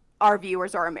 2% of our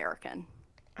viewers are American.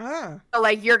 Oh. So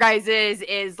like your guys'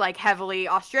 is like heavily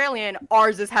Australian,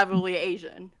 ours is heavily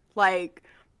Asian. Like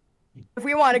if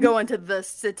we want to go into the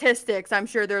statistics, I'm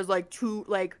sure there's like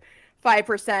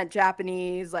 5%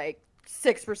 Japanese, like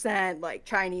 6% like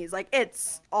Chinese, like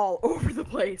it's all over the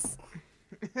place.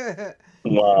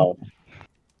 Wow.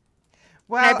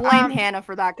 Well, And I blame Hannah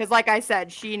for that because, like I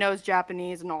said, she knows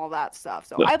Japanese and all that stuff.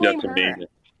 So I blame That's her. amazing.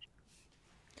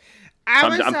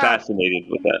 I'm I'm fascinated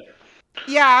with that.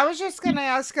 Yeah, I was just gonna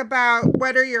ask about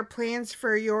what are your plans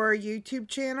for your YouTube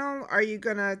channel? Are you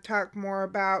gonna talk more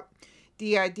about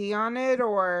DID on it,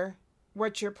 or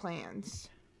what's your plans?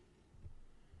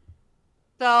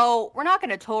 So we're not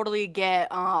gonna totally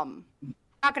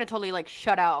like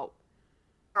shut out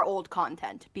our old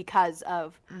content because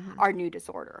of our new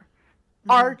disorder.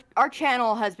 Our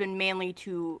channel has been mainly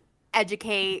to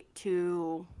educate,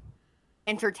 to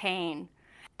entertain,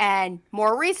 and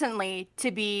more recently to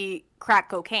be crack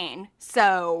cocaine.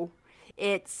 So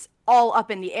it's all up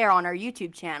in the air on our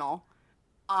YouTube channel.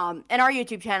 And our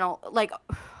YouTube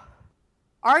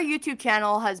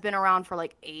channel, has been around for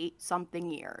like 8-something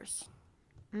years.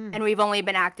 And we've only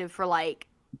been active for like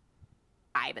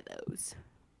 5 of those.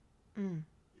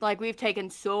 Like, we've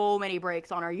taken so many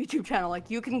breaks on our YouTube channel.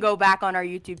 Like, you can go back on our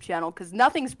YouTube channel because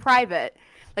nothing's private.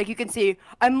 Like, you can see,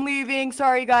 I'm leaving,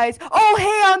 sorry guys. Oh,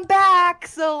 hey, I'm back.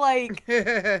 So, like,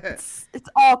 it's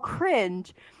all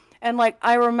cringe. And, like,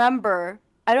 I remember,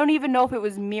 I don't even know if it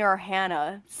was me or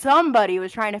Hannah. Somebody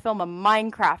was trying to film a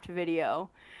Minecraft video.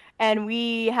 And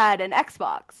we had an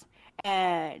Xbox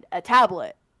and a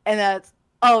tablet. And that's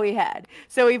all we had.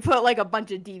 So we put, like, a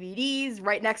bunch of DVDs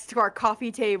right next to our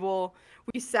coffee table.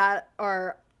 We sat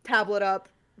our tablet up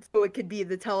so it could be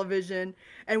the television,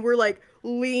 and we're like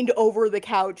leaned over the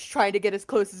couch trying to get as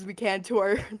close as we can to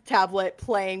our tablet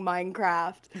playing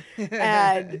Minecraft.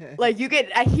 And like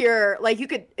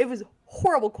it was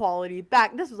horrible quality.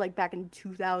 This was like back in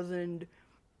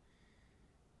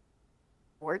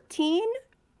 2014.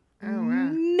 Oh,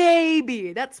 wow.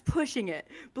 Maybe that's pushing it,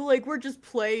 but like we're just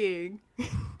playing.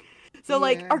 So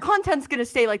like our content's gonna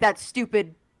stay like that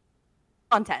stupid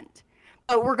content.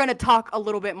 But we're going to talk a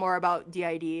little bit more about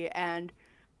DID, and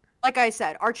like I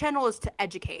said, our channel is to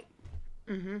educate.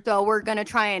 So we're going to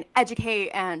try and educate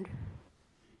and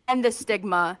end the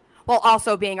stigma while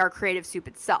also being our creative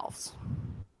stupid selves.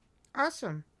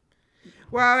 Awesome.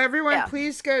 Well, everyone,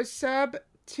 please go sub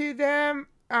to them,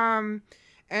 and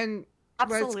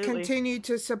let's continue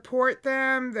to support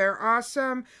them. They're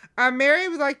awesome. Mary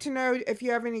would like to know if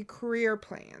you have any career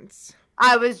plans.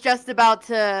 I was just about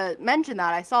to mention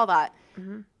that. I saw that.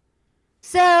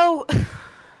 So,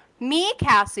 me,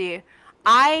 Cassie,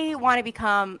 I want to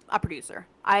become a producer.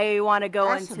 I want to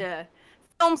go into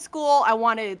film school. I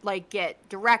want to like get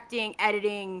directing,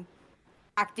 editing,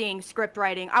 acting, script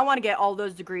writing. I want to get all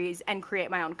those degrees and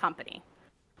create my own company.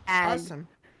 And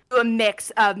do a mix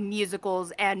of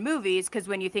musicals and movies, because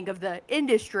when you think of the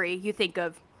industry, you think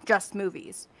of just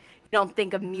movies. You don't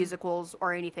think of musicals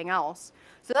or anything else.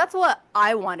 So that's what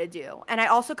I want to do. And I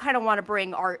also kind of want to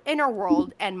bring our inner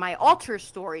world and my alter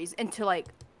stories into like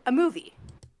a movie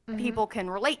people can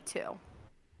relate to.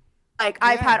 Like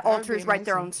I've had alters write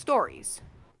their own stories.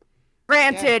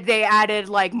 Granted, they added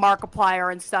like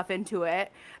Markiplier and stuff into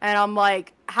it. And I'm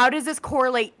like, how does this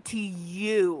correlate to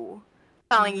you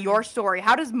telling your story?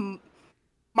 How does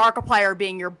Markiplier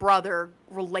being your brother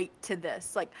relate to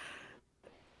this? Like,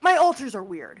 my alters are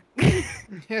weird.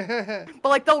 But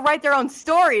like they'll write their own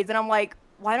stories, and I'm like,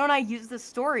 why don't I use the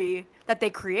story that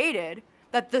they created,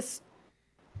 that this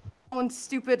one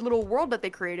stupid little world that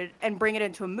they created, and bring it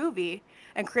into a movie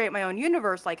and create my own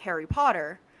universe like Harry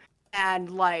Potter and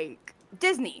like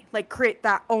Disney, like create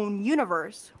that own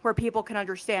universe where people can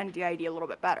understand the idea a little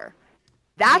bit better.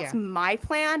 That's my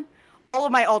plan. All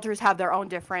of my alters have their own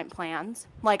different plans.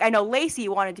 Like I know Lacey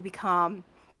wanted to become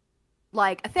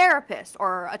like a therapist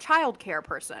or a child care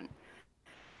person.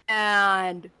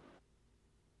 And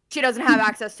she doesn't have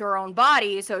access to her own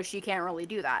body, so she can't really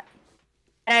do that.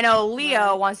 And I know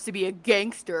Leo wants to be a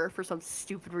gangster for some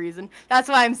stupid reason. That's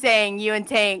why I'm saying you and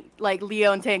Tank, like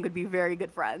Leo and Tank would be very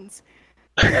good friends.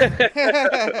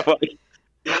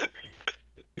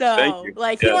 So,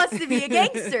 like, he wants to be a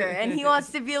gangster, and he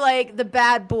wants to be, like, the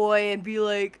bad boy and be,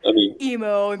 like,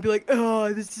 emo and be like,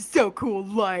 oh, this is so cool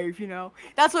life, you know?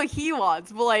 That's what he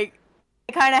wants. But, like,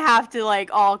 we kind of have to, like,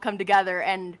 all come together,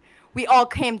 and we all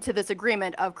came to this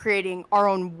agreement of creating our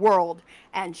own world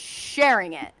and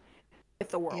sharing it with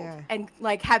the world. And,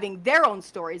 like, having their own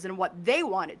stories and what they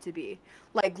want it to be.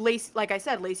 Like, like I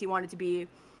said, Lacey wanted to be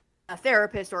a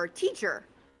therapist or a teacher.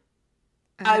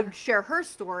 I would share her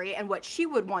story and what she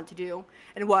would want to do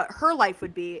and what her life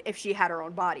would be if she had her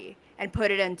own body and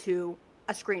put it into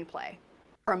a screenplay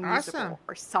or a musical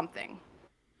or something.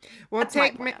 Well,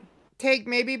 take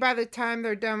maybe by the time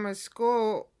they're done with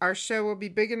school, our show will be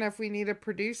big enough we need a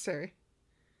producer.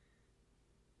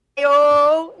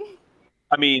 Yo.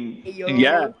 I mean,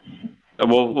 yeah.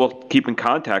 We'll keep in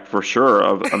contact for sure.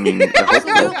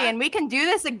 Absolutely, and we can do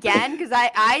this again because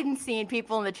I've seen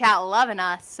people in the chat loving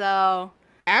us. So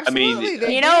Absolutely,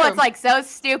 they You know, do. it's like so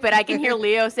stupid. I can hear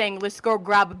Leo saying, "Let's go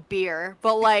grab a beer,"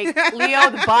 but like,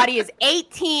 Leo, the body is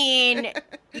 18.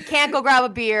 You can't go grab a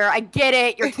beer. I get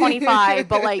it. You're 25,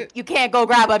 but like, you can't go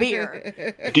grab a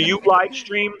beer. Do you live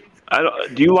stream?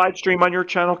 Do you live stream on your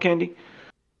channel, Candy?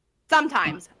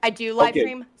 Sometimes I do live Okay.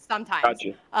 stream. Sometimes,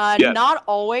 Gotcha. Yeah. not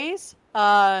always.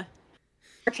 Our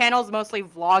channel is mostly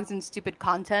vlogs and stupid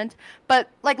content, but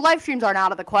like live streams aren't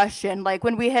out of the question. Like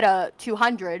when we hit a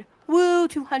 200. Woo,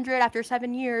 200 after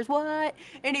 7 years. What?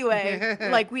 Anyway,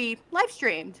 like we live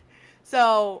streamed.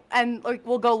 So, and like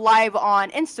we'll go live on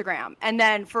Instagram. And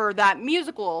then for that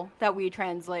musical that we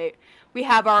translate, we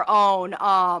have our own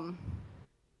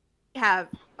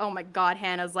oh my god,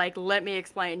 Hannah's like, let me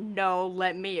explain. No,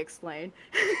 let me explain.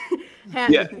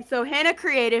 So Hannah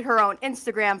created her own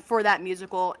Instagram for that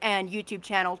musical and YouTube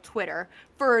channel, Twitter,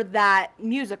 for that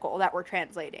musical that we're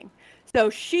translating. So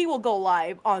she will go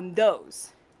live on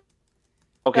those.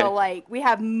 Okay. So, like, we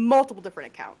have multiple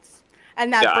different accounts.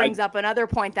 And that brings up another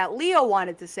point that Leo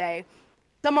wanted to say.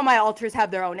 Some of my alters have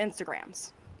their own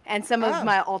Instagrams. And some of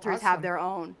my alters have their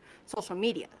own social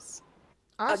medias.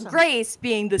 Awesome. Grace,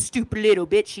 being the stupid little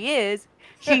bitch she is,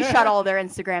 she shut all their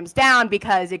Instagrams down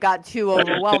because it got too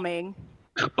overwhelming.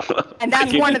 And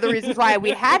that's one of the reasons why we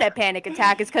had a panic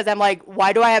attack, is because I'm like,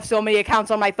 why do I have so many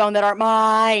accounts on my phone that aren't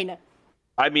mine?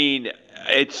 I mean,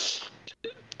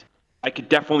 I could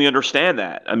definitely understand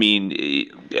that. I mean,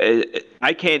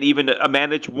 I can't even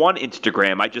manage one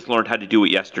Instagram. I just learned how to do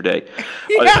it yesterday.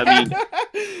 I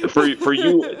mean, for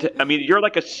you, I mean, you're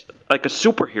like a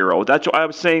superhero. That's what I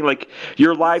was saying. Like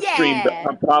your live streams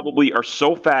probably are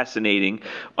so fascinating.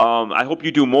 I hope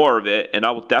you do more of it, and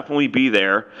I will definitely be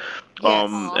there.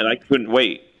 And I couldn't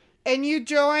wait. And you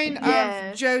join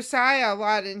Josiah a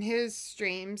lot in his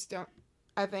streams,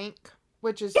 I think,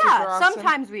 which is super awesome.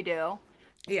 Sometimes we do.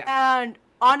 Yeah. And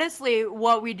honestly,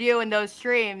 what we do in those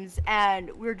streams,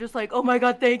 and we're just like, oh my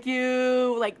god, thank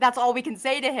you. Like, that's all we can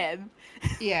say to him.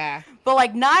 Yeah. But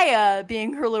like, Naya,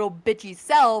 being her little bitchy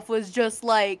self, was just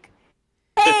like,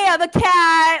 hey, I'm a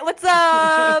cat. What's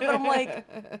up? And I'm like,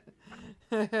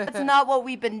 that's not what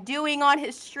we've been doing on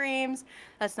his streams.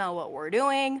 That's not what we're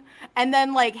doing. And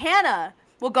then, like, Hannah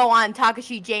will go on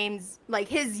Takashi James, like,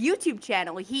 his YouTube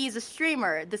channel. He's a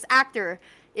streamer. This actor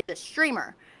is a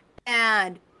streamer.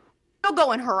 And she'll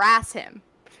go and harass him.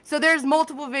 So there's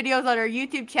multiple videos on our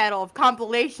YouTube channel of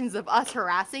compilations of us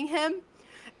harassing him.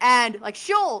 And, like,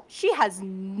 she has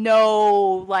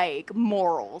no, like,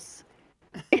 morals.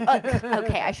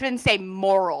 Okay, I shouldn't say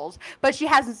morals. But she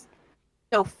has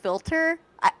no filter.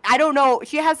 I don't know.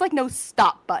 She has, like, no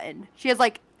stop button. She has,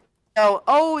 like, no,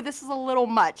 oh, this is a little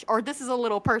much. Or this is a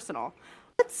little personal.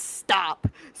 Let's stop.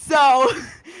 So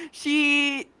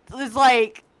she is,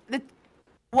 like,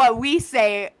 what we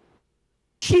say,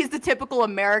 she's the typical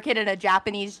American in a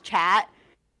Japanese chat.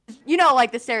 You know,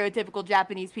 like, the stereotypical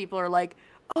Japanese people are like,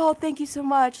 oh, thank you so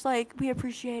much, like, we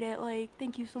appreciate it, like,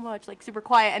 thank you so much, like, super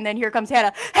quiet, and then here comes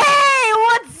Hannah, hey,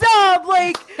 what's up,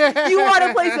 like, you want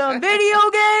to play some video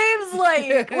games,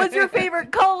 like, what's your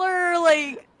favorite color,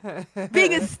 like,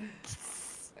 being a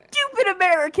stupid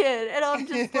American, and I'm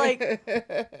just like,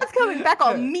 that's coming back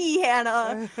on me,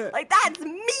 Hannah, like, that's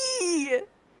me.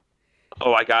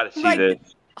 Oh, I gotta see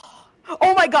this.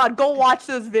 Oh my god, go watch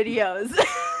those videos.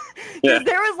 Because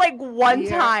there was like one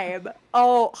time.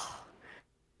 Oh,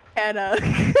 Hannah.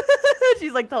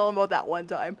 She's like, tell him about that one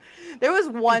time. There was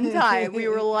one time we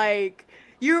were like,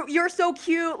 you're so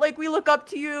cute. Like, we look up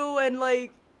to you, and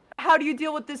like, how do you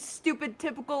deal with this stupid,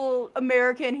 typical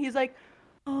American? He's like,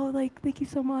 oh, like, thank you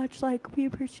so much. Like,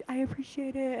 I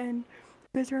appreciate it, and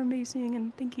you guys are amazing,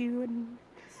 and thank you, and.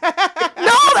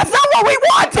 No, that's not what we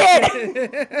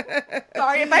wanted!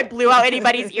 Sorry if I blew out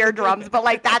anybody's eardrums, but,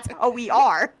 like, that's how we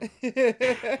are.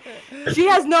 She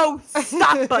has no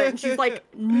stop button. She's like,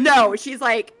 no. She's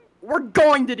like, we're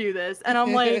going to do this. And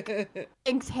I'm like,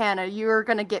 thanks, Hannah. You're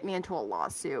going to get me into a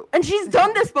lawsuit. And she's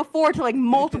done this before to, like,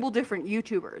 multiple different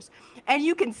YouTubers. And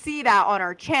you can see that on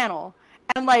our channel.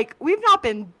 And, like, we've not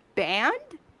been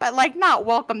banned, but, like, not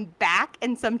welcomed back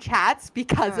in some chats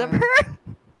because of her.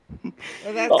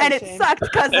 Well, and it sucked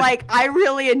because, like, I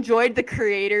really enjoyed the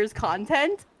creator's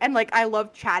content, and, like, I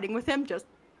love chatting with him, just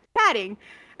chatting.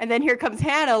 And then here comes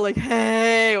Hannah, like,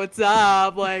 hey, what's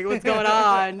up? Like, what's going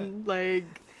on? Like,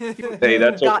 hey,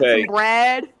 that's got okay. some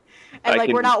bread, and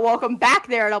like, we're not welcome back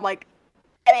there. And I'm like,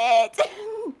 damn it.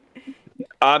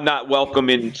 I'm not welcome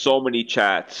in so many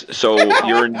chats, so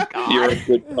you're in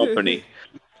good company.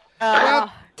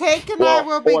 Take and I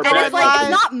will be going And it's like,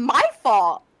 it's not my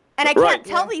fault. And I can't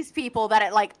tell these people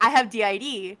that I have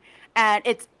DID and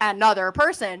it's another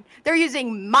person. They're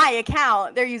using my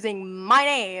account. They're using my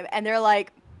name, and they're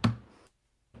like,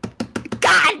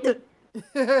 God,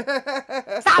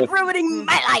 stop ruining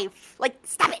my life. Like,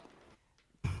 stop it.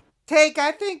 Take,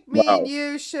 I think me and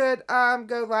you should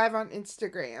go live on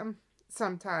Instagram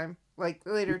sometime, like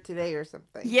later today or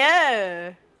something.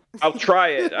 Yeah. I'll try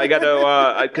it. I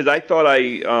gotta, because I thought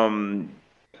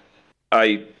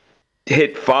I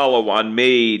hit follow on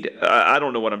Made. I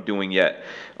don't know what I'm doing yet.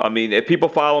 I mean, if people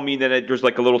follow me, then there's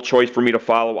like a little choice for me to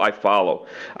follow. I follow.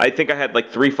 I think I had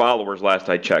like 3 followers last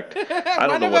I checked. I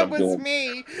don't know what I'm doing. One of them was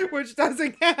me, which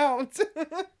doesn't count.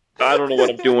 I don't know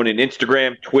what I'm doing in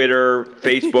Instagram, Twitter,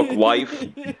 Facebook, Life.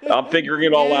 I'm figuring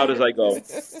it all out as I go.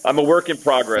 I'm a work in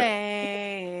progress.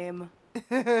 Same.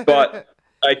 But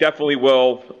I definitely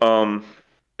will.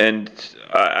 And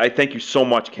I thank you so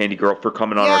much, Candy Girl, for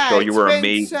coming on our show. You were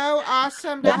amazing. It's been so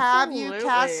awesome to have you,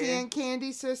 Cassie and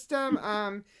Candy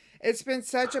System. It's been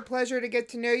such a pleasure to get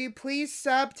to know you. Please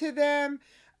sub to them,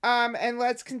 and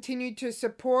let's continue to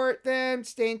support them,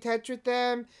 stay in touch with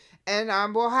them, and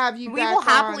we'll have you back on. We will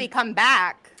happily come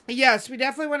back. Yes, we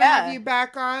definitely want to have you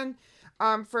back on,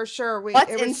 for sure.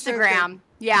 What's Instagram?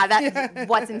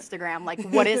 What's Instagram? Like,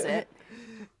 what is it?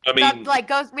 I mean,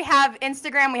 we have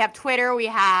Instagram, we have Twitter, we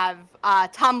have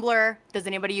Tumblr. Does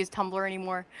anybody use Tumblr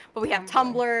anymore? But we have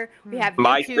Tumblr, we have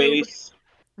YouTube,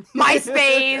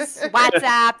 MySpace,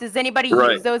 WhatsApp. Does anybody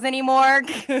use those anymore?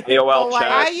 AOL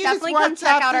chat. Definitely come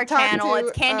check out our channel.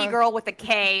 It's Candy Girl with a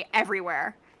K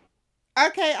everywhere.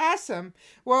 Okay, awesome.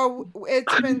 Well,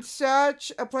 it's been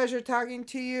such a pleasure talking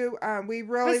to you. We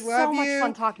really love you. It's so much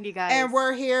fun talking to you guys. And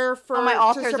we're here for my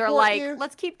authors to are like, you.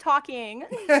 Let's keep talking.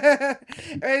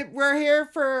 We're here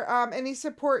for any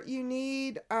support you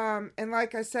need. And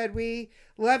like I said, we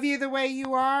love you the way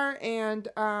you are, and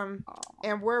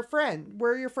we're friends.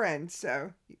 We're your friends.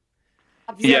 So.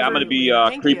 Yeah, I'm going to be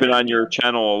creeping on your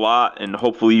channel a lot, and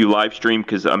hopefully you live stream,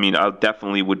 because, I mean, I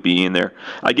definitely would be in there.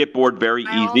 I get bored very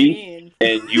easy,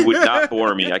 and you would not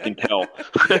bore me, I can tell.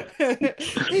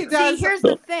 See, here's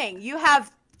the thing. You have,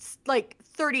 like,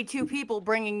 32 people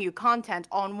bringing you content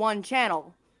on one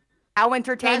channel. How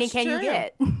entertaining can you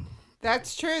get?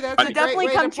 That's true. That's a definitely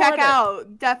great way come to check put it.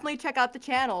 out. Definitely check out the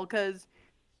channel, because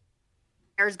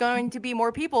there's going to be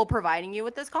more people providing you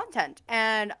with this content.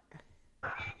 And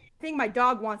I think my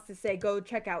dog wants to say go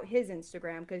check out his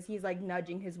Instagram, because he's like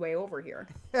nudging his way over here.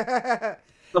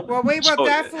 Well, we will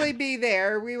definitely be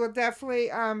there. We will definitely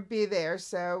be there.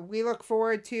 So we look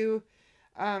forward to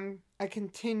a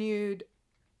continued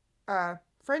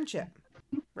friendship.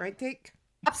 Right, Dick?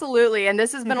 Absolutely. And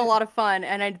this has been a lot of fun.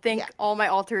 And I think all my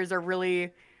alters are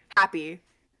really happy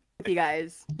with you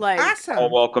guys. Like, awesome. All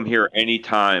welcome here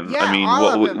anytime. Yeah, I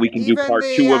mean, we can do part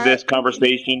 2 of this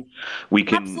conversation. We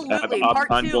can have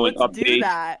ongoing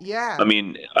updates. Yeah. I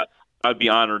mean, I'd be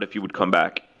honored if you would come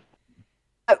back.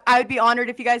 I'd be honored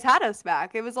if you guys had us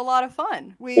back. It was a lot of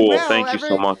fun. We will. Will. Thank you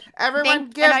so much. Everyone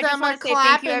give them a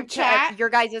clap and chat. Your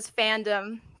guys'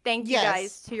 fandom. Thank you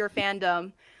guys to your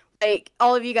fandom. Like,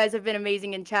 all of you guys have been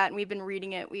amazing in chat, and we've been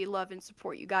reading it. We love and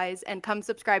support you guys. And come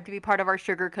subscribe to be part of our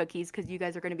sugar cookies, because you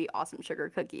guys are going to be awesome sugar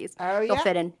cookies. Oh, yeah. They'll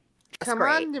fit in. Come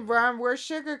on, Ron. We're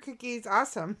sugar cookies.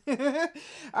 Awesome. All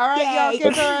right,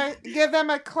 y'all. Give them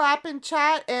a clap and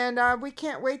chat, and we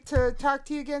can't wait to talk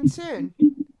to you again soon.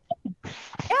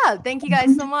 Yeah, thank you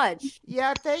guys so much.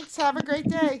 Yeah, thanks. Have a great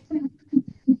day.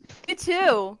 You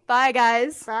too. Bye,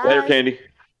 guys. Bye. Later, Candy.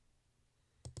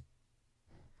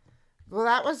 Well,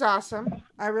 that was awesome.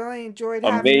 I really enjoyed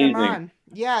having them on.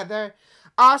 Yeah, they're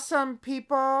awesome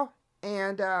people,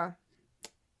 and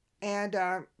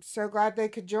so glad they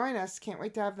could join us. Can't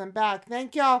wait to have them back.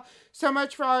 Thank y'all so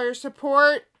much for all your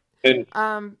support. And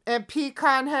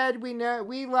Pecan Head, we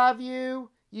love you.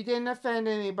 You didn't offend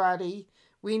anybody.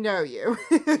 We know you.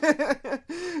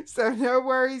 So no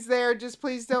worries there. Just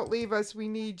please don't leave us. We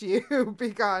need you,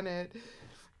 Pecan Head.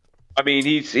 I mean,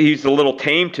 he's a little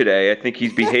tame today. I think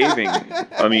he's behaving.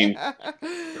 I mean,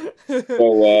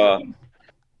 so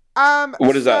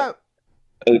what is that?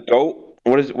 A goat?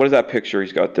 What is that picture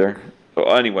he's got there?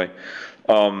 Oh, anyway,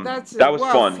 that was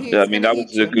fun. I mean, that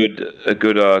was a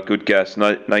good guess.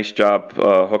 Nice job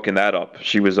hooking that up.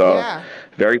 She was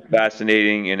very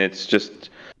fascinating, and it's just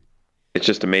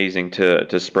amazing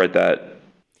to spread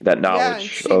that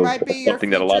knowledge of something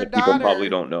that a lot of people probably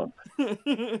don't know.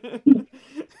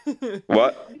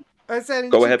 What? I said,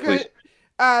 go ahead, please.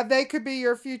 They could be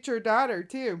your future daughter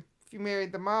too, if you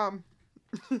married the mom.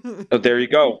 Oh, there you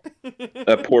go.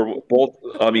 Poor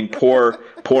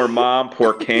mom,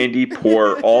 poor Candy,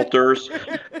 poor alters,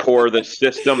 poor the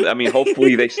system. I mean,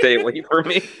 hopefully they stay away from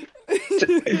me.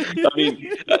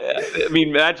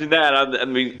 Imagine that.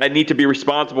 I need to be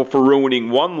responsible for ruining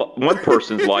one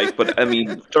person's life, but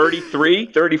 33,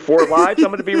 34 lives I'm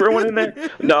going to be ruining there.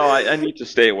 No, I need to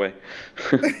stay away.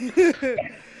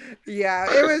 Yeah,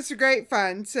 it was great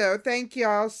fun. So thank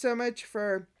y'all so much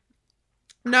for.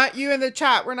 Not you in the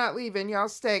chat. We're not leaving. Y'all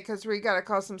stay because we got to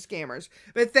call some scammers.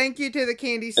 But thank you to the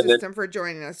Candy System for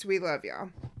joining us. We love y'all.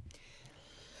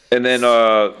 And then,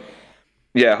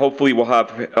 hopefully we'll have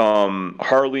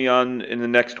Harley on in the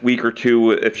next week or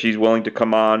two if she's willing to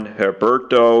come on.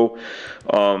 Herberto.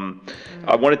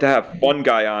 I wanted to have Fun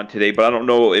Guy on today, but I don't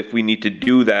know if we need to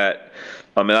do that.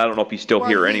 I don't know if he's still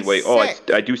here anyway.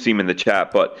 I do see him in the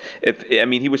chat, but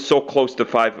he was so close to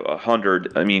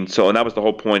 500. And that was the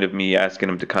whole point of me asking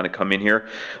him to kind of come in here.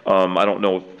 I don't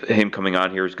know if him coming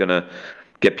on here is gonna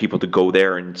get people to go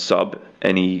there and sub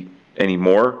any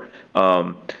more.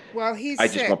 Well, he's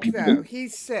sick though.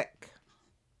 He's sick.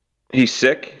 He's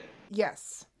sick?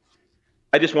 Yes.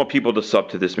 I just want people to sub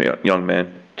to this young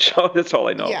man. So that's all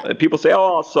I know. Yeah. People say,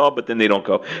 "Oh, I'll sub," but then they don't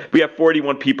go. We have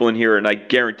 41 people in here, and I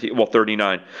guarantee,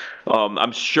 39.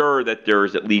 I'm sure that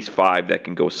there's at least 5 that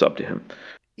can go sub to him.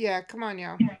 Yeah, come on,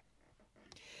 y'all.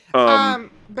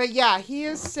 But yeah, he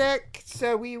is sick,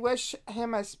 so we wish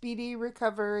him a speedy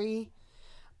recovery.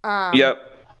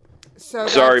 Yep. So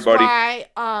sorry, buddy.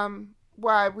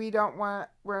 Why we don't want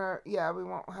we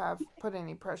won't have put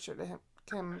any pressure to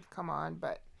him come on,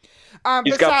 but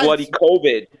he's got bloody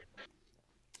COVID.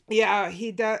 Yeah,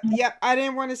 he does. Yep, I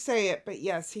didn't want to say it, but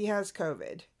yes, he has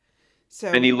COVID. So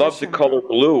and he loves the color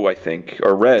blue, I think,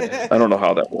 or red. I don't know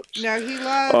how that works. No, he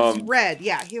loves red.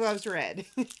 Yeah, he loves red.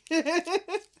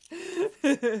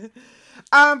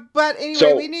 But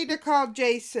anyway, we need to call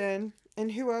Jason.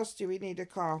 And who else do we need to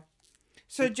call?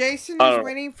 So Jason is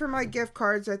waiting for my gift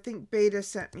cards. I think Beta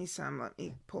sent me some. Let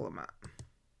me pull them up.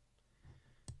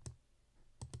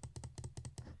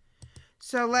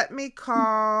 So let me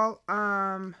call,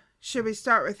 should we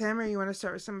start with him or you want to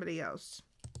start with somebody else?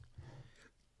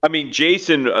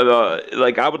 Jason,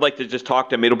 I would like to just talk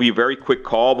to him. It'll be a very quick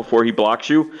call before he blocks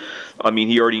you.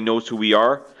 He already knows who we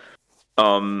are.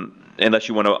 Unless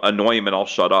you want to annoy him and I'll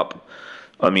shut up.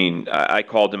 I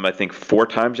called him, I think, 4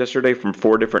 times yesterday from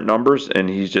 4 different numbers, and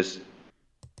he's just...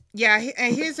 Yeah,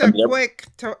 he's a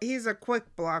quick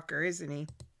blocker, isn't he?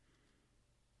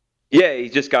 Yeah, he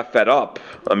just got fed up.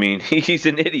 He's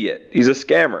an idiot. He's a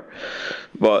scammer.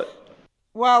 But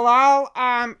well,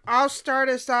 I'll start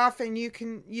us off, and you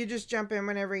just jump in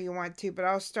whenever you want to. But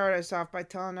I'll start us off by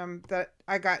telling him that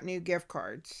I got new gift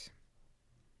cards.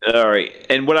 All right,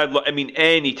 and what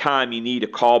anytime you need a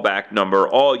callback number,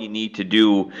 all you need to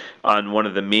do on one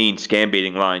of the main scam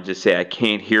baiting lines is say, "I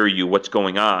can't hear you. What's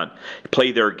going on?"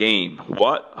 Play their game.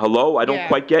 What? Hello? I don't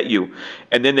quite get you.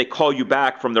 And then they call you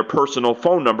back from their personal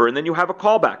phone number, and then you have a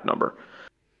callback number.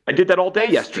 I did that all day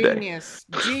yesterday.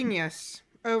 Genius.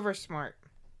 Over smart.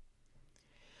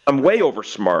 I'm way over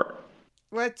smart.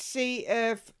 Let's see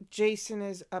if Jason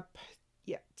is up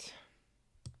yet.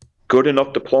 Good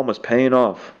enough diploma's paying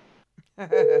off.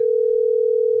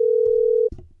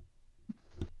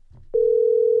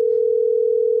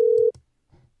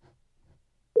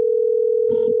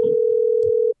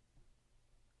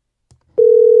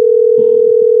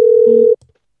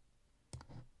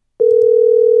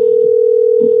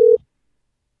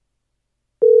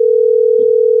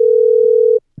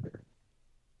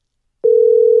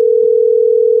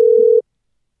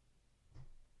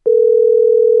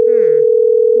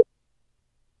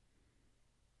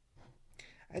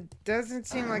 It doesn't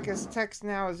seem like his text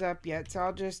now is up yet, so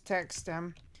I'll just text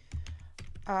him.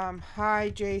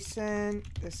 Hi, Jason.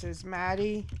 This is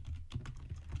Maddie.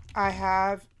 I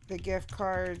have the gift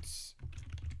cards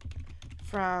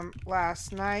from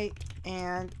last night,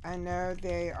 and I know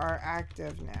they are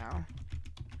active now.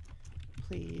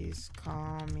 Please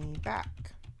call me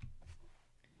back.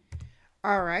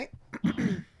 All right.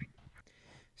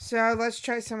 So let's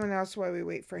try someone else while we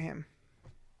wait for him.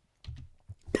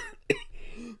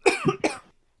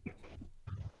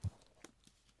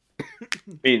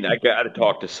 I got to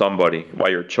talk to somebody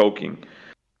while you're choking.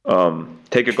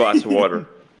 Take a glass of water.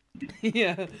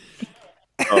 Yeah.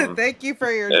 Thank you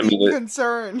for your deep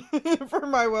concern for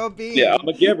my well-being. Yeah, I'm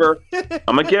a giver.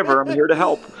 I'm here to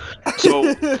help.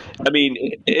 So,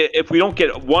 if we don't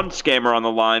get one scammer on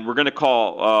the line, we're going to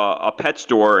call a pet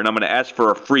store, and I'm going to ask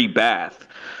for a free bath.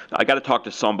 I got to talk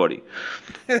to somebody.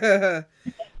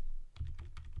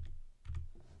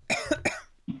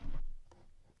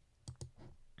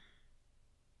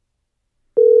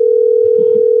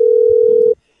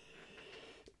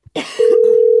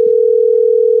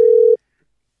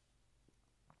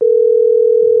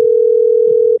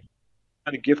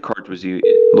 gift cards was he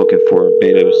looking for?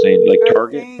 Beta was saying like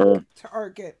Target or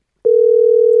Target.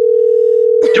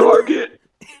 Target.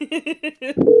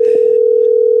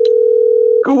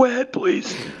 Go ahead,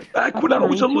 please. Back when I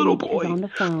was a little boy. On the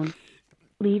phone.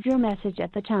 Leave your message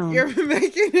at the tone. You're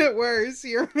making it worse.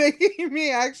 You're making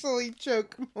me actually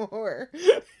choke more.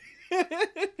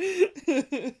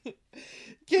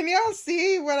 Can y'all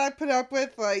see what I put up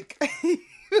with? Like,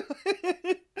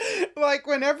 like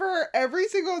whenever every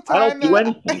single time I don't do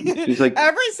anything. She's like,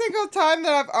 every single time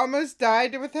that I've almost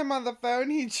died with him on the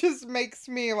phone, he just makes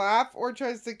me laugh or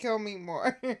tries to kill me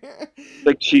more.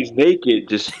 like she's naked,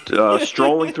 just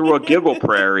strolling through a giggle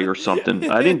prairie or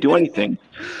something. I didn't do anything.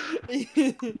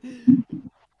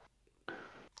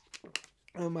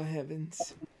 Oh my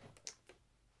heavens.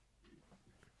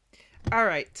 All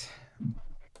right.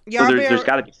 So there's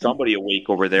got to be somebody awake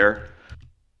over there.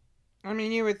 I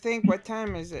mean, you would think, what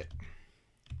time is it?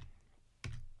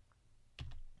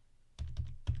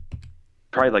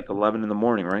 Probably like 11 in the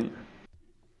morning, right?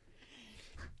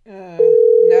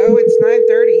 No, it's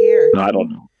 9:30 here. No, I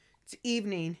don't know. It's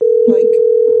evening. Like.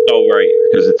 Oh, right,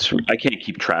 because I can't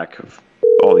keep track of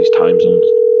all these time zones.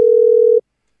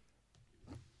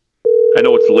 I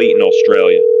know it's late in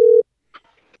Australia.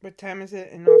 What time is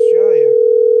it in Australia?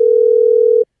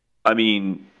 I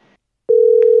mean,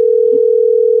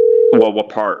 well, what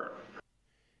part?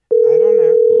 I don't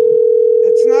know.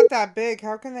 It's not that big.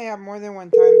 How can they have more than one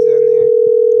time zone there?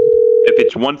 If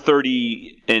it's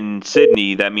 1:30 in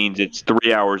Sydney, that means it's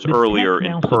 3 hours earlier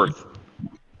in Perth.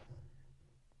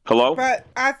 Hello? But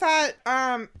I thought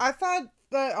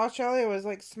that Australia was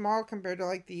like small compared to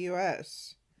like the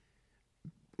US.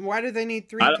 Why do they need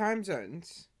three time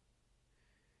zones?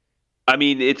 I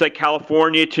mean, it's like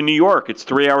California to New York. It's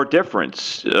 3 hour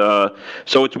difference.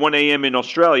 So it's 1 a.m. in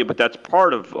Australia, but that's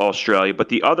part of Australia. But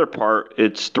the other part,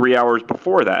 it's 3 hours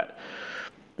before that,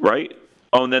 right?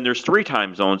 Oh, and then there's 3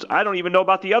 time zones. I don't even know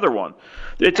about the other one.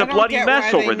 It's a bloody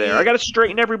mess over there. I got to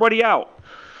straighten everybody out.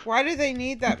 Why do they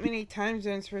need that many time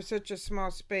zones for such a small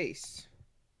space?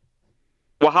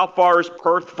 Well, how far is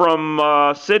Perth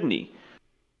from Sydney?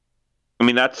 I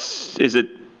mean, is it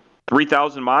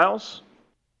 3,000 miles?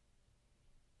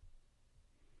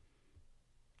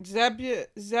 Zeb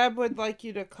would like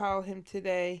you to call him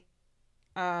today,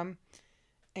 and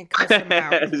cuss him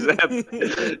out.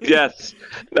 Zeb, yes,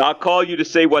 I'll call you to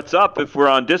say what's up if we're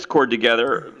on Discord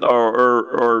together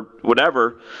or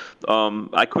whatever.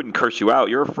 I couldn't curse you out.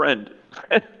 You're a friend.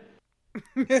 That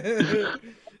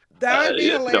would be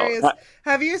hilarious. No,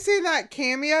 Have you seen that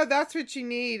Cameo? That's what you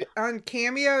need. On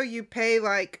Cameo, you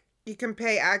can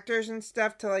pay actors and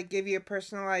stuff to like give you a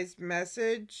personalized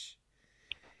message.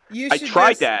 I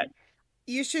tried that.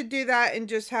 You should do that and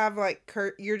just have like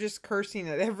you're just cursing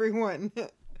at everyone.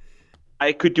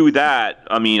 I could do that.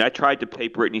 I mean, I tried to pay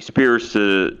Britney Spears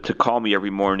to call me every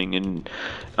morning, and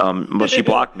well, she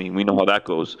blocked me. We know how that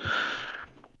goes.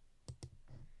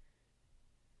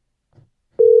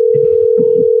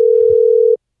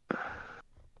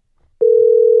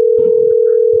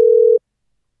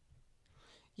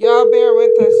 Y'all bear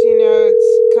with us.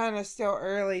 It's kind of still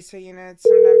early, so sometimes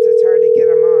it's hard to get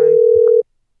them on.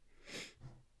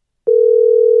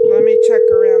 Let me check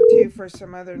around too for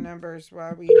some other numbers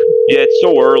while we. Yeah, it's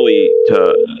so early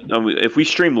to. If we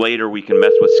stream later, we can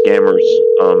mess with scammers.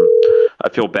 I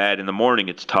feel bad in the morning.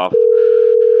 It's tough.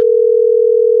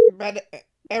 But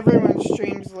everyone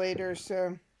streams later,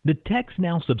 so. The Text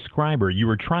Now subscriber you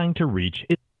were trying to reach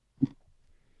is.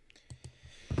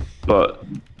 But.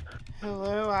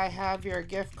 Hello, I have your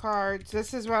gift cards.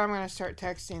 This is what I'm going to start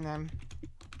texting them.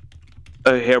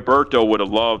 Herberto would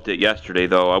have loved it yesterday,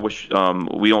 though. I wish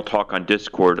we don't talk on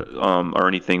Discord or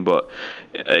anything, but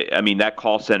I mean that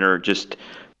call center just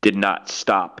did not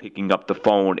stop picking up the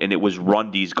phone, and it was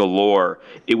Rundies galore.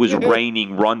 It was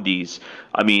raining Rundies.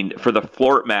 I mean, for the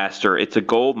Flirt Master, it's a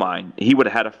gold mine. He would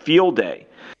have had a field day.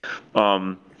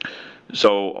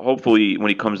 So hopefully, when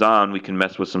he comes on, we can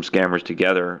mess with some scammers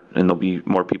together, and there'll be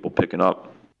more people picking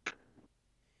up.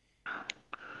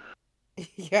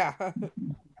 Yeah.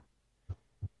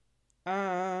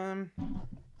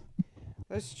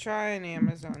 Let's try an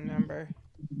Amazon number.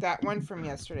 That one from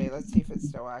yesterday. Let's see if it's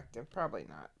still active. Probably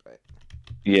not, but.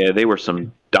 Yeah, they were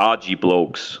some dodgy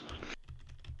blokes.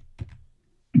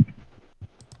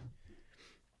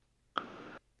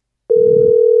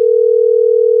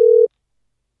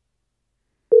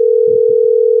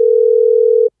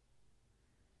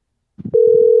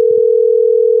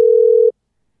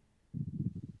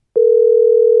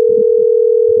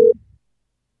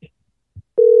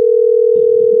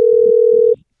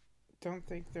 Don't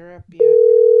think they're up yet.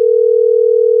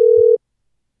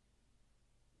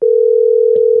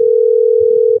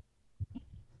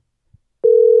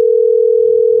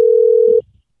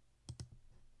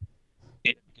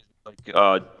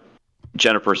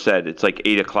 Jennifer said, it's like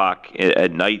 8 o'clock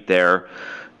at night there,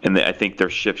 and I think their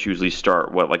shifts usually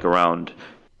start like around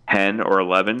 10 or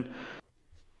 11,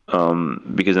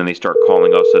 because then they start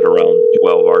calling us at around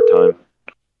 12 our time.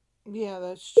 Yeah,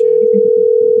 that's true.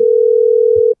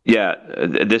 Yeah,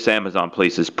 this Amazon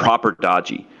place is proper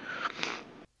dodgy.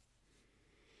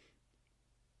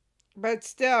 But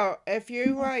still, if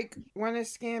you like want to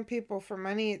scam people for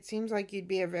money, it seems like you'd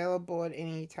be available at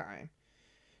any time.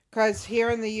 Because here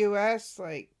in the U.S.,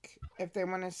 like, if they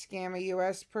want to scam a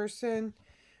U.S. person,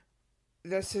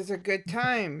 this is a good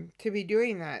time to be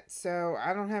doing that. So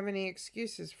I don't have any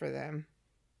excuses for them.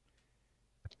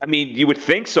 I mean, you would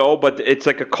think so, but it's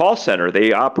like a call center.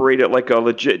 They operate it like a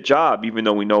legit job, even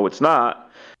though we know it's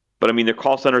not. But I mean, their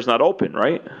call center's not open,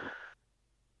 right?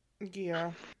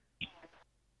 Yeah.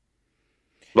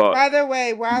 But by the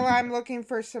way, while I'm looking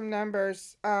for some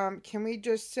numbers, can we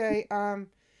just say, I'm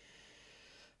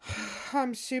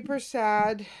super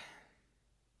sad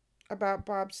about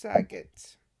Bob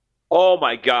Saget. Oh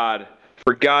my God,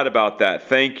 forgot about that.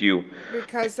 Thank you.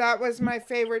 Because that was my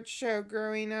favorite show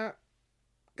growing up.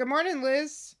 Good morning,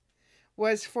 Liz.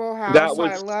 Was Full House.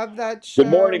 I love that show.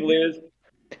 Good morning, Liz.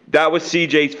 That was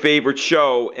CJ's favorite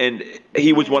show, and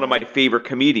he was one of my favorite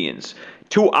comedians.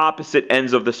 Two opposite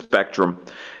ends of the spectrum.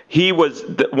 He was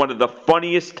one of the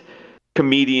funniest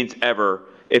comedians ever.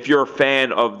 If you're a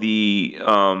fan of the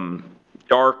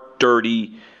dark,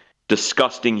 dirty,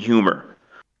 disgusting humor.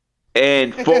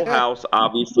 And Full House,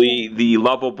 obviously, the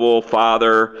lovable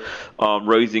father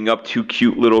raising up two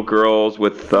cute little girls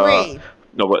with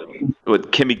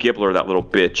with Kimmy Gibbler, that little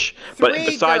bitch. But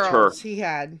besides her, he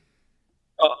had.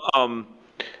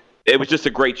 It was just a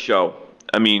great show.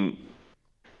 I mean,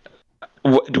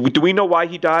 do we know why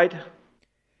he died?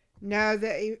 No,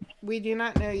 we do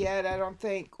not know yet. I don't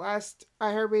think. Last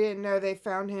I heard, we didn't know they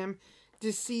found him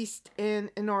deceased in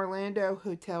an Orlando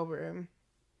hotel room.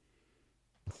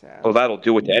 So. Well, that'll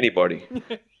do it to anybody.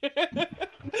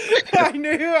 I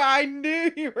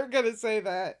knew you were gonna say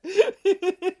that.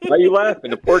 Why are you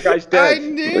laughing? The poor guy's dead. I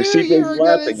knew you were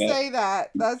gonna say that.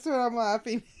 That's what I'm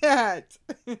laughing at.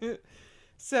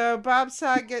 So, Bob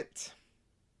Saget,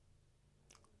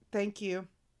 thank you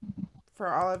for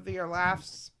all of your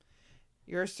laughs,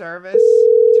 your service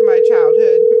to my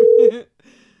childhood.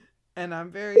 And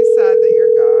I'm very sad that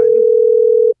you're gone.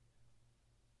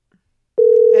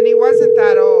 And he wasn't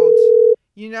that old.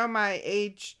 You know my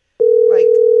age,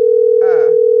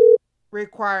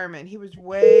 requirement. He was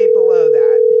way below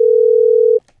that.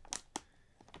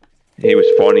 He was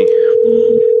funny.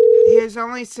 He was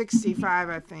only 65,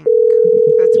 I think.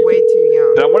 That's way too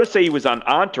young. And I want to say he was on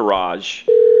Entourage,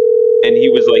 and he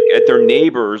was like at their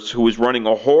neighbors who was running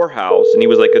a whorehouse, and he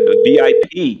was like a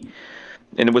VIP,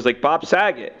 and it was like Bob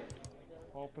Saget.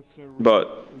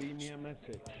 But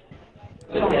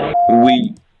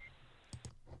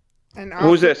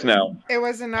who's this now? It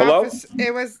was an Hello? officer.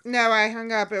 I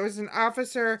hung up. It was an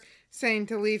officer saying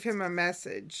to leave him a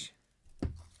message.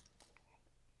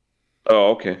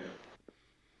 Oh, okay.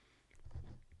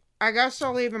 I guess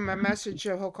I'll leave him a message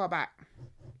so he'll call back.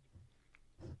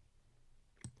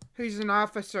 He's an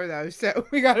officer though, so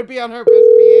we gotta be on our best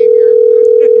behavior.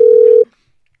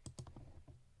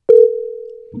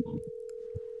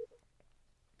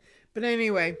 But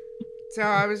anyway, so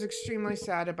I was extremely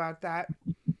sad about that.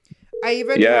 I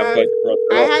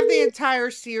have the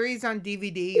entire series on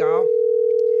DVD, y'all.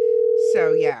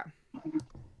 So yeah.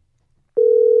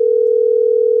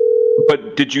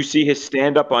 But did you see his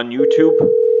stand-up on YouTube?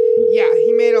 Yeah,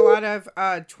 he made a lot of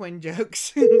twin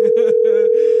jokes. I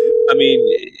mean,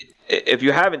 if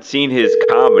you haven't seen his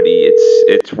comedy,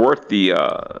 it's worth the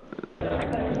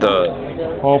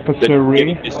Officer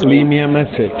Ring, leave me a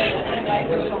message.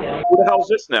 Who the hell's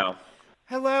this now?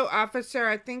 Hello, officer.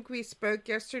 I think we spoke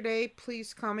yesterday.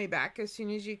 Please call me back as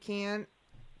soon as you can.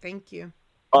 Thank you.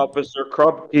 Officer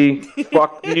Krupke,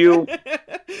 fuck you.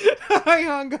 I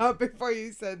hung up before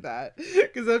you said that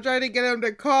because I'm trying to get him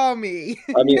to call me.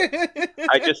 I mean,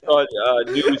 I just saw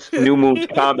New Moon's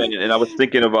comment, and I was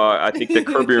thinking of I think the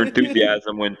Curb Your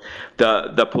Enthusiasm when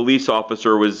the police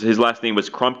officer his last name was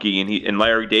Krupke, and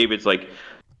Larry David's like,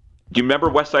 do you remember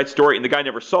West Side Story? And the guy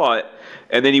never saw it,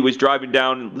 and then he was driving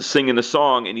down singing the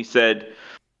song, and he said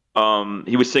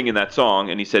he was singing that song,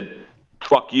 and he said,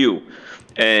 "Fuck you."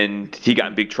 And he got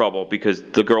in big trouble because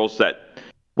the girls that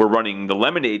were running the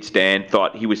lemonade stand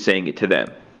thought he was saying it to them.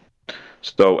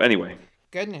 So anyway.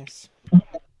 Goodness.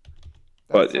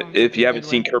 But if you haven't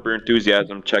seen Curb Your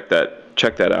Enthusiasm, check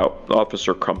that out.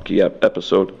 Officer Krupke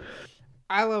episode.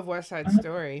 I love West Side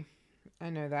Story. I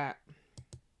know that.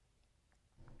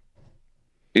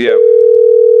 Yeah.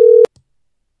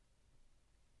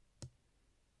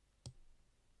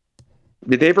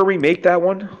 Did they ever remake that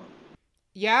one?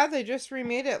 Yeah, they just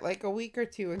remade it like a week or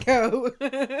two ago.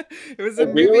 It was Oh,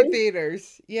 in really? movie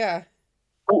theaters. Yeah.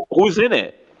 Who's in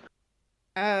it?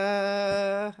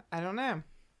 I don't know.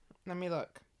 Let me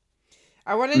look.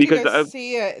 I wanted Because to go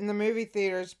see it in the movie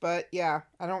theaters, but yeah,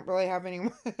 I don't really have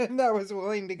anyone that was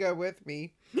willing to go with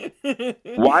me.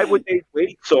 why would they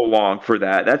wait so long for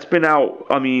that? That's been out.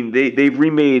 I mean, they've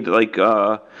remade like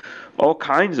all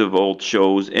kinds of old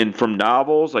shows, and from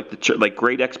novels like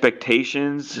Great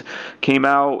Expectations came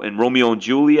out, and Romeo and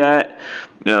Juliet,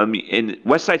 and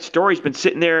West Side Story's been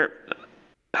sitting there.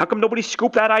 How come nobody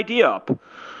scooped that idea up?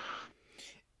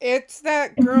 It's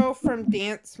that girl from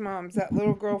Dance Moms. That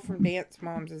little girl from Dance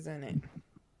Moms is in it.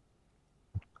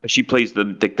 She plays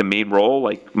the main role,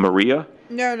 like Maria.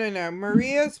 No.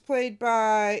 Maria's played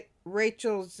by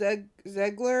Rachel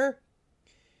Zegler,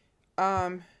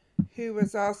 who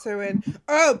was also in.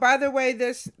 Oh, by the way,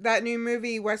 that new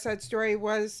movie West Side Story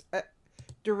was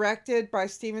directed by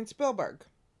Steven Spielberg.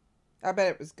 I bet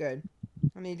it was good.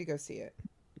 I need to go see it.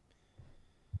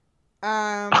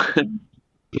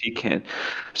 He can.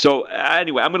 So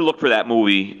anyway, I'm gonna look for that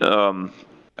movie.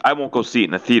 I won't go see it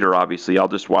in the theater, obviously. I'll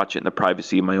just watch it in the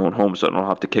privacy of my own home, so I don't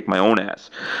have to kick my own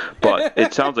ass. But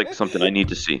it sounds like something I need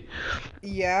to see.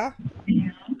 Yeah.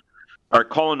 All right,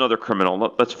 call another criminal.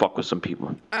 Let's fuck with some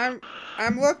people. I'm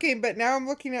looking, but now I'm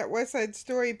looking at West Side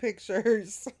Story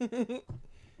pictures.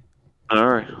 All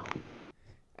right.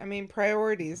 I mean,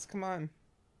 priorities. Come on.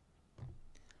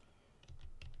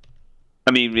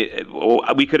 I mean,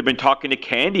 we could have been talking to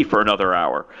Candy for another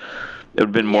hour. It would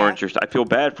have been more interesting. I feel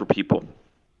bad for people.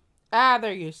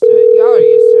 They're used to it. Y'all are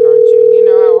used to it, aren't you? You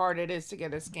know how hard it is to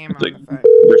get a scammer on the phone.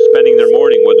 They're spending their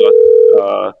morning with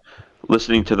us,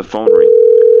 listening to the phone ring.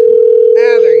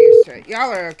 They're used to it.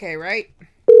 Y'all are okay, right?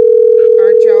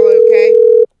 Aren't y'all okay?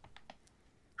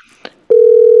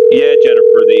 Yeah,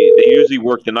 Jennifer, they usually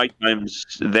work the night times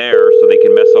there so they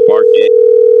can mess up our day.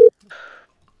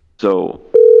 So...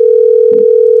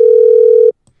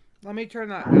 Let me turn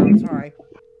that down. Sorry.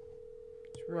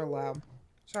 It's real loud.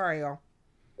 Sorry, y'all.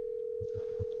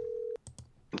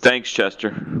 Thanks,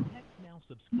 Chester.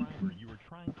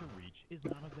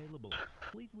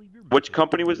 Which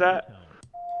company was that?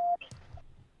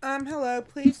 Hello.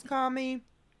 Please call me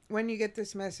when you get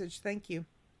this message. Thank you.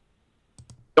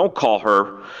 Don't call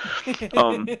her.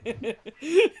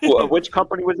 Which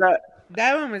company was that?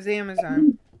 That one was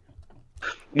Amazon.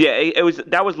 Yeah,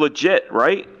 that was legit,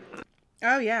 right?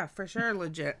 Oh, yeah, for sure,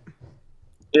 legit.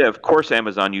 Yeah, of course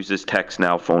Amazon uses text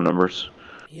now, phone numbers.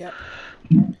 Yep.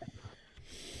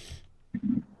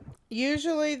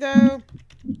 Usually, though,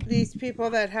 these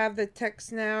people that have the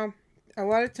text now, a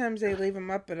lot of times they leave them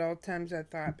up at all times, I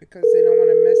thought, because they don't want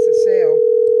to miss a sale.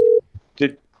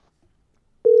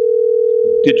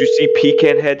 Did you see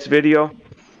Pecan Head's video?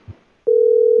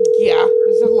 Yeah, it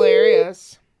was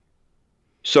hilarious.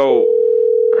 So...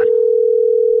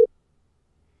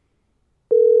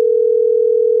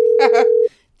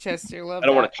 Chester, love I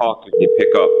don't that. want to talk if you pick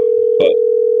up, but...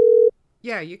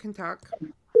 Yeah, you can talk.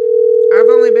 I've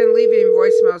only been leaving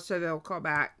voicemails so they'll call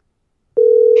back.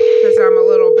 Because I'm a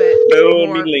little bit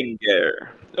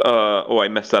more... I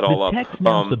messed that all up. The text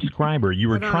now subscriber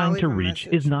you are trying to reach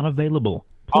is not available.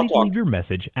 Please leave your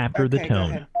message after the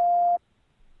tone.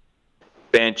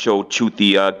 Bancho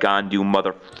Chuthia Gandu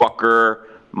motherfucker.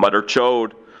 Mother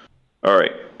chode.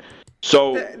 Alright.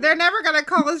 So they're never gonna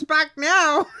call us back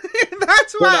now.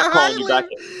 That's why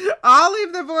I'll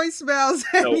leave the voicemails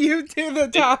and you do the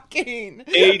talking.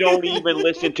 They don't even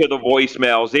listen to the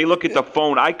voicemails. They look at the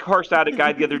phone. I cursed out a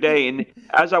guy the other day, and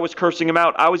as I was cursing him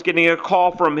out, I was getting a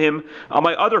call from him on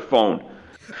my other phone.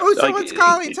 Oh, someone's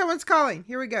calling. Someone's calling.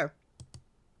 Here we go.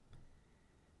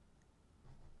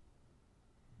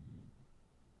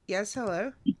 Yes,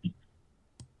 hello.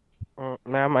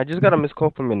 Ma'am, I just got a missed call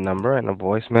from your number and a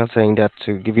voicemail saying that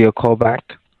to give you a call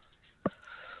back.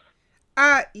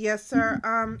 Yes, sir.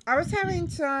 I was having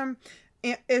some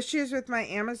issues with my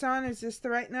Amazon. Is this the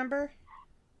right number?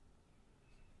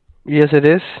 Yes, it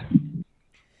is.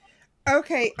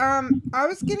 Okay, I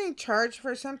was getting charged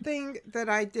for something that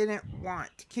I didn't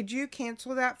want. Could you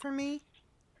cancel that for me?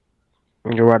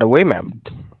 You're right away, ma'am.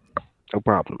 No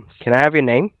problem. Can I have your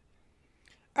name?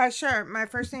 Sure. My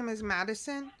first name is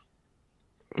Madison.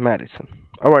 Madison.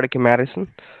 Alright, okay, Madison.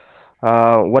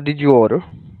 What did you order?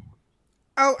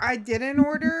 Oh, I didn't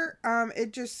order.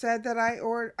 It just said that I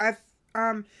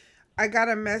got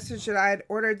a message that I had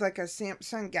ordered like a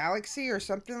Samsung Galaxy or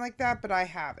something like that, but I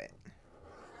haven't.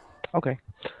 Okay.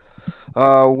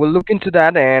 We'll look into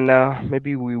that and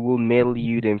maybe we will mail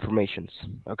you the information.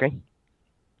 Okay?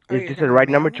 Is this the right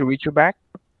number to reach you back?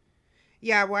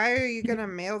 Yeah, why are you gonna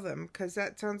mail them? Because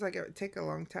that sounds like it would take a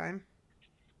long time.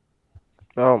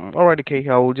 All right, okay.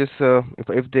 I will just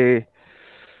if the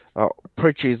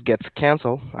purchase gets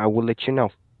canceled, I will let you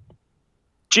know.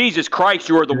 Jesus Christ,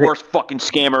 you are the worst fucking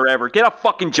scammer ever. Get a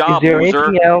fucking Is job, there loser.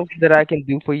 anything else that I can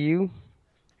do for you?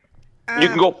 You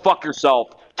can go fuck yourself.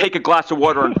 Take a glass of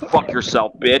water and fuck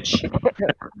yourself, bitch.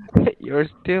 You're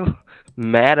still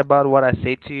mad about what I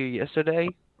said to you yesterday?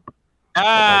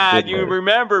 You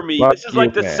remember me. Fuck This is you,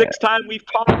 like the man. 6th time we've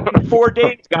talked in 4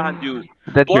 days, gone, dude.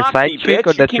 That's your Block side me, chick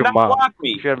or bitch. You that's your cannot mom? block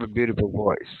me. You have a beautiful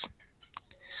voice.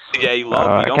 Yeah, you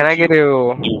love me, don't Can I you? get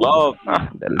a... You love me. I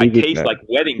leave it, taste man. like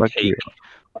wedding Fuck cake. you.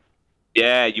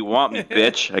 Yeah, you want me,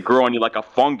 bitch. I grew on you like a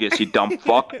fungus, you dumb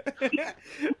fuck.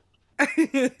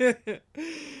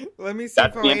 Let me see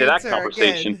That's if I'll the end of that answer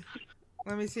conversation. again.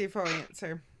 Let me see if I'll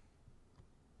answer.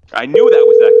 I knew that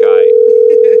was that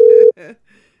guy.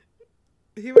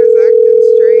 He was acting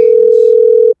strange.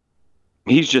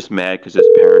 He's just mad because his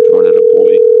parents wanted a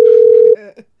boy.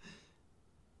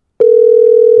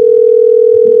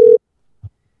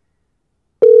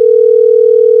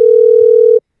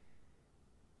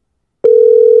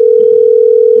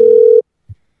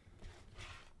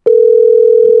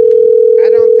 I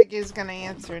don't think he's gonna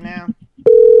answer now.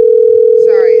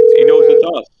 Sorry, it's He real knows loud. it's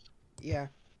us. Yeah.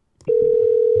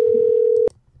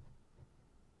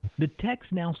 The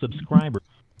Text Now subscriber.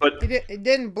 But It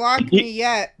didn't block me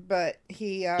yet, but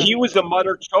he. He was the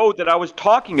mutter chode that I was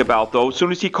talking about, though. As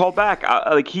soon as he called back,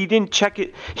 like he didn't check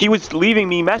it. He was leaving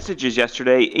me messages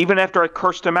yesterday, even after I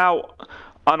cursed him out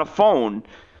on a phone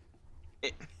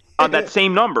on that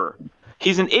same number.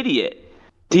 He's an idiot.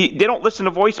 They don't listen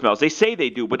to voicemails. They say they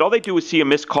do, but all they do is see a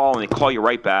missed call and they call you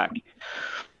right back.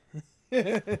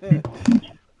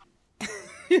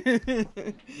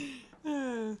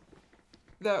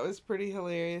 That was pretty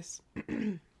hilarious.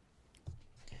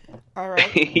 All right.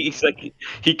 He's like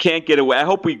he can't get away. I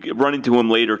hope we run into him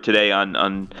later today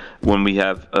on when we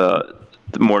have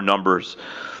more numbers.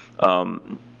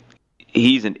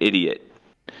 He's an idiot.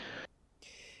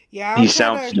 Yeah, He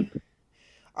sounds stupid.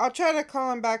 I'll try to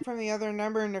call him back from the other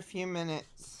number in a few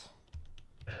minutes,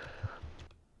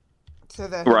 so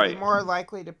that he'll be more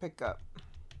likely to pick up.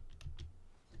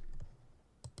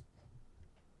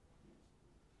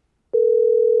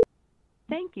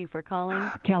 Thank you for calling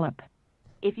Kellop.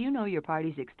 If you know your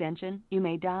party's extension, you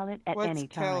may dial it at any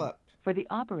time. Kellop? For the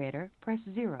operator, press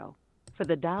 0. For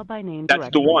the dial by name That's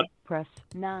the directory, one. press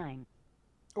 9.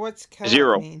 What's Kellop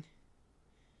 0. mean?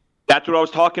 That's what I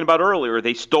was talking about earlier.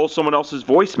 They stole someone else's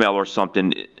voicemail or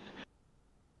something.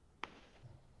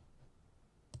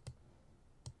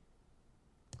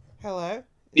 Hello?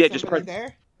 Yeah, just press.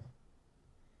 There?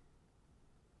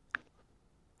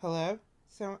 Hello?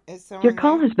 Is someone Your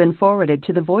call there? has been forwarded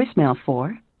to the voicemail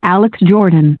for Alex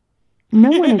Jordan. No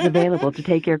one is available to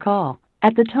take your call.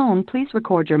 At the tone, please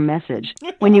record your message.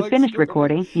 When you've finished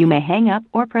recording, you may hang up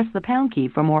or press the pound key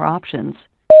for more options.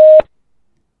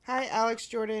 Hi, Alex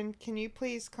Jordan. Can you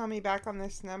please call me back on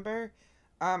this number?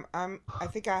 I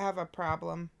think I have a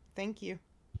problem. Thank you.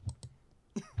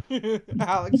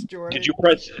 Alex Jordan. Did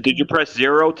you press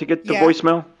 0 to get the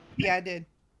voicemail? Yeah, I did.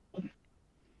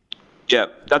 Yeah,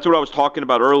 that's what I was talking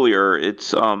about earlier.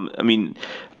 It's I mean,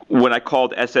 when I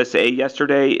called SSA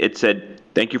yesterday, it said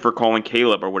thank you for calling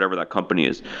Caleb or whatever that company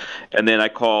is, and then I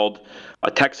called a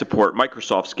tech support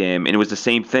Microsoft scam, and it was the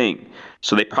same thing.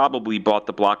 So they probably bought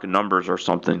the block of numbers or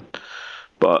something.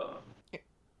 But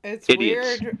it's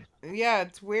idiots. Weird. Yeah,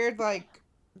 it's weird. Like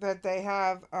that they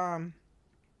have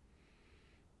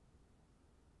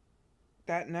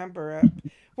that number up.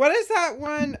 What is that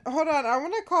one? Hold on, I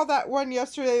want to call that one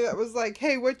yesterday that was like,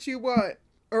 "Hey, what you want?"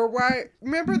 Or why?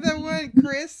 Remember the one,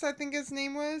 Chris? I think his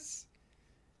name was.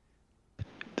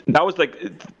 That was like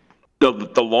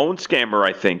the loan scammer,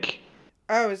 I think.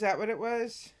 Oh, is that what it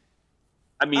was?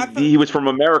 I mean, he was from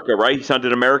America, right? He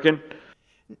sounded American.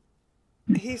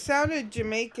 He sounded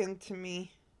Jamaican to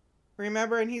me.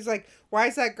 Remember? And he's like, "Why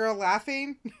is that girl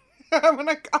laughing?" I'm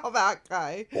gonna call that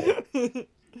guy.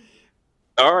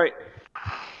 All right.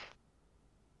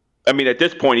 I mean, at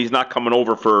this point, he's not coming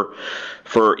over for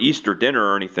Easter dinner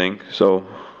or anything. So.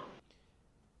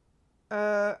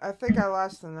 I think I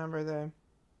lost the number though.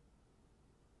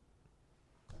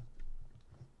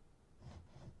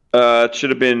 It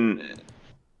should have been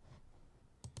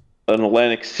an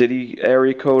Atlantic City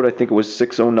area code. I think it was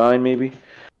 609 maybe,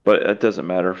 but it doesn't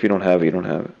matter. If you don't have it, you don't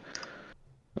have it.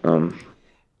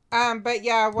 But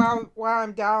yeah, while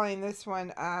I'm dialing this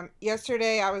one,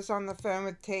 yesterday I was on the phone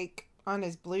with Take on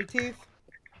his Bluetooth,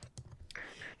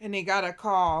 and he got a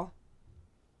call,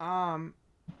 to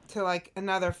like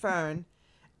another phone,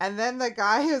 And then the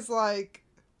guy is like,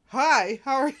 "Hi,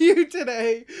 how are you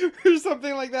today?" or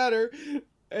something like that.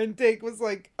 And Dake was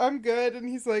like, "I'm good." And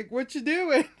he's like, "What you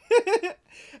doing?"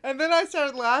 And then I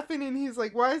started laughing, and he's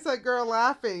like, "Why is that girl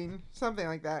laughing?" Something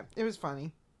like that. It was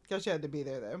funny. Guess you had to be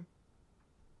there, though.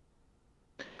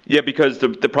 Yeah, because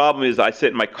the problem is I sit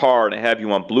in my car and I have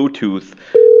you on Bluetooth,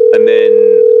 and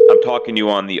then I'm talking to you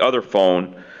on the other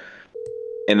phone,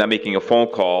 and I'm making a phone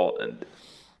call, and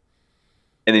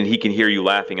then he can hear you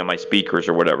laughing on my speakers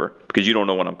or whatever, because you don't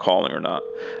know when I'm calling or not.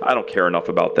 I don't care enough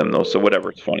about them, though, so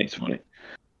whatever. It's funny. It's funny.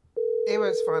 It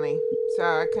was funny, so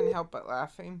I couldn't help but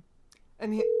laughing.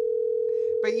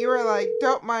 But you were like,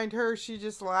 "Don't mind her, she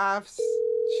just laughs.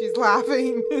 She's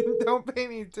laughing. Don't pay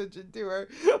any attention to her."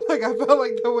 Like I felt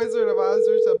like the Wizard of Oz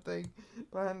or something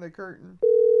behind the curtain.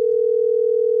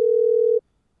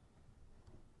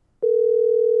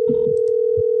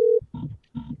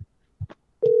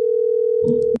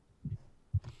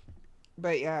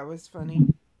 But yeah, it was funny.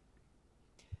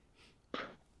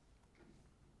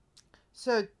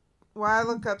 So while I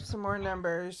look up some more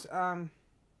numbers,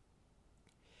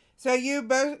 so you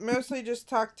both mostly just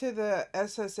talked to the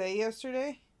SSA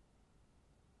yesterday?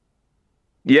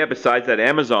 Yeah, besides that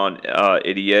Amazon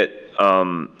idiot,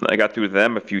 I got through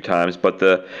them a few times, but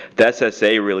the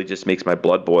SSA really just makes my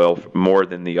blood boil more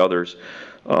than the others.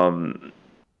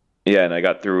 Yeah, and I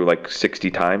got through like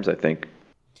 60 times, I think.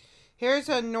 Here's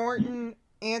a Norton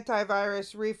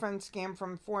antivirus refund scam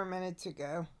from 4 minutes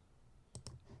ago.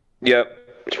 Yep,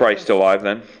 it's probably still live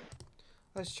then.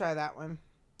 Let's try that one.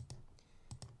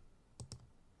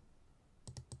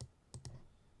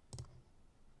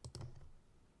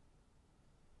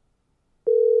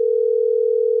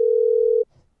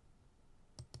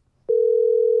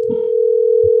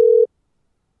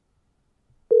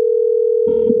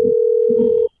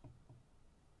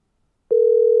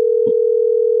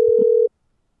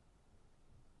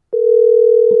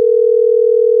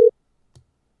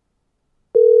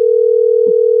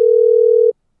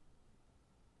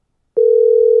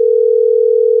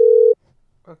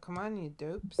 Oh, come on, you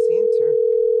dopes. Answer.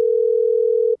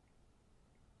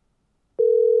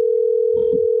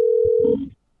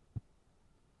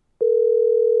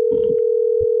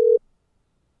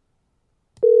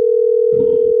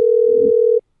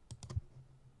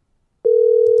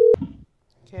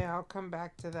 Okay, I'll come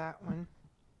back to that one.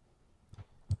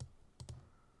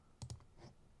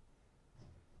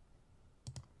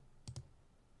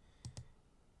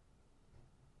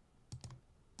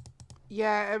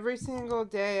 Yeah, every single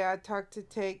day I talk to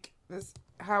Take. This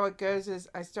how it goes is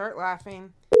I start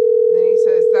laughing, and then he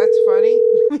says, "That's funny."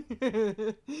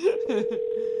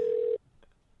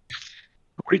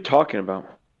 What are you talking about?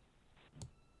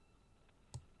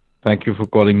 Thank you for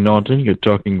calling Norton. You're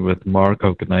talking with Mark.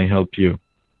 How can I help you?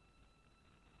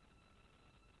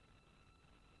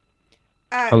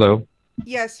 Hello.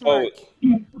 Yes, Mark.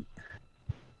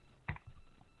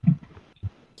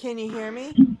 Can you hear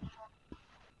me?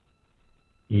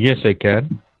 Yes, I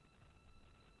can.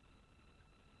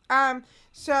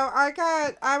 So I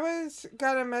got a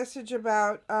message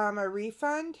about a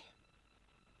refund.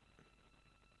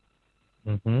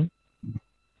 Mm-hmm.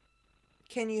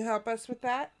 Can you help us with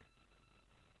that?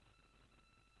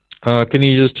 Can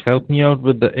you just help me out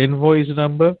with the invoice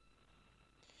number?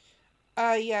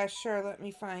 Yeah, sure. Let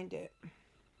me find it.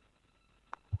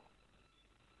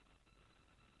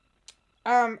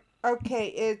 Okay,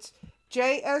 it's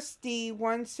JSD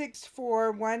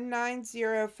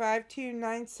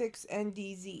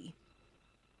 164-190-5296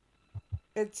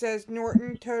 It says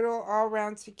Norton Total All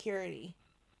Round Security.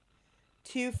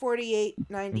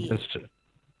 $248.98.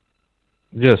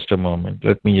 Just a moment.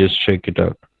 Let me just check it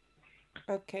out.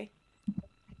 Okay.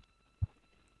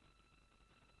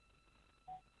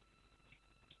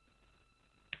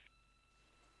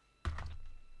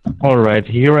 All right.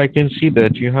 Here I can see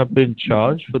that you have been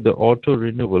charged for the auto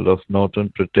renewal of Norton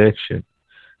Protection.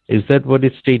 Is that what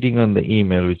it's stating on the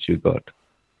email which you got?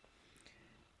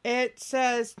 It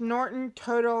says Norton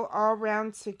Total All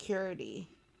Round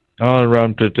Security. All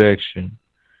round protection.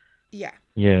 Yeah.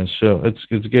 Yeah, so it's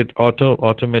get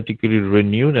automatically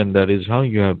renewed, and that is how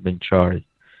you have been charged.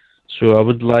 So I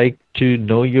would like to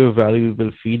know your valuable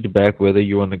feedback, whether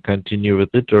you want to continue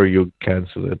with it or you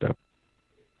cancel it up.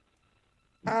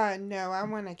 No, I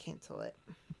want to cancel it.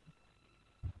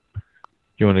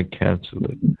 You want to cancel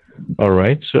it. All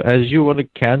right. So as you want to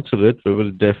cancel it, we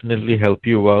will definitely help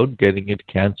you out getting it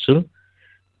canceled.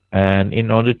 And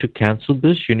in order to cancel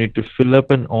this, you need to fill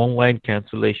up an online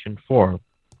cancellation form.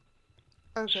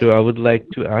 Okay. So I would like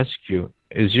to ask you,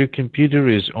 is your computer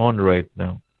is on right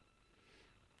now?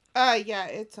 Yeah,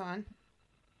 it's on.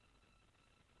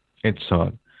 It's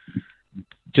on.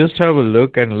 Just have a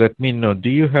look and let me know. Do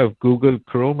you have Google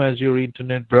Chrome as your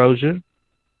internet browser?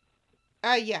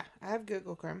 Yeah, I have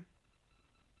Google Chrome.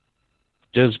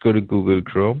 Just go to Google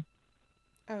Chrome.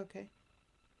 Okay.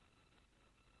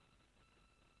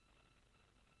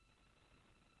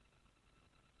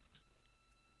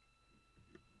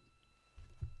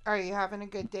 Are you having a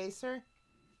good day, sir?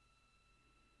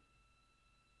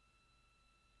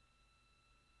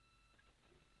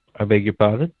 I beg your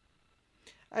pardon?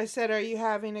 I said, are you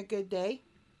having a good day?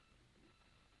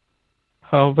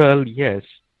 Oh, well, yes,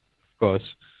 of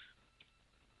course.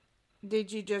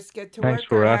 Did you just get to Thanks work,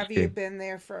 for or have you asking. been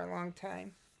there for a long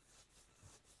time?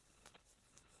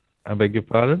 I beg your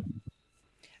pardon?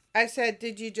 I said,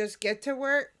 did you just get to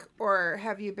work, or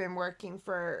have you been working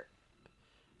for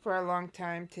a long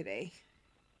time today?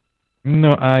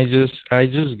 No, I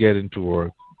just get into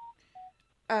work.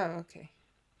 Oh, okay.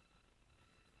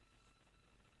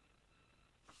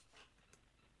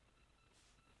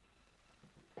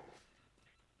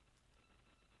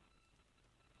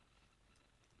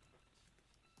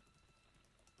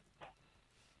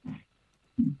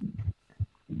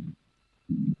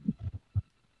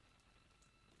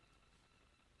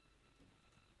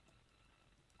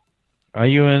 Are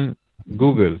you in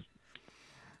Google?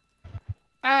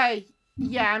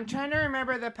 Yeah, I'm trying to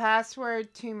remember the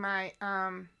password to my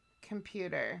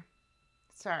computer.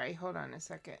 Sorry, hold on a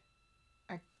second.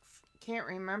 I can't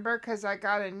remember because I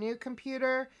got a new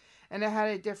computer and it had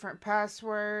a different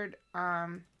password.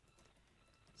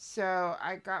 So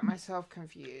I got myself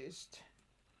confused.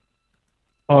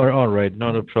 All right,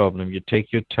 not a problem. You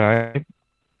take your time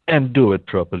and do it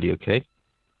properly, okay?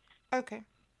 Okay.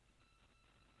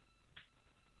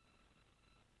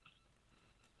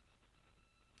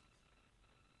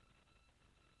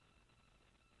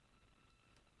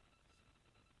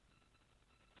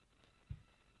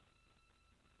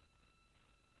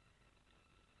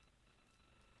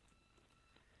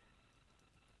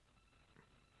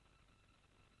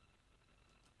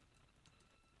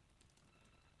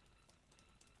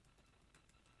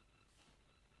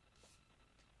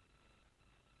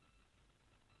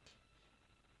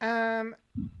 Um,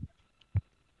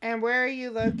 and where are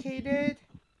you located?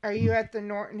 Are you at the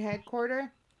Norton headquarters?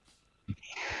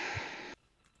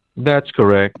 That's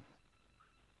correct.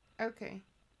 Okay.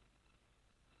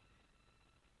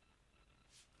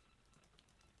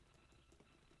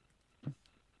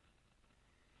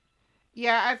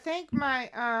 Yeah, I think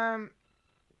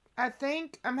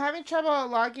I'm having trouble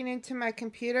logging into my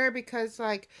computer because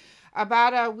like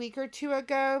about a week or two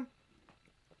ago,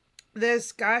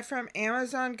 this guy from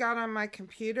Amazon got on my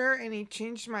computer and he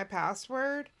changed my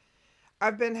password.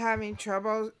 I've been having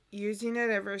trouble using it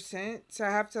ever since. I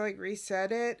have to like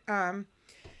reset it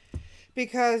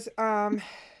because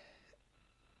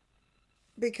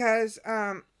because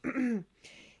I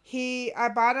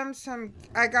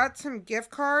got some gift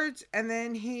cards and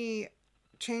then he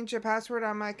changed the password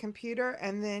on my computer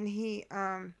and then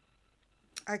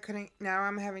I couldn't. Now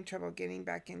I'm having trouble getting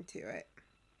back into it.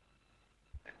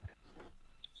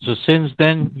 So since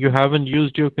then, you haven't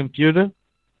used your computer?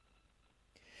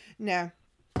 No,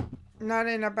 not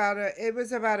in it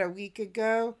was about a week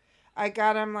ago. I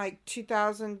got him like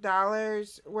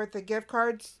 $2,000 worth of gift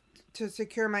cards to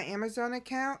secure my Amazon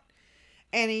account.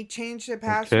 And he changed the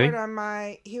password Okay.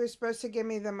 on he was supposed to give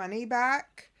me the money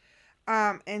back.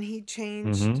 And he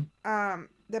changed Mm-hmm.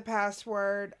 the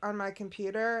password on my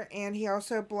computer, and he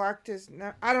also blocked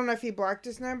I don't know if he blocked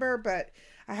his number, but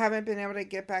I haven't been able to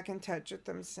get back in touch with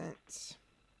them since.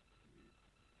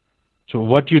 So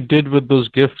what you did with those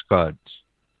gift cards?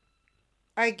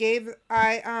 I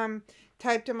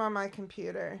typed them on my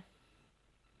computer.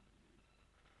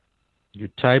 You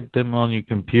type them on your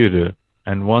computer,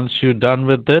 and once you're done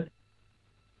with it,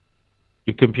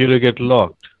 your computer get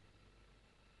locked.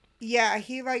 Yeah,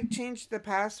 he like changed the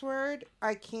password.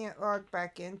 I can't log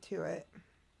back into it.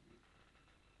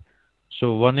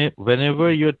 So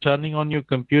whenever you're turning on your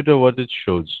computer, what it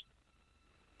shows?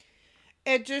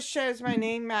 It just shows my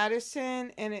name,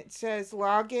 Madison, and it says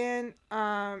login.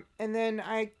 And then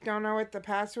I don't know what the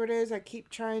password is. I keep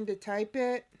trying to type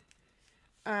it.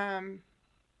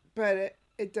 But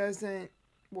it doesn't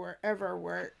ever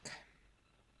work.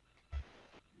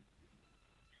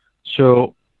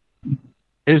 So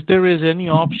is there any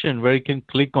option where you can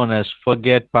click on as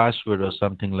forget password or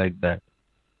something like that?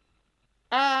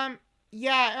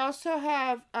 Yeah, I also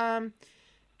have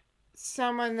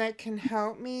someone that can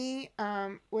help me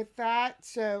with that.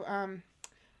 So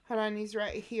hold on, he's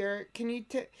right here. Can you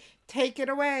take it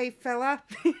away, fella?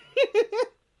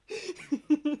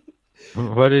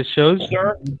 What it shows?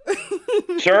 Sir?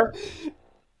 Sir?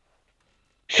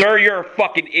 Sir, you're a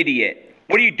fucking idiot.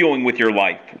 What are you doing with your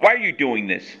life? Why are you doing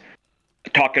this?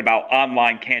 Talking about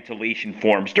online cancellation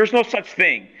forms. There's no such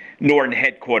thing. Norton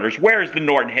headquarters. Where is the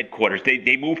Norton headquarters?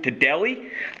 They moved to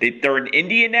Delhi? They're in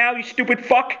India now, you stupid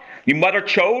fuck? You mother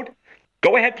chode?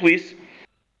 Go ahead, please.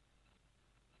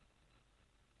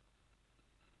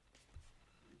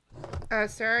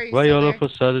 Sir, you Why still all there? of a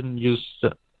sudden you...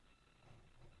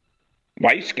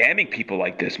 Why are you scamming people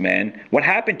like this, man? What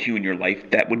happened to you in your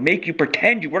life that would make you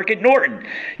pretend you work at Norton?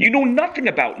 You know nothing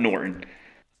about Norton.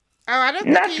 Oh, I don't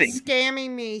Nothing. think he's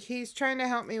scamming me. He's trying to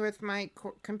help me with my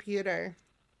computer.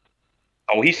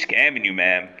 Oh, he's scamming you,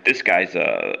 man. This guy's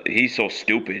he's so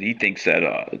stupid. He thinks that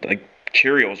like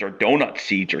Cheerios are donut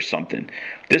seeds or something.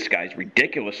 This guy's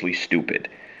ridiculously stupid.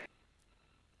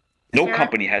 No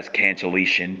company has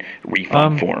cancellation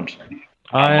refund forms.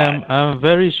 I'm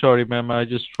very sorry, ma'am. I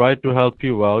just tried to help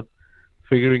you out,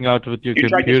 figuring out with your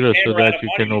computer so that you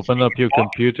can open up your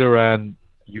computer and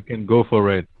you can go for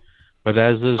it. But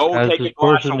as this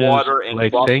person is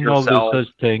like saying all these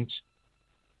such things,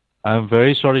 I'm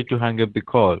very sorry to hang up the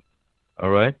call. All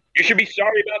right? You should be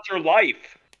sorry about your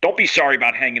life. Don't be sorry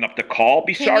about hanging up the call.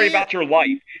 Be sorry about your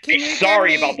life. Be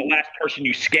sorry about the last person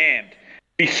you scammed.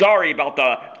 Be sorry about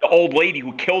the old lady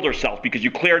who killed herself because you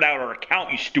cleared out her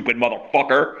account, you stupid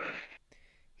motherfucker.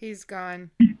 He's gone.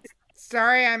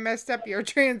 Sorry, I messed up your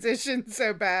transition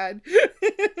so bad.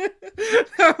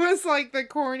 That was like the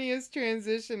corniest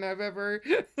transition I've ever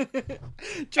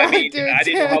tried to I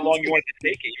didn't know how long you wanted to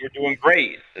take it. You were doing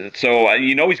great. So,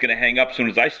 you know he's going to hang up as soon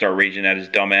as I start raging at his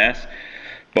dumb ass.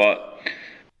 But,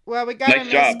 well, we got nice a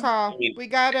job. missed call. We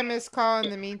got a missed call in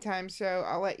the meantime, so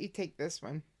I'll let you take this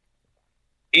one.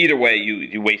 Either way,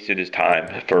 you wasted his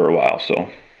time for a while, so.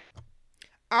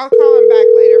 I'll call him back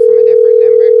later from a different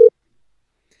number.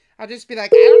 I'll just be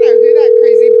like, I don't know who that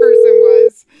crazy person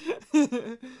was.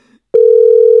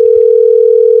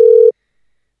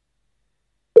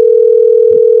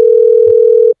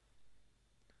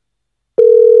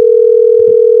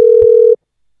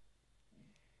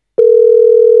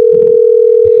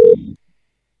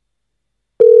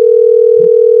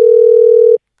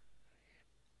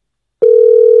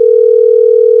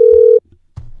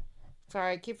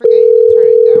 Sorry, I keep forgetting to turn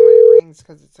it down when it rings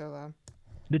because it's so loud.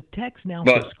 The text now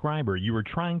subscriber you were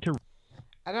trying to...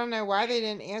 I don't know why they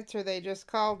didn't answer. They just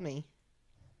called me.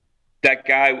 That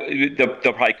guy, they'll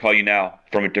probably call you now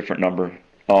from a different number.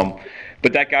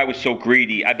 But that guy was so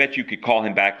greedy. I bet you could call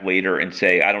him back later and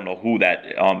say, I don't know who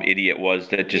that idiot was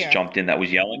that just jumped in that was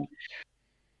yelling.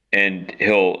 And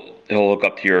he'll look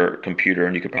up to your computer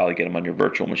and you could probably get him on your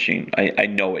virtual machine. I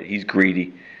know it. He's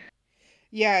greedy.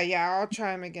 Yeah, I'll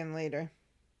try him again later.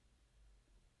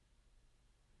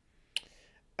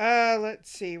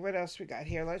 Let's see what else we got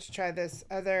here. Let's try this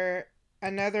another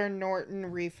Norton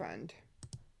refund.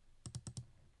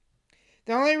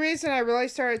 The only reason I really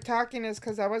started talking is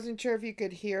because I wasn't sure if you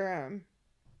could hear him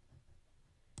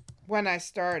when I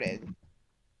started,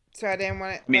 so I didn't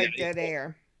want it dead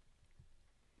air.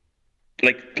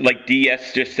 Like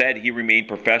DS just said, he remained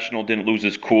professional, didn't lose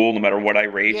his cool, no matter what I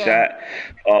raged at.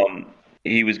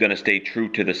 He was going to stay true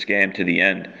to the scam to the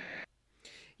end.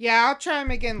 Yeah, I'll try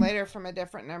him again later from a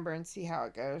different number and see how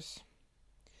it goes.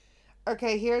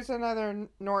 Okay, here's another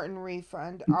Norton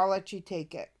refund. I'll let you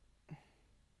take it.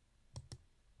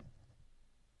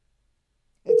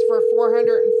 It's for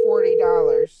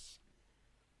 $440.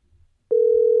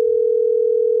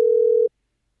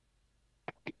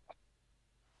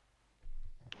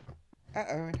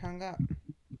 Uh-oh, it hung up.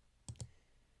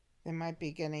 They might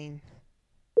be getting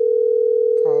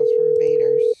calls from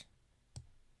baiters.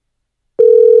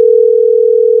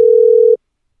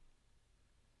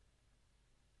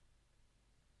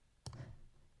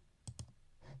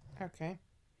 Okay.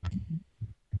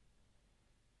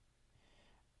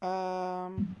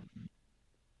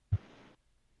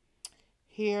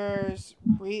 Here's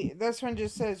this one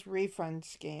just says refund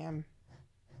scam.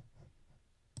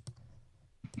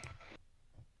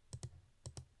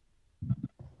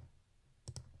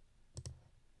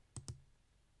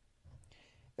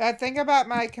 That thing about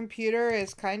my computer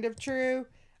is kind of true.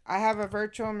 I have a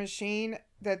virtual machine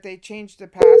that they changed the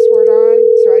password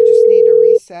on, so I just need to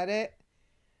reset it.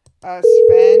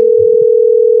 Sven,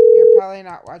 you're probably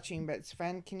not watching, but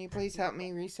Sven, can you please help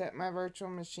me reset my virtual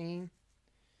machine?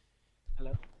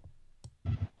 Hello?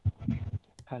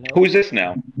 Hello? Who is this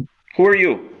now? Who are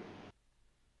you?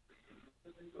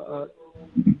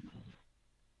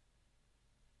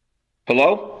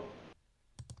 Hello?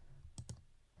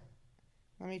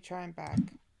 Let me try him back.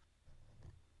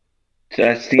 So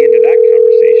that's the end of that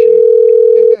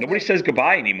conversation. Nobody says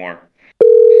goodbye anymore.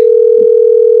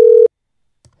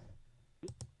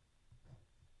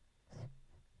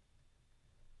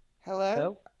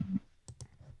 Hello?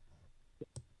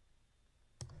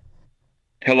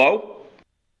 Hello?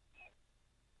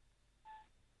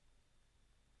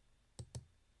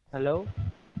 Hello?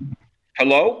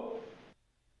 Hello?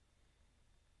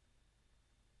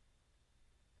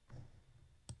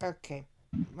 Okay.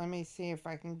 Let me see if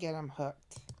I can get him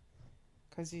hooked.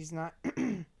 Because he's not even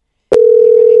engaging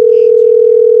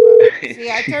you. Well,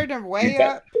 see, I turned him way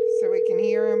up so we can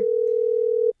hear him.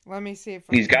 Let me see if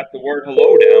He's got the word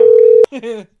hello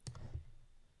down.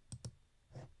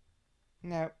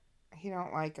 Nope. He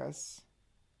don't like us.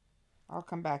 I'll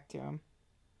come back to him.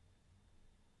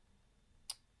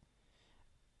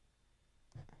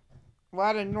 A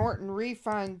lot of Norton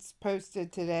refunds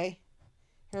posted today.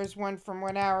 Here's one from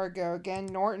 1 hour ago. Again,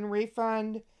 Norton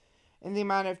refund in the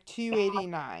amount of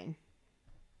 $289.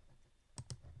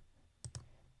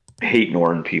 Hate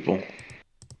Norton people.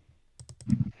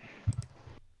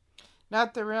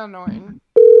 Not the real Norton.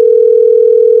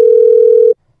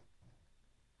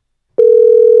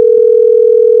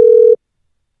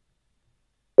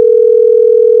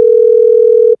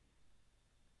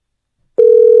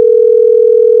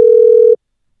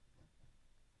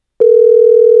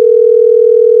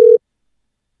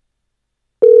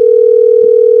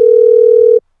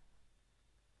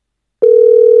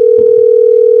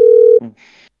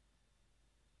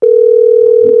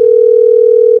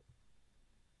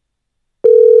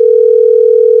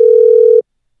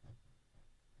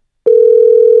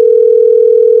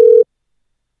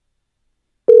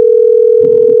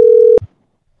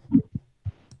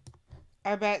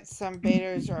 I bet some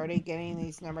betas are already getting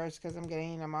these numbers because I'm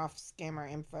getting them off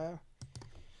scammer info.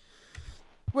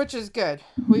 Which is good.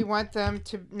 We want them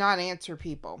to not answer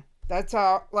people. That's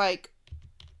all. Like,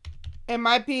 it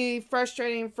might be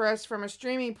frustrating for us from a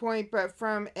streaming point, but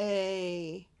from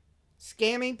a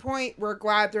scamming point, we're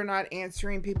glad they're not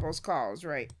answering people's calls,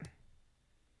 right?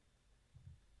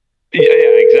 Yeah,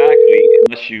 exactly.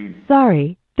 Unless you...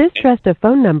 Sorry, this trusted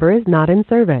phone number is not in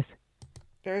service.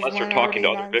 There's Unless one they're talking already to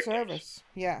other not in victims. service.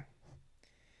 Yeah.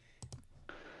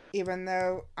 Even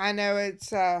though I know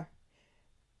it's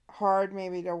hard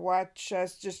maybe to watch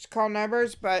us just call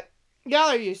numbers, but y'all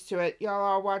are used to it. Y'all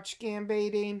all watch scam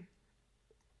baiting.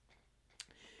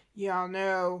 Y'all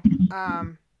know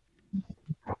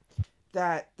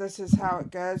that this is how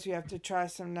it goes. You have to try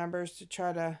some numbers to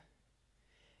try to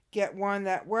get one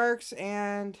that works,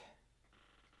 and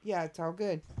yeah, it's all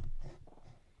good.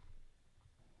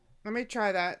 Let me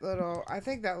try that little, I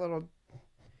think that little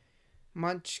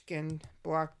munchkin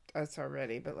blocked us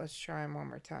already, but let's try him one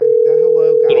more time. The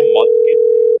hello guy. Little munchkin.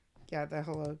 Yeah, the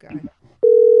hello guy.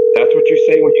 That's what you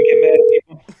say when you get mad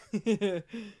at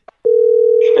people?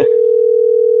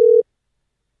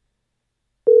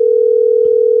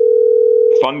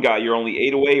 Fun guy, you're only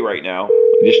 8 away right now.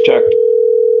 I just checked.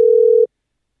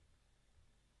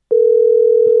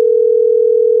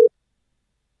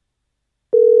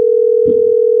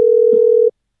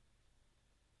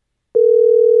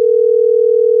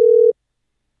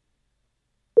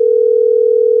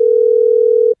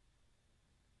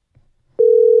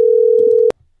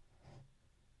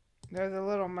 No, the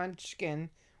little munchkin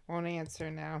won't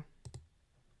answer now.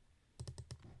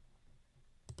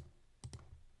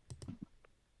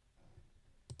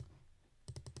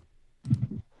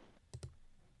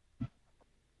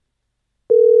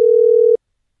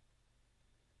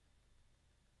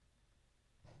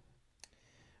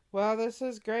 Well, this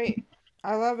is great.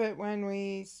 I love it when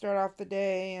we start off the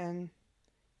day and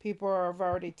people have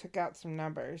already took out some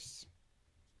numbers.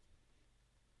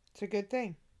 It's a good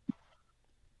thing.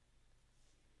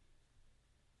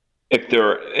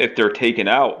 If they're taken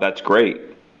out, that's great.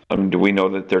 Do we know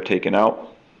that they're taken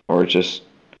out, or it's just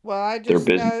Well, I their just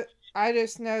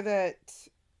business? know that,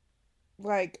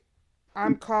 like,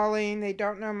 I'm calling, they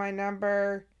don't know my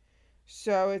number,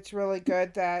 so it's really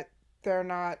good that they're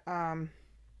not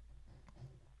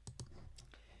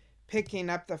picking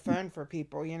up the phone for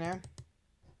people, you know?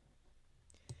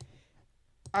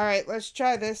 All right, let's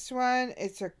try this one.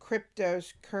 It's a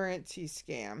cryptocurrency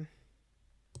scam.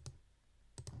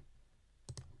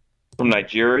 From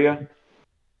Nigeria?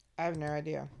 I have no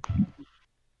idea.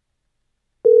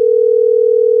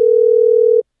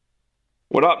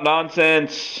 What up,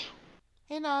 nonsense?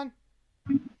 Hey, Non.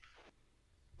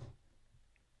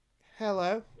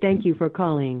 Hello. Thank you for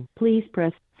calling. Please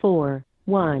press 4-1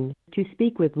 to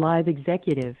speak with live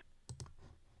executive.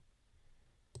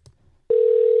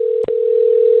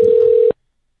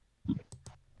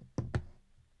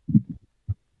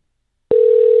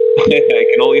 I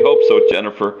can only hope so,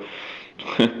 Jennifer.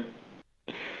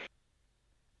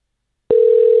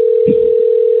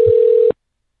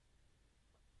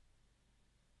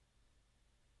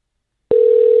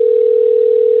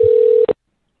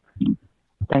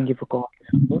 you for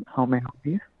calling. How may I help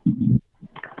you?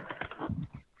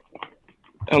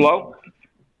 Hello?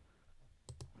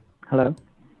 Hello?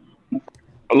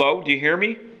 Hello? Do you hear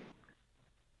me?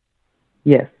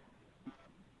 Yes.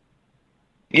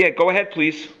 Yeah, go ahead,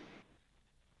 please.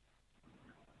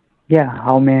 Yeah,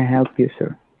 how may I help you,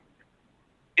 sir?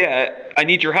 Yeah, I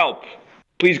need your help.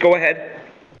 Please go ahead.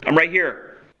 I'm right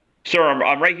here. Sir,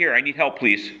 I'm right here. I need help,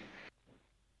 please.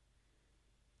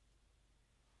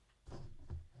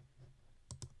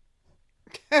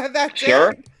 That's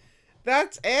Sir? it?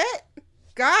 That's it?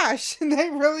 Gosh, they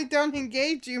really don't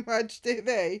engage you much, do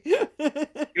they? You're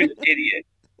an idiot.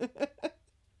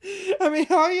 I mean,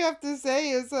 all you have to say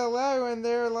is hello, and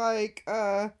they're like,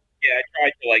 Yeah, I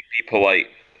tried to, like, be polite.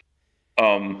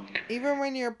 Even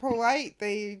when you're polite,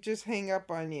 they just hang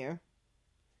up on you.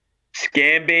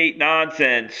 Scam bait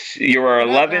nonsense. You are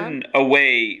 11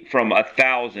 away from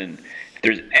 1,000. If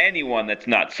there's anyone that's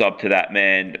not sub to that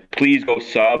man, please go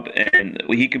sub, and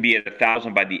he could be at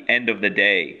 1,000 by the end of the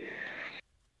day.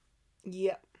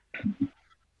 Yep.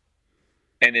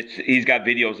 And he's got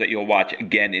videos that you'll watch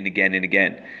again and again and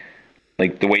again,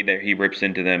 like the way that he rips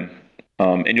into them.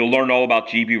 And you'll learn all about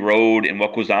GB Road and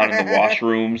what goes on in the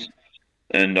washrooms,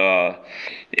 and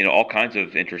all kinds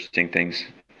of interesting things.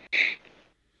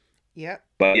 Yep.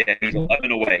 But yeah, he's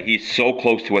 11 away. He's so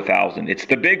close to 1,000. It's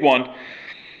the big one.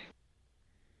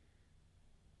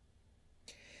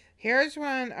 Here's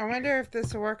one. I wonder if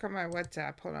this will work on my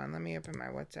WhatsApp. Hold on, let me open my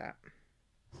WhatsApp.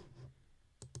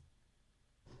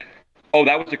 Oh,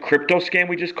 that was a crypto scam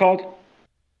we just called?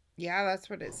 Yeah, that's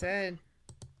what it said.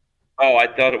 Oh, I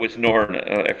thought it was Norn.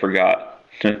 I forgot.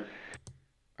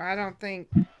 I don't think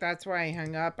that's why he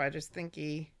hung up. I just think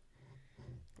you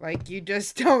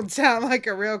just don't sound like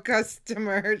a real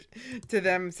customer to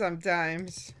them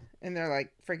sometimes. And they're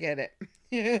like, forget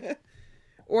it.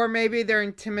 Or maybe they're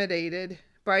intimidated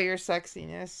by your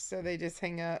sexiness, so they just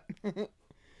hang up.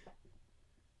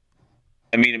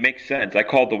 I mean, it makes sense. I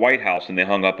called the White House and they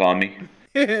hung up on me.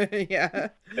 Yeah.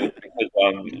 Because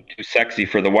I'm too sexy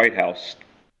for the White House.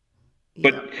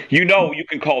 But you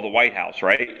can call the White House,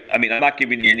 right? I mean, I'm not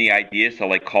giving you any ideas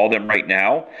to call them right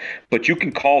now, but you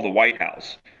can call the White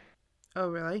House. Oh,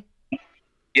 really?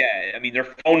 Yeah, I mean, their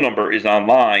phone number is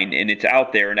online and it's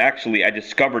out there. And actually, I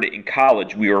discovered it in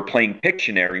college. We were playing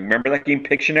Pictionary. Remember that game,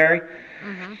 Pictionary?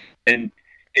 Mm-hmm. And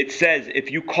it says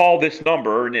if you call this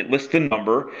number, and it lists the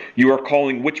number, you are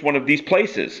calling which one of these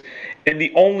places. And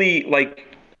the only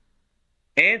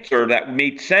answer that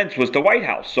made sense was the White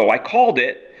House. So I called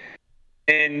it,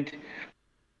 and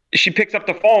she picks up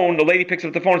the phone. The lady picks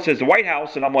up the phone and says the White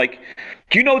House, and I'm like,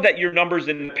 "Do you know that your number's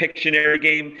in the Pictionary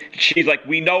game?" She's like,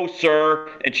 "We know, sir,"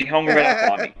 and she hung right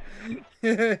up on me.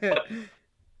 Because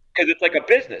it's like a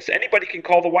business. Anybody can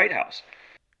call the White House.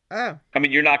 Oh. I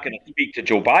mean, you're not going to speak to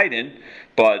Joe Biden,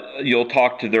 but you'll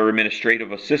talk to their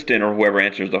administrative assistant or whoever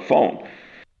answers the phone.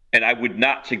 And I would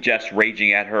not suggest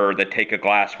raging at her the take a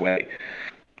glass way.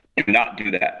 Do not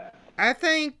do that. I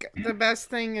think the best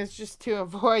thing is just to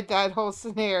avoid that whole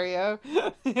scenario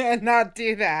and not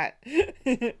do that.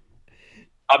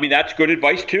 I mean, that's good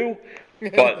advice too.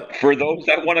 But for those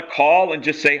that want to call and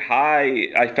just say, "Hi,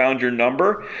 I found your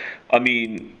number," I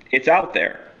mean, it's out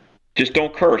there. Just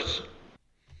don't curse.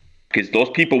 Because those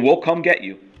people will come get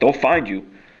you. They'll find you.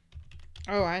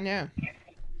 Oh, I know.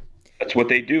 That's what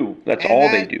they do. That's all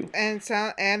they do. And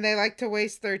they like to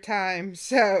waste their time.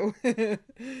 So.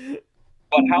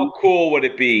 But how cool would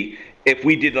it be if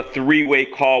we did a 3-way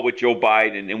call with Joe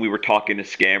Biden and we were talking to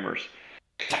scammers?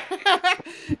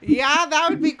 Yeah, that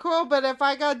would be cool. But if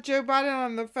I got Joe Biden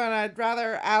on the phone, I'd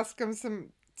rather ask him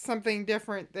something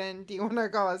different than, "Do you want to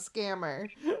call a scammer?"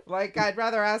 I'd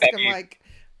rather ask him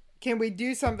can we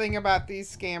do something about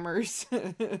these scammers?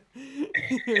 I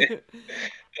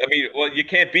mean, well, you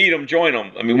can't beat them, join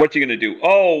them. I mean, what you going to do?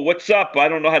 "Oh, what's up? I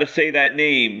don't know how to say that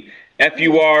name.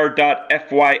 FUR.FYI.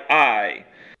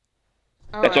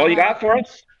 Oh, That's all you got for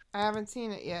us? I haven't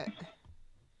seen it yet.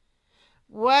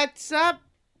 What's up?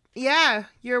 Yeah,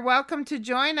 you're welcome to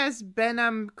join us,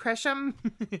 Benham Cresham.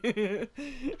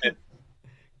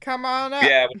 Come on up.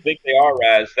 Yeah, I would think they are,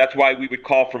 Raz. That's why we would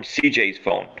call from CJ's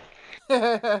phone.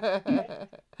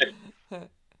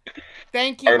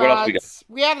 Thank you, right, mods.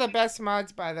 We have the best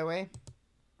mods, by the way.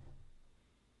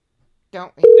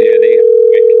 Don't we? Yeah,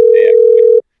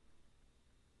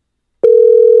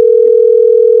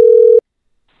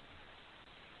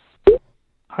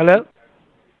 Hello?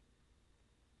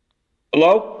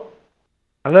 Hello?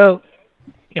 Hello?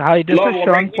 Yeah, hi, this Hello, is I'm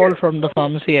Sean right Paul here. from the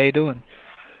pharmacy. How you doing?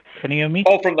 Can you hear me?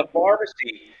 Oh, from the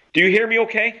pharmacy. Do you hear me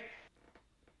okay?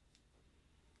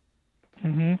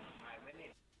 Mm-hmm.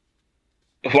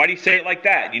 Why do you say it like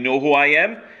that? You know who I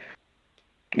am?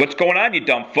 What's going on, you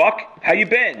dumb fuck? How you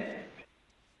been?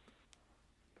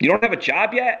 You don't have a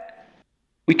job yet?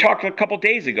 We talked a couple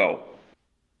days ago.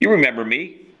 You remember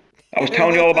me. I was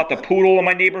telling you all about the poodle in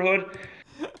my neighborhood.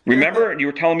 Remember? And you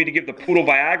were telling me to give the poodle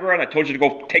Viagra, and I told you to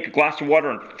go take a glass of water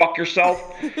and fuck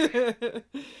yourself.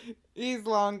 He's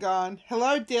long gone.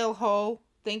 Hello, Dill Hole.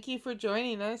 Thank you for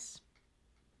joining us.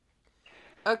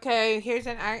 Okay, here's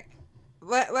an...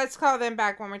 Let's call them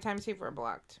back one more time, see if we're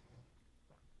blocked.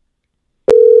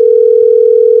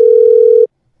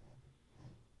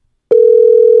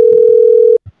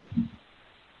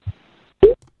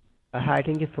 Hi,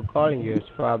 thank you for calling US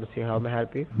Pharmacy. How may I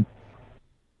help you?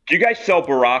 Do you guys sell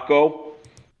Baracco?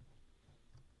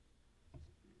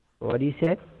 What do you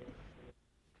say?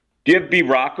 Do you have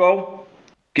Baracco?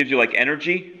 Gives you like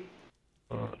energy?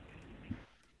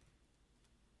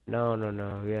 No.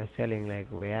 We are selling like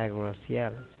Viagra,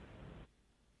 Cialis.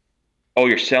 Oh,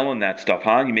 you're selling that stuff,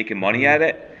 huh? You making money at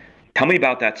it? Tell me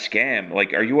about that scam.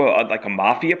 Like, are you like a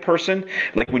mafia person?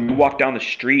 Like, when you walk down the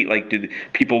street, like, do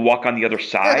people walk on the other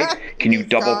side? Can you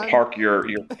double park your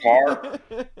car?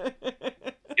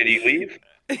 Did he leave?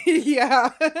 Yeah.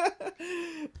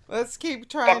 Let's keep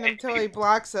trying until he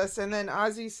blocks us, and then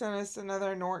Ozzy sent us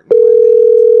another Norton one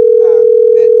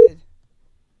that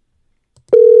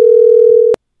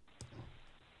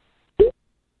he vetted.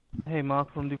 Hey,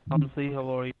 Mark from the pharmacy. How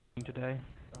are you doing today?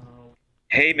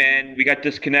 Hey, man, we got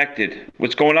disconnected.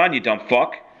 What's going on, you dumb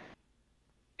fuck?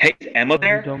 Hey, is Emma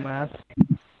there? Dumbass.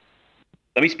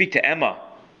 Let me speak to Emma.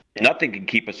 Nothing can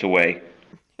keep us away.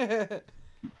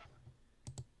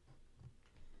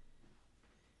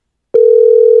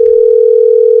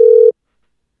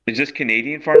 Is this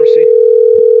Canadian pharmacy?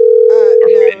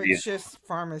 No, it's just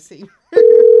pharmacy.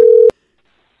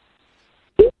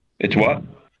 It's what?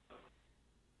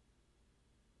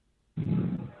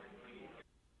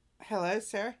 Hello,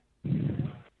 sir.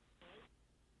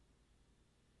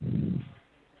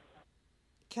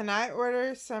 Can I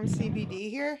order some CBD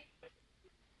here?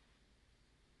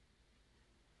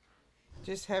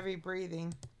 Just heavy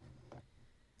breathing.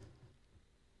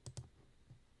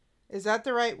 Is that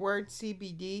the right word,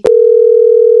 CBD?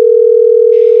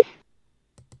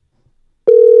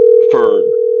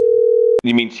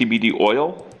 You mean CBD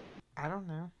oil? I don't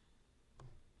know.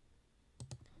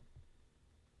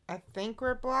 I think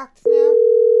we're blocked now.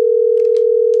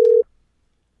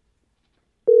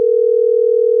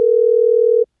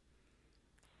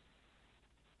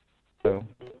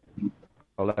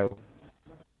 Hello.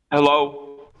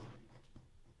 Hello.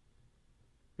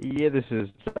 Yeah, this is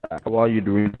Jack. How are you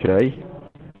doing today?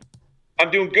 I'm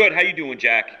doing good. How you doing,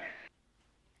 Jack?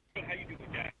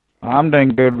 I'm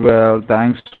doing good. Well,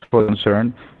 thanks for the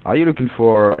concern. Are you looking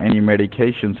for any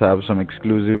medications? I have some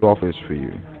exclusive offers for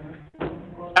you.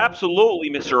 Absolutely,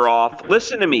 Mr. Off.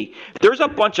 Listen to me. There's a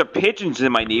bunch of pigeons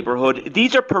in my neighborhood.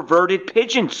 These are perverted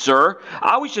pigeons, sir.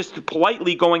 I was just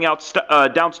politely going out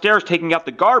downstairs taking out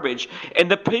the garbage,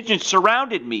 and the pigeons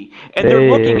surrounded me. And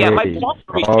they're looking at my plum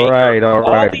tree shaker. All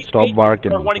right. These Stop pigeons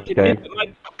barking. are wanting to Okay. nip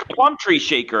my plum tree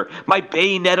shaker, my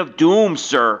bayonet of doom,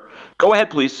 sir. Go ahead,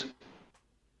 please.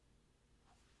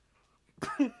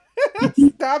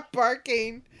 Stop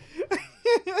barking.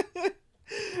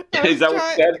 Is that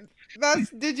what you said?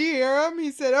 Did you hear him?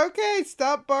 He said, "Okay,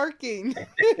 stop barking."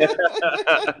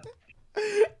 That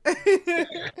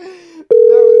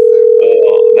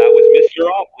was Mr.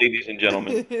 Off, ladies and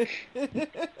gentlemen.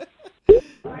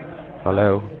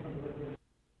 Hello.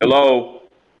 Hello.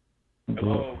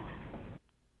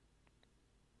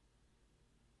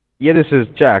 Yeah, this is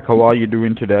Jack. How are you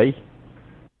doing today?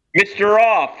 Mr.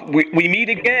 Off, we meet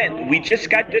again. We just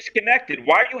got disconnected.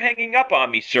 Why are you hanging up on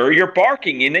me, sir? You're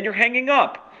barking and then you're hanging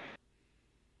up.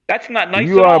 That's not nice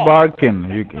You at are all.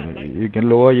 barking. You can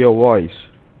lower your voice.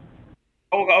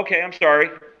 Oh, okay, I'm sorry.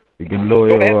 You can lower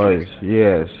Go your ahead, voice.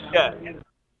 Yes. Yeah.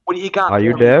 What do you got? Are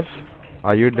you for me? deaf?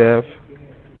 Are you deaf?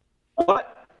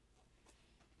 What?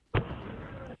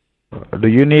 Do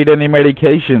you need any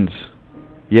medications?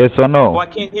 Yes or Oh, no? I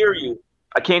can't hear you.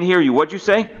 I can't hear you. What'd you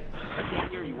say?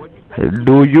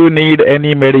 Do you need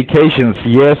any medications?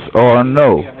 Yes or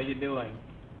no?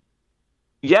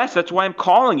 Yes, that's why I'm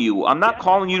calling you. I'm not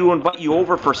calling you to invite you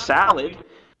over for salad.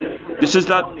 This is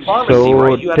not pharmacy, So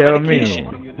right? You have tell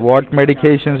medication. me, what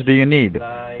medications do you need?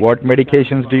 What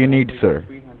medications do you need, sir?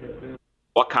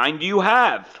 What kind do you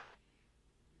have?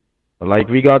 Like,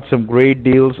 we got some great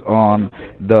deals on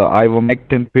the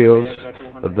ivermectin pills,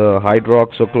 the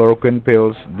hydroxychloroquine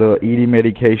pills, the ED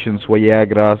medications,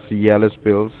 Viagra, Cialis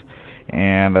pills,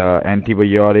 and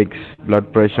antibiotics,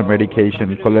 blood pressure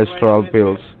medication, cholesterol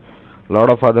pills, a lot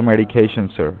of other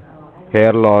medications, sir.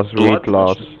 hair loss, Blood weight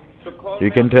loss.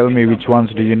 You can tell me which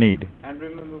ones do you need.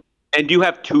 And do you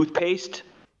have toothpaste?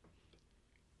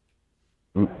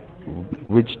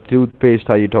 Which toothpaste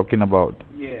are you talking about?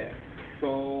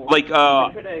 Like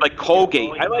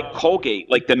Colgate. I like Colgate,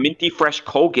 like the minty fresh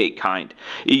Colgate kind.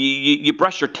 You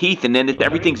brush your teeth and then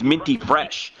everything's minty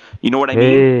fresh. You know what I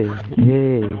mean?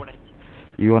 Hey,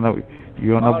 you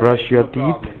wanna brush your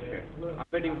teeth?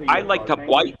 I like to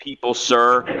bite people,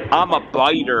 sir. I'm a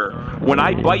biter. When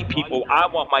I bite people, I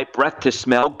want my breath to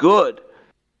smell good.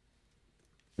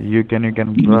 You can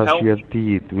brush your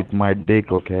teeth with my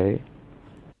dick, okay?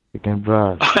 You can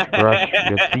brush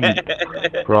your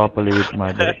teeth properly with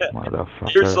my dick,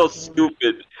 motherfucker. You're so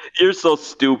stupid. You're so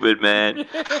stupid, man.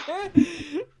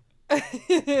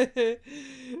 Mr.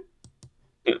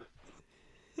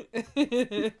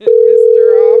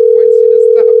 Off wants you to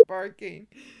stop barking.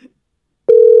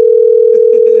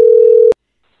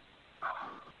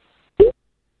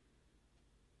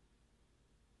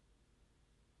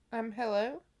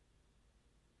 Hello?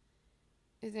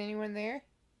 Is anyone there?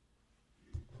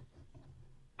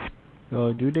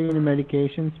 Do you take any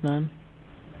medications, man?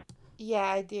 Yeah,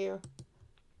 I do.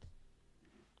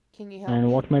 Can you help me?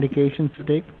 And what medications to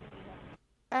take?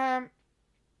 I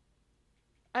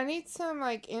need some,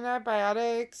 like,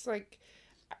 antibiotics, like,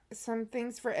 some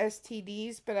things for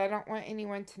STDs, but I don't want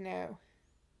anyone to know.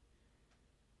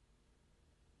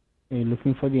 Are you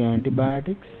looking for the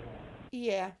antibiotics?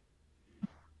 Yeah.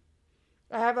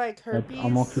 I have, like, herpes. That's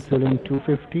amoxicillin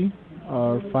 250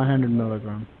 or 500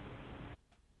 milligram.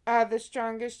 The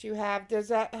strongest you have. Does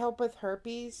that help with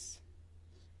herpes?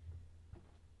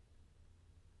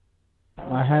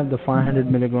 I have the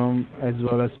 500 milligram as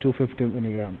well as 250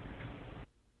 milligram.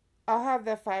 I'll have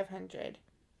the 500.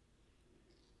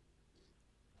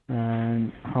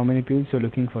 And how many pills you're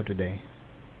looking for today?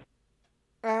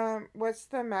 What's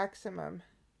the maximum?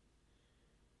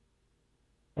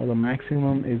 Well, the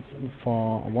maximum is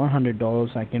for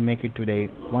 $100. I can make it today.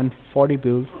 140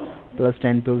 pills plus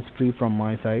 10 pills free from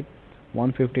my side.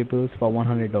 150 pills for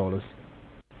 $100.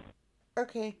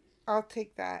 Okay, I'll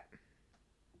take that.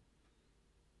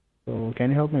 So can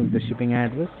you help me with the shipping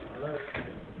address?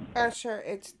 Sure.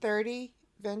 It's 30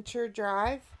 Venture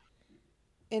Drive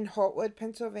in Holtwood,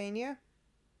 Pennsylvania,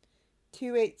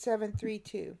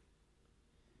 28732.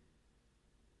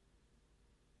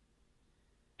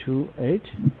 28?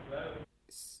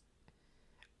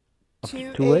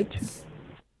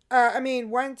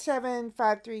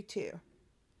 17532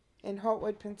 in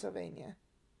Holtwood, Pennsylvania.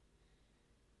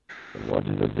 What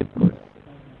is the zip code?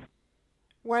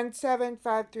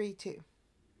 17532.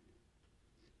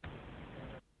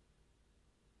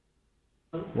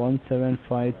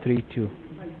 17532.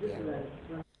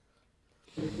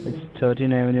 It's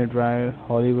 13 Avenue Drive,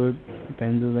 Hollywood,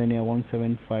 Pennsylvania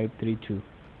 17532.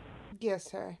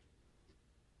 Yes, sir.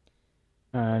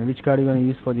 And which card are you going to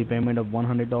use for the payment of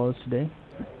 $100 today?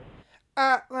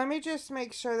 Let me just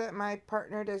make sure that my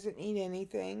partner doesn't need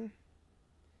anything.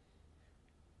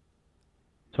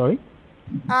 Sorry?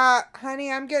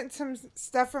 Honey, I'm getting some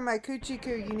stuff from my coochie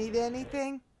coo. You need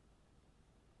anything?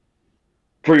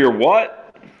 For your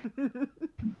what?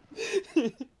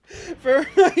 for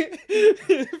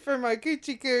my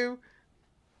coochie coo.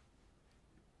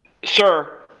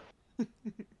 Sir,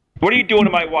 what are you doing to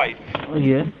my wife?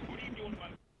 Yes.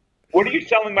 What are you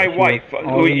telling my wife?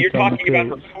 You're talking about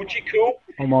her coochie coo?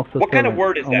 What kind of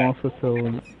word is that?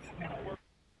 Amoxicillin.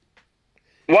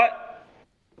 What?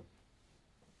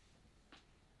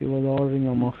 She was ordering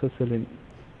amoxicillin.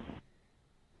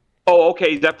 Oh,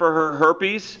 okay. Is that for her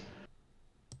herpes?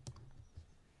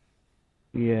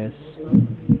 Yes.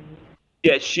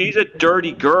 Yeah, she's a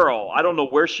dirty girl. I don't know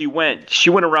where she went.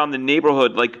 She went around the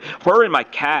neighborhood, like her and my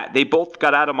cat. They both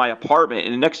got out of my apartment,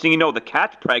 and the next thing you know, the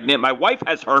cat's pregnant. My wife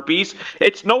has herpes.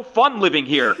 It's no fun living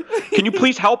here. Can you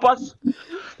please help us?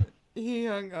 He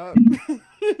hung up.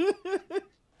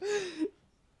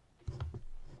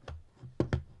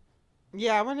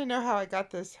 Yeah, I want to know how I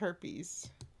got this herpes.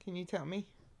 Can you tell me?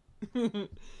 Oh,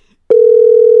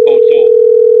 so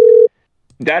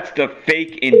that's the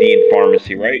fake Indian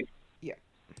pharmacy, right? Yeah.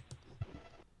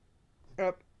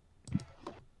 Oh.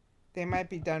 They might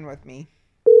be done with me.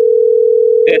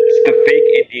 That's the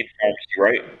fake Indian pharmacy,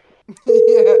 right?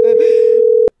 Yeah.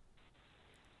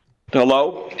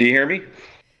 Hello? Do you hear me?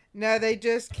 No, they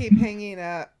just keep hanging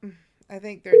up. I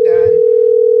think they're done.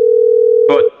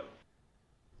 But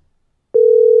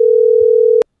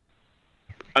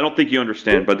I don't think you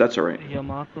understand, but that's all right. Yeah,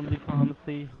 Mark from the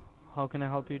pharmacy. How can I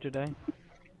help you today?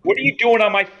 What are you doing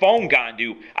on my phone,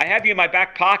 Gandu? I have you in my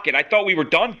back pocket. I thought we were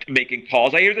done making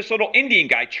calls. I hear this little Indian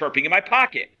guy chirping in my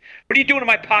pocket. What are you doing in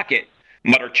my pocket?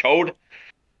 Mutter chode?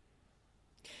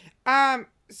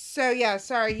 So yeah,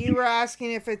 sorry, you were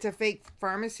asking if it's a fake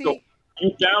pharmacy? So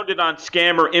you found it on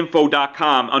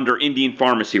scammerinfo.com under Indian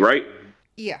Pharmacy, right?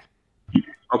 Yeah.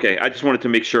 Okay, I just wanted to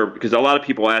make sure because a lot of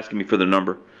people are asking me for the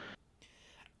number.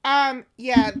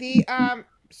 Yeah,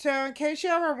 so in case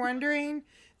y'all were wondering,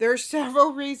 there are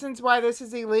several reasons why this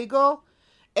is illegal.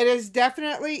 It is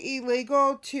definitely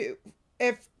illegal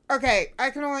I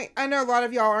know a lot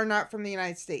of y'all are not from the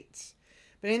United States.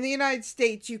 But in the United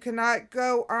States, you cannot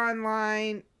go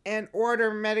online and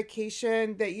order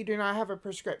medication that you do not have a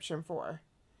prescription for.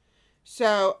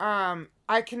 So,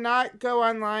 I cannot go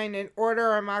online and order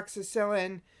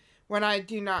amoxicillin when I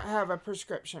do not have a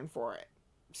prescription for it.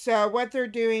 So what they're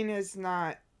doing is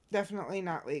definitely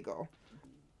not legal.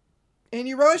 And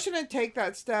you really shouldn't take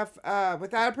that stuff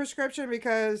without a prescription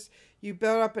because you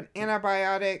build up an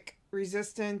antibiotic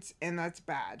resistance and that's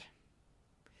bad.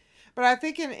 But I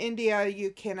think in India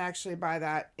you can actually buy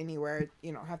that anywhere.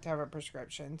 You don't have to have a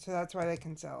prescription. So that's why they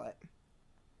can sell it.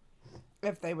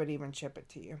 If they would even ship it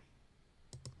to you.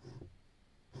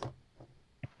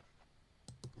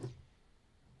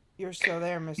 You're still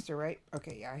there, Mr. Right?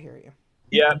 Okay, yeah, I hear you.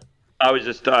 Yeah, I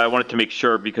wanted to make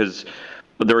sure because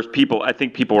there was I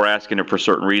think people were asking it for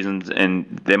certain reasons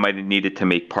and they might have needed to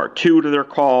make part 2 to their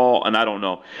call, and I don't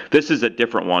know. This is a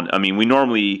different one. I mean, we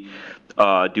normally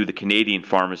do the Canadian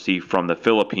pharmacy from the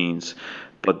Philippines,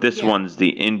 but this one's the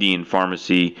Indian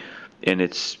pharmacy and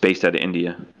it's based out of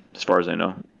India, as far as I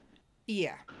know.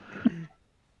 Yeah.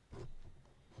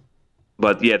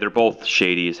 But yeah, they're both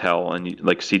shady as hell, and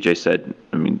like CJ said,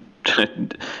 I mean,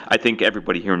 I think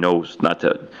everybody here knows not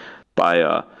to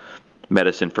buy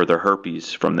medicine for their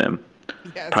herpes from them.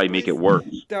 Yes, probably make it worse.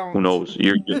 Don't. Who knows?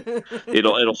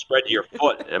 It'll spread to your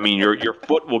foot. I mean, your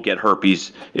foot will get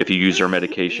herpes if you use their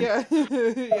medication. Yeah.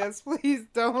 Yes, please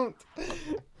don't.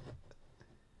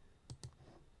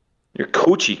 Your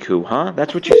coochie coo, huh?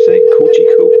 That's what you say,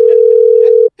 coochie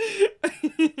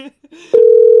coo.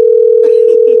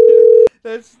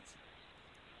 That's.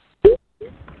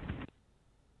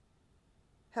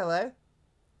 Hello?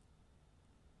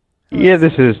 Yeah,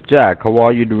 this is Jack. How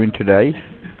are you doing today?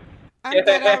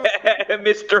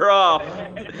 Mr.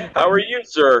 How are you,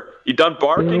 sir? You done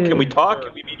barking? Can we talk?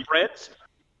 Can we be friends?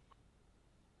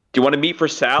 Do you want to meet for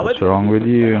salad? What's wrong with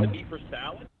you?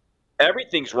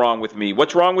 Everything's wrong with me.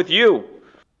 What's wrong with you?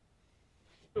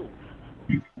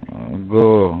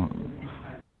 Go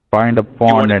find a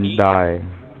pond and die.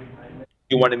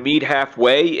 You want to meet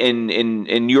halfway in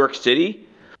New York City?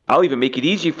 I'll even make it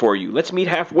easy for you. Let's meet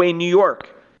halfway in New York.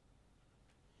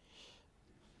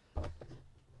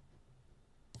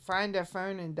 Find a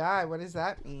phone and die. What does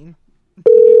that mean?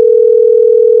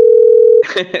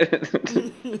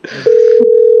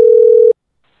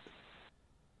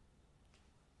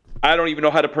 I don't even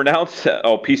know how to pronounce that.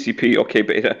 Oh, PCP. Okay,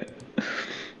 beta.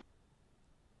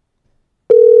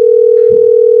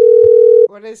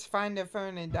 What does find a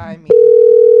phone and die mean?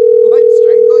 Like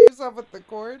strangle yourself with the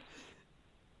cord?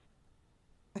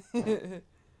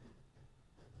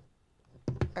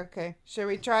 Okay. Should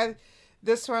we try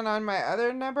this one on my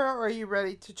other number, or are you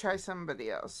ready to try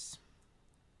somebody else?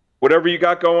 Whatever you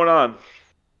got going on.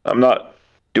 I'm not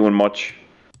doing much.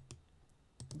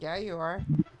 Yeah, you are.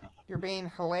 You're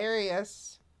being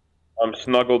hilarious. I'm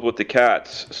snuggled with the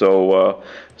cats, so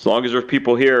as long as there's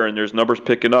people here and there's numbers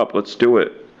picking up, let's do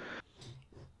it.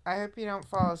 I hope you don't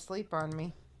fall asleep on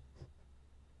me.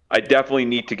 I definitely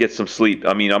need to get some sleep.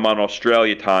 I mean, I'm on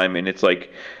Australia time, and it's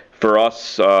like, for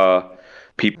us,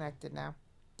 people... Connected now.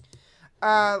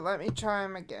 Let me try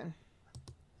him again.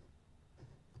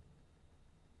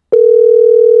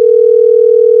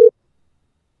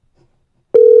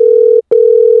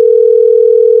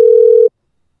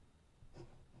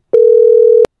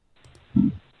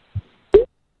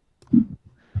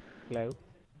 Hello?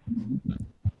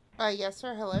 Yes,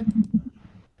 sir. Hello.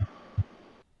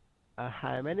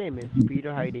 Hi, my name is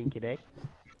Peter. How are you doing today?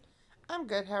 I'm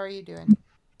good. How are you doing?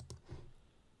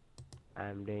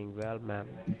 I'm doing well, ma'am.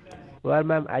 Well,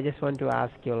 ma'am, I just want to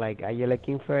ask you, like, are you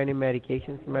looking for any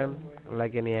medications, ma'am?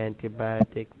 Like any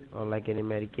antibiotics or like any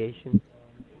medication?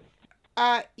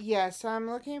 Yes, I'm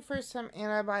looking for some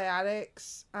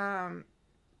antibiotics,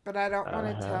 but I don't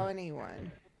want to tell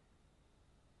anyone.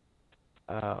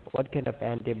 What kind of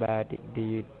antibiotic do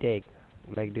you take?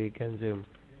 Like, do you consume?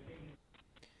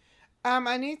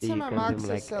 I need some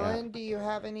amoxicillin. Do you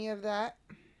have any of that?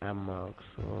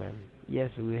 Amoxicillin. Yes,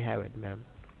 we have it, ma'am.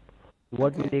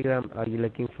 What milligram are you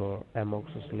looking for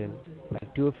amoxicillin?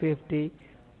 Like 250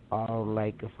 or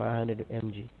like 500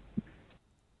 mg?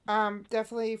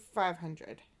 Definitely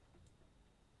 500.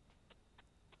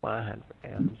 500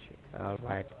 mg. All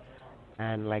right.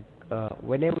 And like,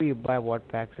 whenever you buy, what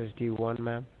packs do you want,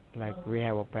 ma'am? Like, we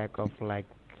have a pack of like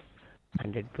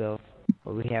 100 pills.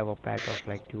 We have a pack of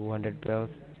like 200 pills.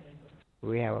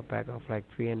 We have a pack of like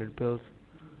 300 pills.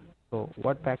 So,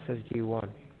 what packs do you want?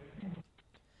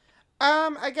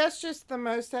 I guess just the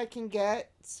most I can get,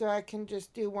 so I can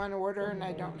just do one order and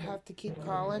I don't have to keep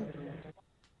calling.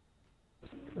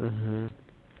 Mm-hmm.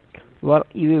 Well,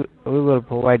 we will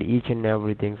provide each and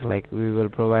everything. Like, we will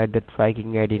provide the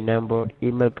tracking ID number,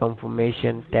 email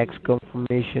confirmation, text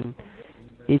confirmation,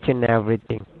 each and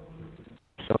everything.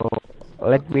 So,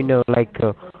 let me know like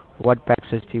what packs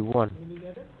do you want.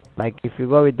 Like, if you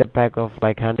go with the pack of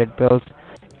like 100 pills,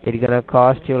 it's gonna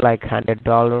cost you like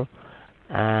 $100,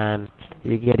 and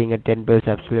you're getting a 10 pills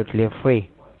absolutely free.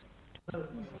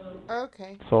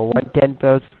 Okay. So 110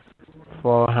 pills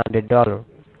for $100.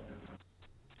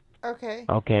 Okay.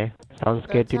 Okay, sounds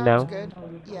That good to sounds know. good.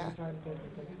 Yeah.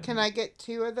 Can I get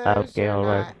 2 of those Okay, or all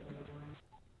right. not?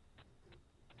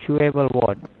 Chewable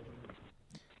what?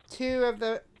 2 of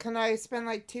the. Can I spend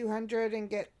like 200 and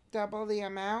get double the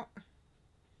amount?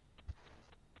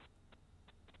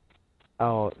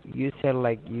 Oh, you said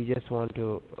like you just want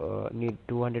to need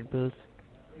 200 pills?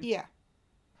 Yeah.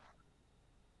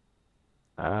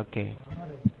 Okay,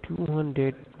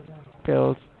 200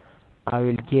 pills I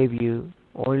will give you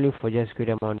only for just good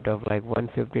amount of like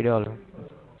 $150.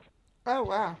 Oh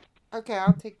wow. Okay,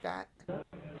 I'll take that.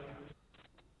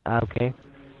 Okay,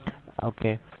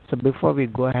 okay. So before we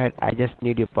go ahead, I just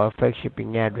need your perfect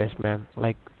shipping address, ma'am.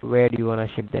 Like, where do you want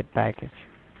to ship that package?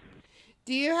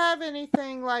 Do you have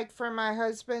anything like for my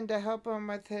husband to help him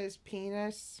with his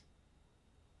penis?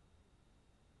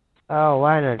 Oh,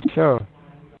 why not? Sure.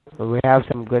 We have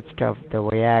some good stuff. The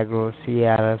Viagra,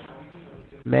 Cialis,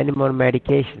 many more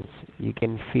medications. You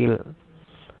can feel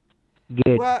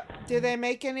good. Well, do they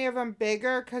make any of them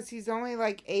bigger? Because he's only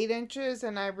like 8 inches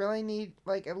and I really need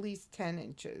like at least 10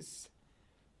 inches.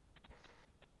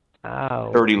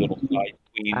 Oh, Dirty little side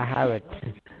queen. I have it.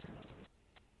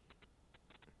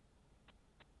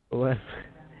 Well,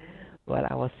 well,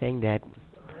 I was saying that.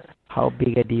 How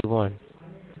big do you want?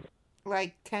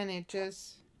 Like 10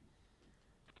 inches.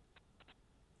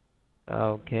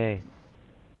 Okay.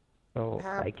 So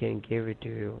How? I can give it to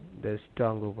you, the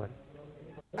stronger one.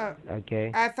 Oh.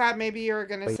 Okay. I thought maybe you were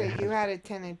going to Oh, say yeah. you had a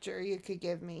 10 incher you could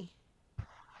give me.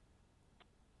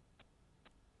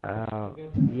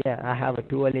 Yeah, I have a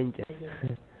 12 inches.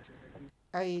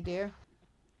 Oh, you do?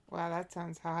 Wow, that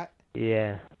sounds hot.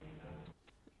 Yeah.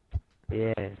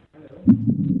 Yeah.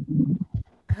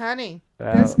 Honey,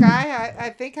 Well, this guy I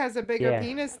think has a bigger yeah.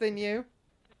 penis than you.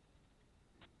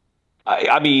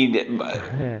 I mean,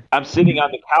 I'm sitting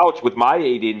on the couch with my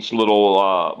 8-inch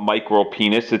little micro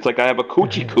penis. It's like I have a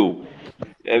coochie coo.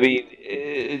 I mean,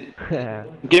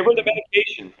 give her the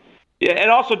medication. Yeah,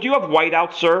 and also, do you have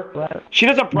whiteout, sir? Well, She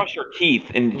doesn't brush her teeth,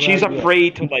 and she's well, yeah.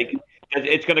 afraid to like that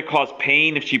it's going to cause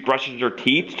pain if she brushes her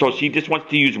teeth. So she just wants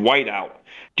to use whiteout.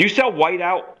 Do you sell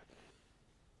whiteout?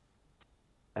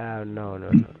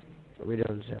 No. We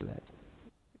don't sell that.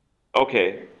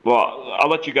 Okay. Well, I'll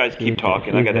let you guys keep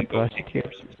talking. I She's got a to go take care prostitute.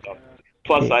 of some stuff.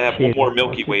 Plus, I have one She's more a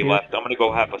Milky Way prostitute. left. I'm going to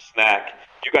go have a snack.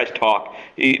 You guys talk.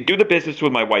 Do the business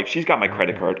with my wife. She's got my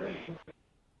credit card.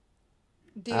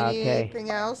 Do you need Okay. anything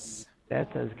else?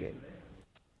 That sounds good.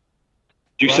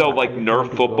 Do you Well, sell I like just Nerf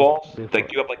want to go footballs? before. Like,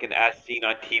 do you have like an as seen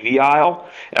on TV aisle?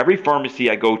 Every pharmacy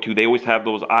I go to, they always have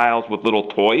those aisles with little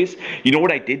toys. You know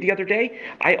what I did the other day?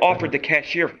 I offered the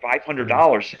cashier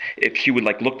 $500 if she would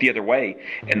like look the other way,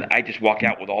 and I just walk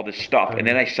out with all this stuff, and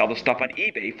then I sell the stuff on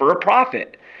eBay for a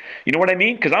profit. You know what I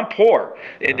mean? Because I'm poor.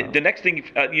 And the next thing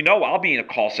you know, I'll be in a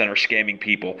call center scamming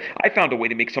people. I found a way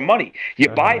to make some money. You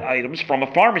buy items from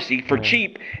a pharmacy for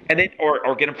cheap, and then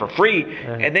or get them for free,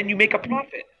 and then you make a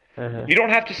profit. You don't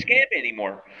have to scam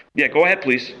anymore. Yeah, go ahead,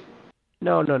 please.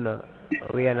 No.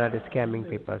 We are not scamming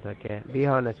people, okay? Be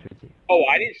honest with you. Oh,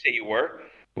 I didn't say you were.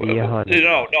 Be honest.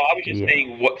 No, I was just Yeah.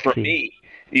 saying what for See. me.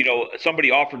 You know, somebody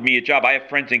offered me a job. I have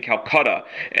friends in Calcutta,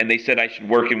 and they said I should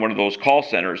work in one of those call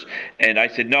centers. And I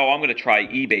said, no, I'm going to try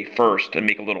eBay first and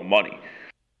make a little money.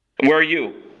 Where are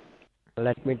you?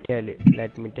 Let me tell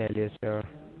you, sir.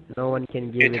 No one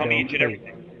can give Yeah, it tell me all each and free,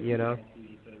 everything. you know?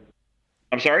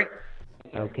 I'm sorry?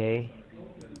 Okay.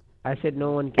 I said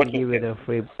no one can give it a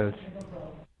free bills.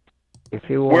 If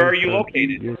you want Where are you to,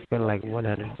 located? you spend like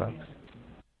 $100.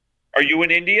 Are you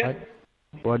in India?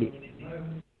 What do you...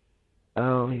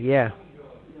 Oh, yeah.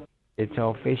 It's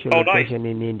our official Oh, nice. location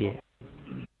in India.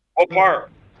 What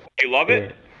part? Do you love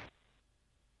it?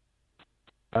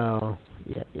 Oh,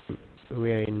 yeah.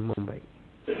 We're in Mumbai.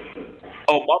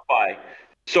 Oh, Mumbai.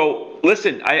 So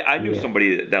listen, I knew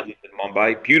somebody that lived in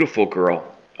Mumbai. Beautiful girl.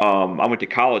 I went to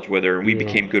college with her, and we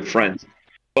became good friends.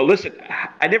 But listen,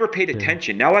 I never paid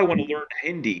attention. Now I want to learn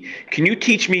Hindi. Can you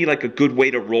teach me like a good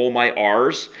way to roll my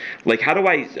R's? Like how do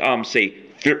I say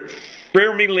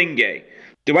Fermilinge?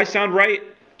 Do I sound right?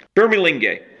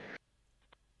 Fermilinge.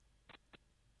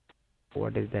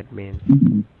 What does that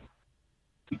mean?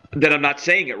 That I'm not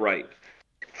saying it right.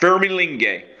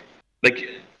 Fermilinge. Like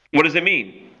what does it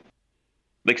mean?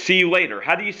 Like see you later.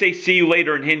 How do you say see you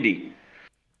later in Hindi?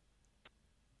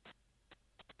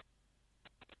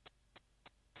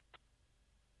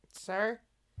 Sir,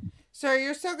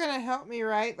 you're still gonna help me,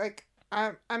 right? Like,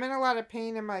 I'm in a lot of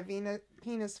pain in my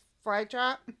penis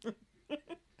flytrap.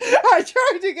 I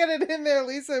tried to get it in there,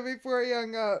 Lisa, before he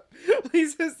hung up.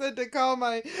 Lisa said to call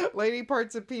my lady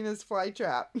parts of penis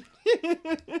flytrap.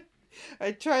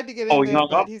 I tried to get in there,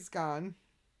 but he's gone.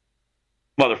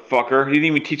 Motherfucker, he didn't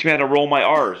even teach me how to roll my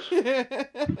R's.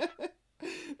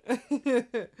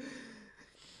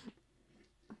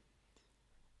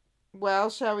 Well,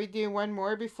 shall we do one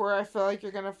more before I feel like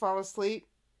you're going to fall asleep?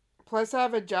 Plus, I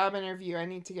have a job interview I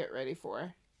need to get ready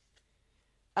for.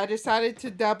 I decided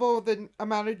to double the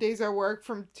amount of days I work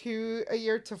from 2 a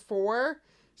year to 4.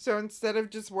 So instead of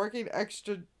just working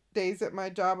extra days at my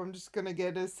job, I'm just going to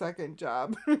get a second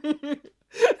job.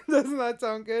 Doesn't that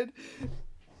sound good?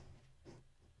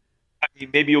 I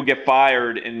mean, maybe you'll get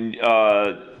fired and,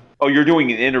 you're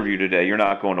doing an interview today. You're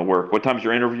not going to work. What time's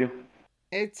your interview?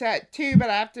 It's at 2, but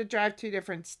I have to drive to a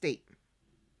different state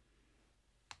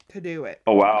to do it.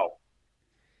 Oh, wow.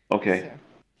 Okay.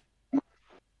 So.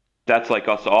 That's like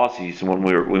us Aussies when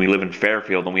we live in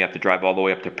Fairfield and we have to drive all the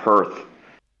way up to Perth.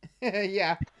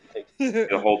 Yeah.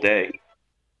 The whole day.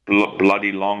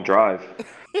 Bloody long drive.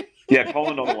 Yeah,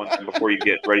 call another one before you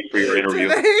get ready for your interview.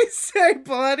 Did they say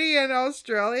bloody in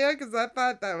Australia? Because I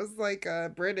thought that was like a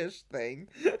British thing.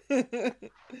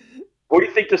 What do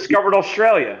you think discovered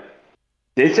Australia?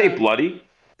 They say bloody.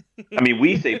 I mean,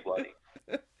 we say bloody.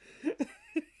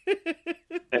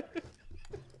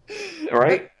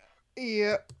 Right?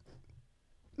 Yeah.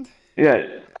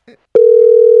 Yeah.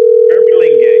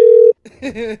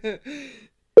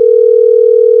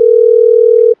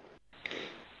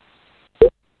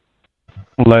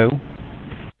 Hello?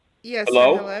 Yes,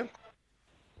 hello? Hello?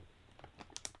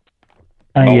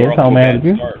 Yes, how may I help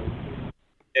you?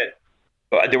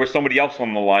 Yeah. There was somebody else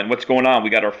on the line. What's going on? We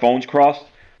got our phones crossed?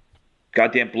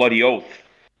 Goddamn bloody oath.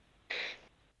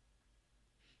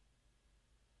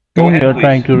 Whom you're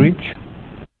trying to reach?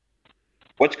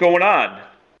 What's going on?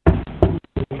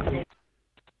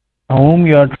 Whom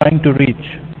you're trying to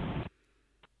reach?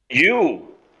 You.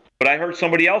 But I heard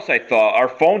somebody else, I thought. Our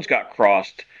phones got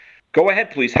crossed. Go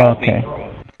ahead, please. Help me.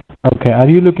 Okay. Are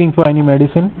you looking for any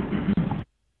medicine?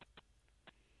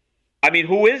 I mean,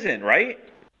 who isn't, right?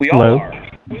 We all are.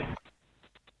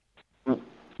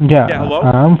 Yeah, hello?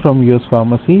 I'm from US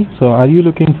Pharmacy. So are you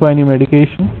looking for any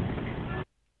medication?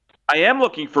 I am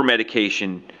looking for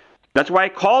medication. That's why I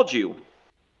called you.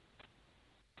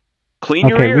 Clean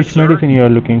your ears, which medicine you are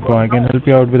looking for? I can help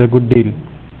you out with a good deal.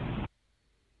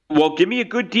 Well, give me a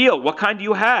good deal. What kind do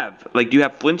you have? Like, do you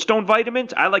have Flintstone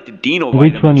vitamins? I like the Dino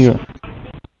vitamins. Which one you?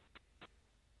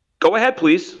 Go ahead,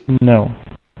 please. No.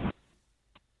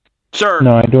 Sir.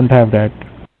 No, I don't have that.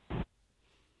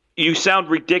 You sound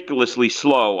ridiculously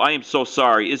slow. I am so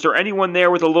sorry. Is there anyone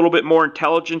there with a little bit more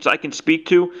intelligence I can speak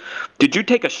to? Did you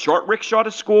take a short rickshaw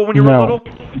to school when you were little?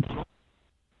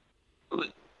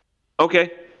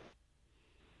 Okay.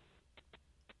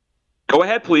 Go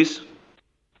ahead, please.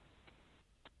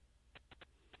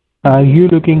 Are you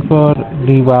looking for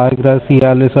the Viagra,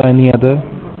 Cialis, or any other?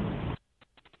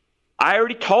 I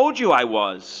already told you I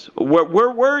was.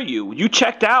 Where were you? You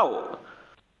checked out.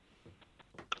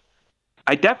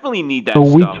 I definitely need that stuff.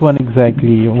 So which one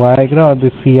exactly? Viagra or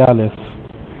the Cialis?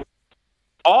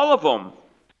 All of them.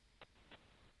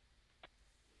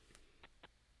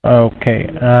 Okay,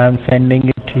 I'm sending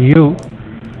it to you.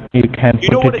 You can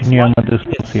put it in your mother's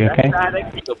pussy, okay?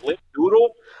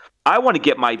 Doodle. I want to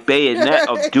get my bayonet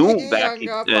of doom back.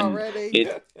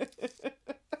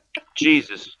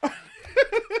 Jesus.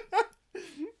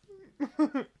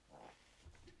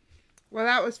 Well,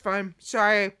 that was fun.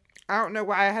 Sorry. I don't know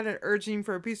why I had an urging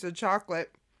for a piece of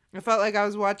chocolate. I felt like I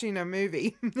was watching a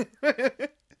movie.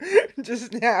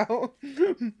 Just now.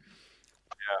 Yeah,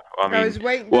 I mean, I was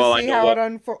waiting to see how it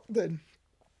unfolded.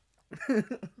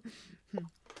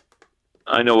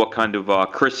 I know what kind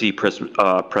of Chrissy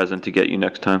present to get you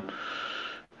next time.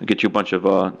 I'll get you a bunch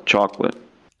of chocolate.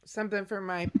 Something for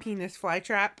my penis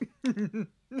flytrap. Yep,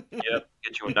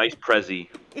 get you a nice Prezi.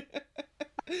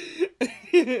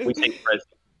 We take Prezi.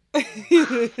 I don't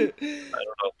know if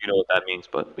you know what that means,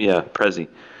 but yeah, Prezi.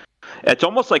 It's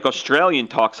almost like Australian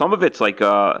talk. Some of it's like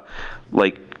you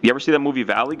ever see that movie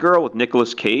Valley Girl with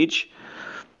Nicolas Cage?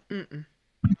 Mm-mm.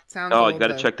 Sounds Oh, old, you got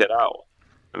to though. check that out.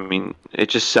 I mean, it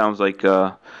just sounds like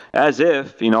as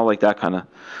if, like that kind of.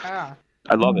 Ah.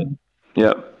 I love it.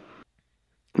 Yep.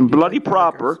 Bloody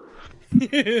proper.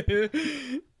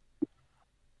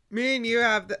 Me and you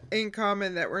have in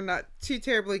common that we're not too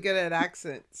terribly good at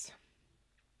accents.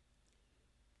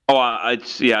 Oh,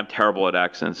 I'm terrible at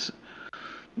accents.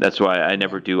 That's why I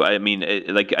never do. I mean,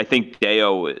 I think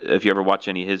Deo, if you ever watch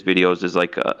any of his videos, is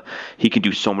like he can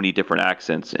do so many different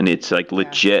accents, and it's like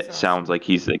legit sounds like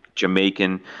he's like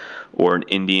Jamaican or an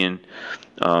Indian.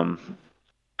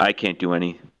 I can't do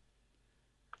any.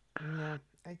 No,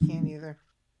 I can't either.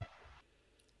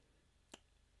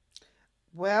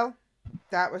 Well,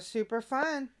 that was super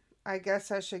fun. I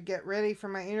guess I should get ready for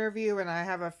my interview, and I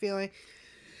have a feeling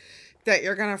that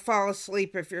you're going to fall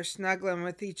asleep if you're snuggling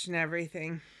with each and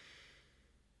everything.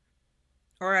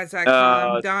 Or as I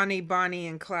call them, Donnie, Bonnie,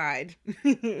 and Clyde.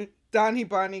 Donnie,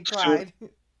 Bonnie, Clyde.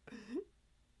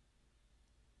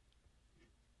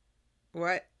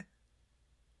 What?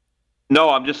 No,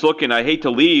 I'm just looking. I hate to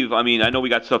leave. I mean, I know we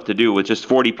got stuff to do. It's just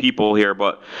 40 people here,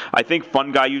 but I think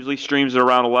Fun Guy usually streams at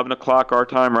around 11 o'clock our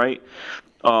time, right?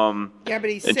 Yeah, but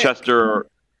he's in sick. Chester.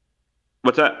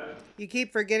 What's that? You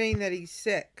keep forgetting that he's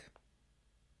sick.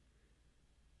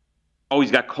 Oh, he's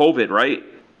got COVID, right?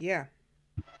 Yeah.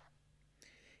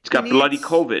 He's got bloody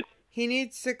COVID. He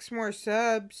needs 6 more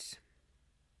subs.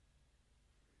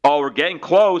 Oh, we're getting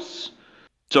close.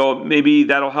 So maybe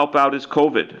that'll help out his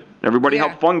COVID. Everybody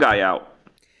help Fun Guy out.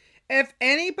 If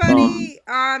anybody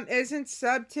isn't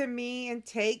sub to me and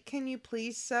Take, can you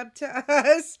please sub to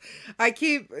us?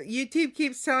 YouTube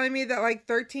keeps telling me that like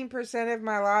 13% of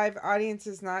my live audience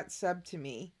is not sub to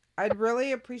me. I'd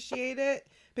really appreciate it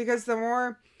because the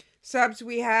more subs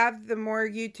we have, the more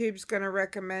YouTube's going to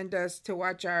recommend us to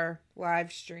watch our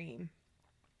live stream.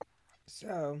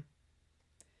 So,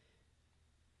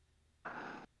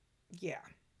 yeah.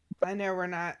 I know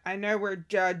we're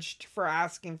judged for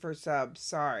asking for subs.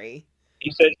 Sorry. He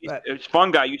said it's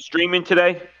Fun Guy. You streaming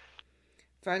today?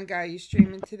 Fun Guy, you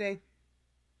streaming today?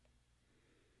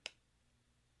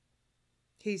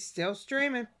 He's still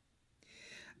streaming.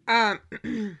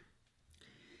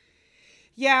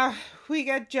 Yeah, we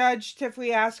get judged if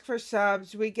we ask for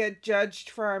subs. We get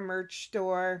judged for our merch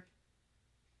store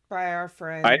by our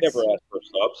friends. I never ask for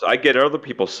subs. I get other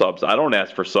people's subs. I don't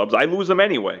ask for subs. I lose them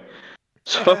anyway.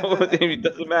 So it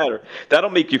doesn't matter. That'll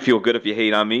make you feel good if you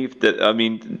hate on me. I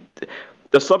mean,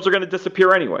 the subs are going to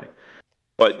disappear anyway.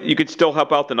 But you can still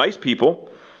help out the nice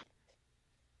people.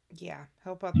 Yeah,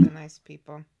 help out the nice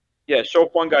people. Yeah, show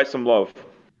Fun Guy some love.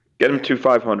 Get him to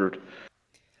 500.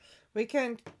 We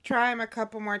can try him a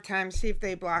couple more times, see if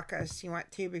they block us. You want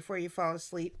to before you fall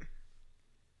asleep?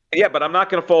 Yeah, but I'm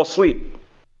not going to fall asleep.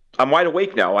 I'm wide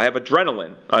awake now. I have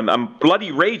adrenaline. I'm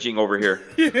bloody raging over here.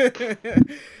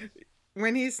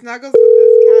 When he snuggles with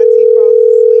his cats, he falls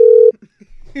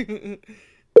asleep.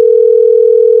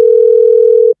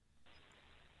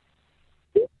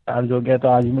 आज हो गया तो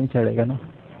आज में चढ़ेगा ना.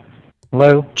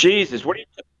 Hello. Jesus, what are you?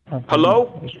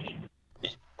 Hello?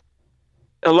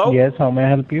 Hello? Yes, how may I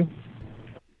help you?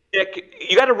 Yeah,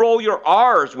 you got to roll your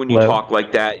R's when you talk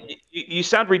like that. You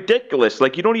sound ridiculous.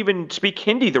 Like you don't even speak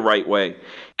Hindi the right way.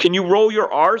 Can you roll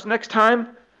your R's next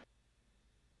time?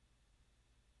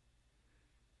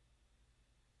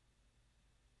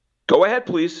 Go ahead,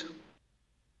 please.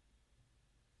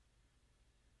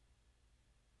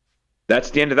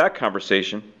 That's the end of that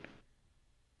conversation.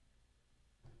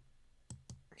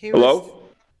 Hello?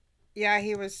 Yeah,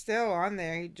 he was still on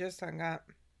there. He just hung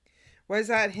up. Was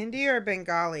that Hindi or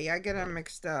Bengali? I get them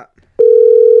mixed up.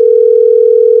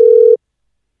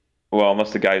 Well,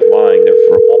 unless the guy's lying, they're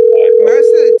from most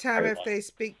of the time, if they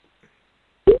speak.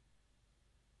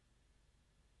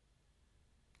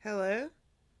 Hello?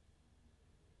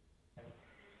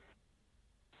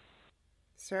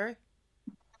 Sir?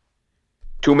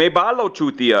 Tume balo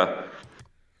chutia.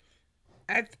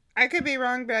 I could be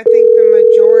wrong, but I think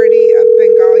the majority of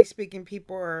Bengali-speaking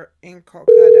people are in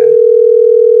Kolkata.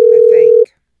 I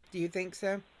think. Do you think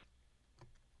so?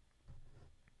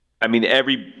 I mean,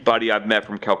 everybody I've met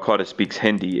from Calcutta speaks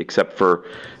Hindi, except for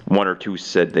one or two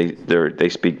said they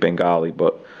speak Bengali,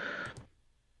 but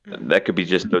that could be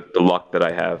just the luck that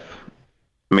I have.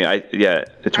 I mean,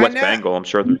 it's West Bengal. I'm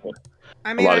sure there's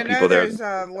a lot of people there. There's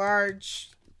a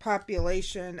large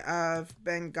population of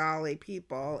Bengali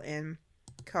people in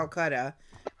Calcutta,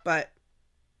 but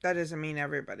that doesn't mean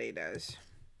everybody does.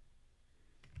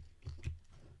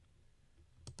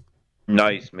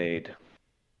 Nice made.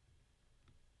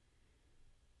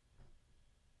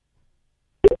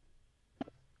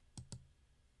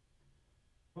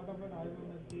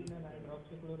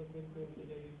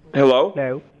 Hello?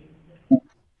 Hello.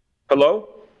 Hello?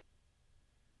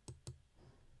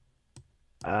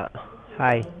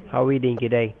 Hi. How are you doing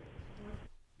today?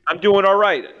 I'm doing all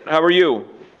right. How are you?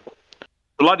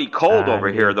 Bloody cold over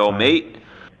I'm here, doing though, fine. mate.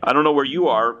 I don't know where you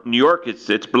are. New York,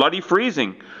 it's bloody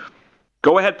freezing.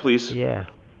 Go ahead, please. Yeah.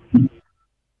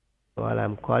 Well,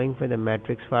 I'm calling for the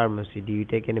Matrix Pharmacy. Do you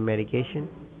take any medication?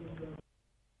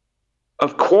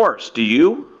 Of course. Do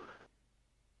you?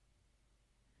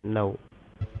 No.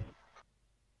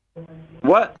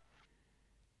 What?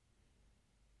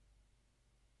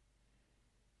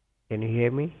 Can you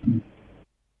hear me?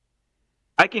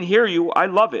 I can hear you. I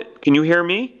love it. Can you hear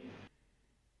me?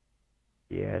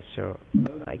 Yeah, sure.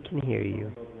 I can hear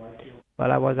you.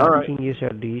 Well, I was All right. asking you, sir,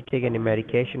 do you take any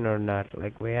medication or not?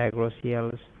 Like Viagra,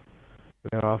 Cialis?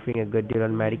 We're offering a good deal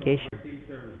on medication.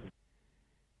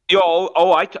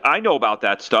 I know about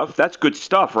that stuff. That's good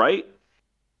stuff, right?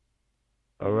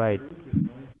 All right.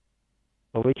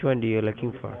 Well, which one do you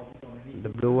looking for? The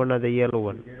blue one or the yellow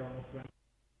one?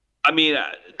 I mean,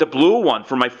 the blue one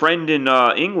for my friend in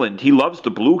England. He loves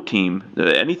the blue team.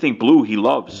 Anything blue, he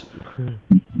loves.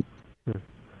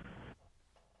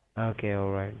 Okay,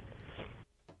 all right.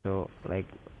 So, like,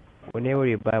 whenever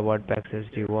you buy, what packages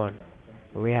do you want?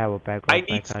 We have a pack I of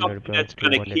need 500 something plus that's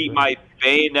going to 200 keep plus. my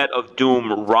bayonet of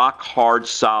doom rock hard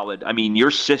solid. I mean, your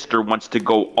sister wants to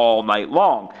go all night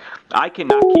long. I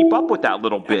cannot keep up with that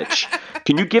little bitch.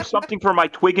 Can you give something for my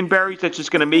twig and berries that's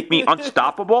just going to make me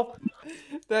unstoppable?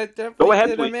 That definitely Go ahead,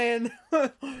 did please. him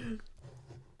in.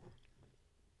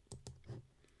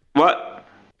 What?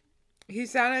 He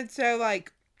sounded so,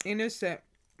 like, innocent.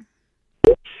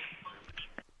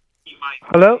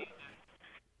 Hello?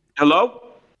 Hello?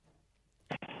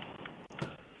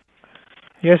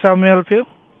 Yes, how may I help you?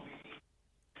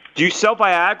 Do you sell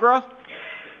Viagra?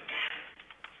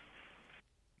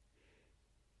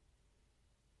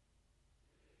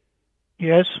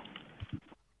 Yes.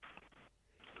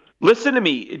 Listen to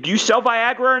me. Do you sell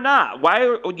Viagra or not?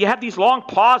 You have these long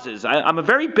pauses? I'm a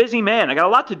very busy man. I got a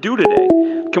lot to do today.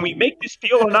 Can we make this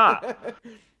deal or not?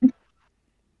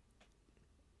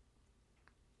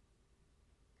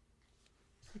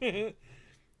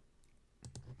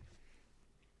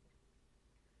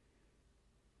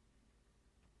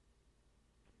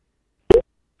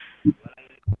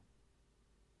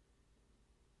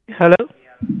 Hello?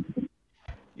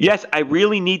 Yes, I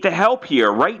really need the help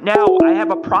here. Right now, I have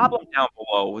a problem down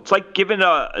below. It's like giving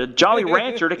a Jolly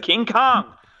Rancher to King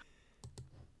Kong.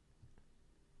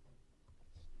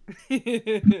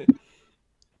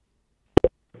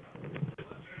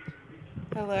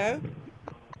 Hello?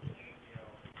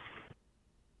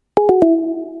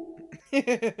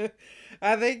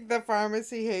 I think the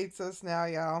pharmacy hates us now,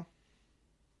 y'all.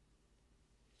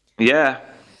 Yeah.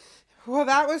 Well,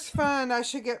 that was fun. I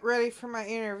should get ready for my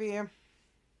interview.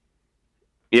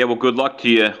 Yeah, well, good luck to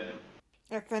you.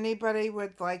 If anybody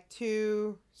would like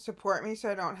to support me so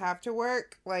I don't have to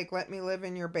work, like let me live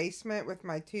in your basement with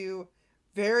my 2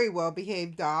 very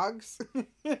well-behaved dogs,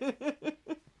 then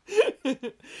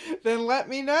let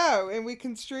me know and we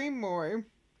can stream more.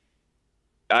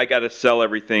 I got to sell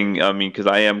everything. I mean, because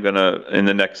I am going to, in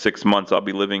the next 6 months, I'll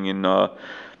be living in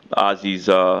Ozzy's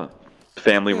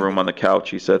family room on the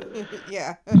couch, he said.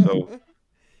 Yeah. So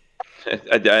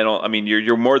I don't. I mean,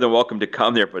 you're more than welcome to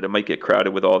come there, but it might get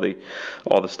crowded with all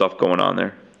the stuff going on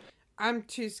there. I'm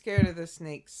too scared of the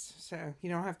snakes, so you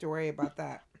don't have to worry about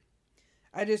that.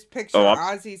 I just picture Oh,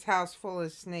 Ozzy's house full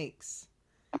of snakes.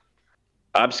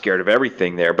 I'm scared of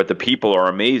everything there, but the people are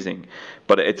amazing.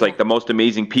 But it's like the most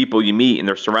amazing people you meet, and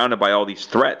they're surrounded by all these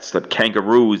threats, like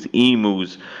kangaroos,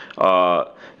 emus,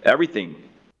 everything.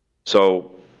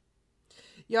 So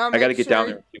Y'all I got to make get down sure-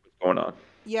 there and see what's going on.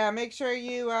 Yeah, make sure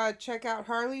you check out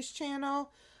Harley's channel.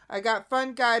 I got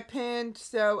Fun Guy pinned,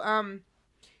 so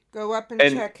go up and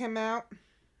check him out.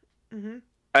 Mm-hmm.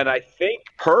 And I think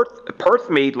Perth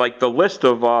made like the list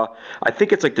of I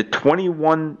think it's like the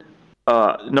 21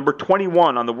 number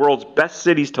 21 on the world's best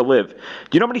cities to live. Do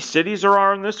you know how many cities there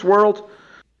are in this world?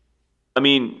 I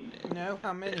mean, No,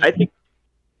 how many? I think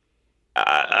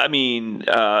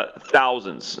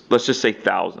thousands. Let's just say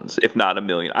thousands, if not a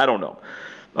million. I don't know.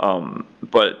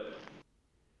 But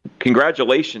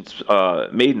congratulations,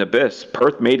 Made in Abyss.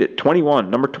 Perth made it 21,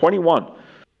 number 21.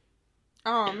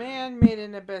 Oh man, Made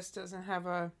in Abyss doesn't have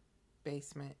a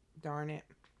basement. Darn it.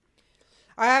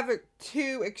 I have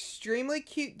 2 extremely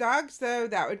cute dogs, though.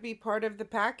 That would be part of the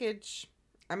package.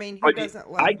 I mean, who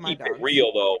doesn't love my dogs? I keep it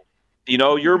real, though. You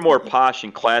know, you're more posh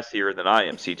and classier than I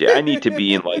am, CJ. I need to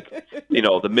be in like,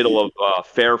 the middle of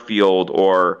Fairfield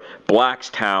or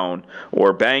Blackstown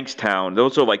or Bankstown.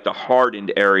 Those are like the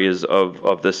hardened areas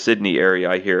of the Sydney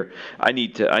area. I hear. I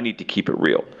need to keep it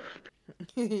real.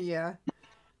 Yeah.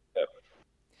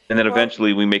 And then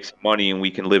eventually we make some money and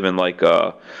we can live in like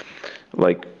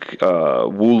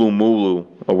Woolloomooloo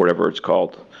or whatever it's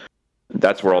called.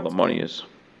 That's where all the money is.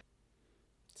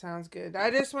 Sounds good.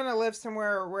 I just want to live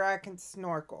somewhere where I can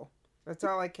snorkel. That's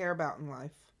all I care about in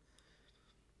life.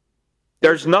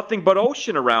 There's nothing but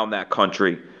ocean around that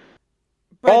country.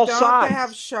 But all don't sides. they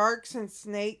have sharks and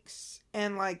snakes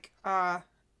and like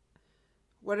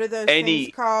what are those things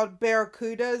called?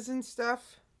 Barracudas and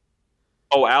stuff?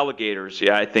 Oh, alligators.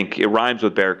 Yeah, I think it rhymes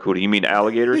with barracuda. You mean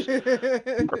alligators?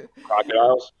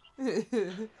 Crocodiles?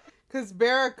 Because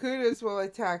barracudas will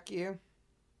attack you.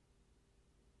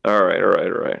 All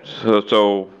right.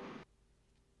 So.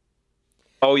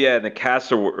 Oh yeah, and the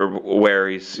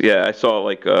cassowaries. Yeah, I saw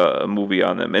like a movie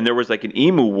on them, and there was like an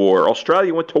emu war.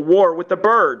 Australia went to war with the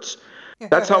birds.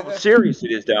 That's how serious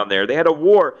it is down there. They had a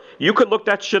war. You could look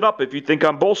that shit up if you think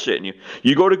I'm bullshitting you.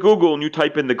 You go to Google and you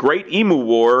type in the Great Emu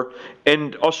War,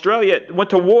 and Australia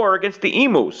went to war against the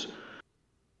emus.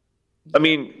 I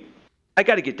mean, I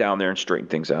got to get down there and straighten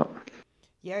things out.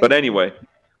 Yeah. But anyway,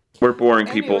 we're boring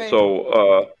people.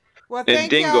 So, well, and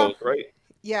dingoes, right?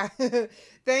 Yeah.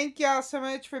 Thank y'all so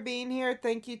much for being here.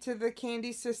 Thank you to the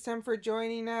Candy System for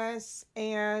joining us.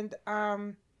 And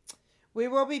we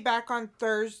will be back on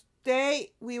Thursday.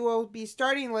 We will be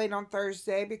starting late on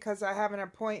Thursday because I have an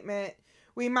appointment.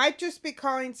 We might just be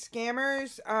calling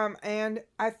scammers. And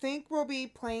I think we'll be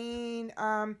playing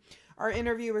our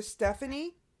interview with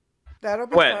Stephanie. That'll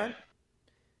be fun.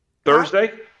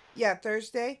 Thursday? Yeah,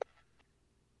 Thursday.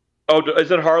 Oh,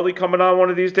 is it Harley coming on one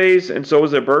of these days? And so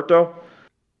is it Berto?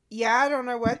 Yeah, I don't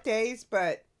know what days,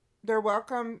 but they're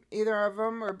welcome, either of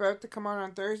them or both, to come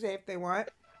on Thursday if they want.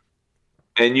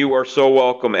 And you are so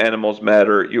welcome, Animals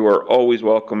Matter. You are always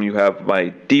welcome. You have my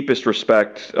deepest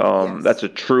respect. Yes. That's a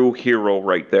true hero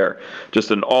right there.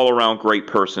 Just an all-around great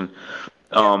person.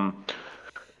 And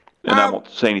I won't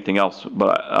say anything else,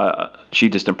 but she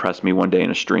just impressed me one day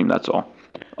in a stream, that's all.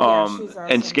 She's awesome.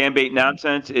 And Scambait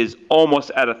Nonsense is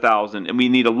almost at 1,000, and we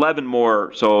need 11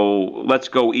 more. So let's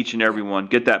go, each and every one.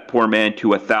 Get that poor man to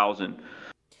 1,000.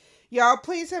 Y'all,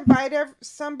 please invite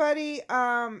somebody.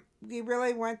 We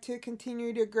really want to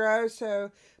continue to grow,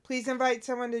 so please invite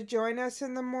someone to join us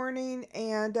in the morning.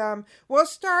 And we'll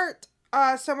start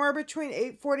somewhere between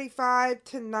 8:45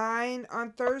 to 9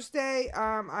 on Thursday.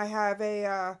 I have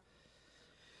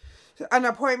an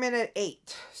appointment at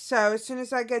 8. So as soon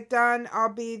as I get done, I'll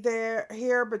be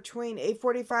here between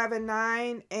 8:45 and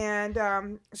 9.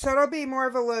 And so it'll be more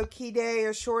of a low-key day,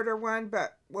 a shorter one,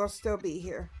 but we'll still be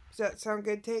here. Does that sound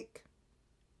good, Take?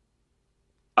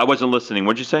 I wasn't listening.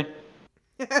 What'd you say?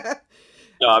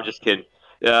 No, I'm just kidding.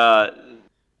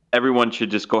 Everyone should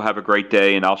just go have a great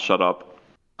day, and I'll shut up.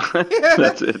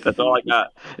 That's it. That's all I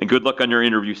got. And good luck on your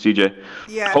interview, CJ.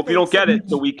 Yeah. Hope you don't get it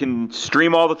so we can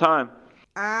stream all the time.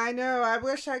 I know. I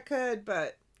wish I could,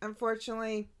 but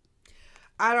unfortunately,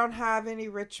 I don't have any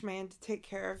rich man to take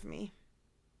care of me.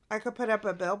 I could put up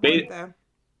a billboard, though.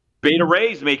 Beta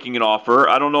Ray's making an offer.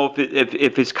 I don't know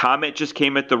if his comment just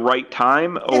came at the right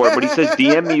time, but he says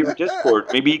DM me your Discord.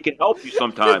 Maybe he can help you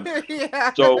sometime.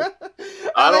 Yeah. So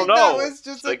I don't know. That was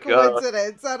just a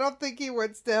coincidence. I don't think he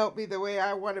wants to help me the way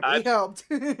I want to be helped.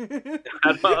 I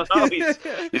don't know. He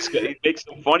makes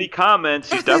some funny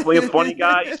comments. He's definitely a funny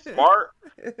guy. He's smart,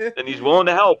 and he's willing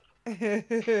to help.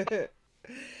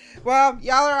 Well,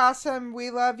 y'all are awesome.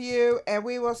 We love you, and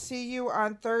we will see you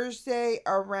on Thursday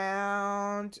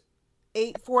around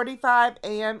 8:45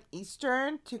 a.m.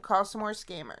 Eastern to call some more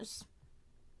scammers.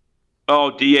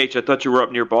 Oh, DH, I thought you were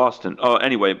up near Boston. Oh,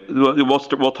 anyway,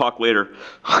 we'll talk later.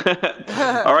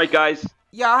 All right, guys.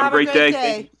 Y'all have a great day.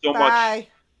 Thank you so Bye.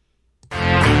 much.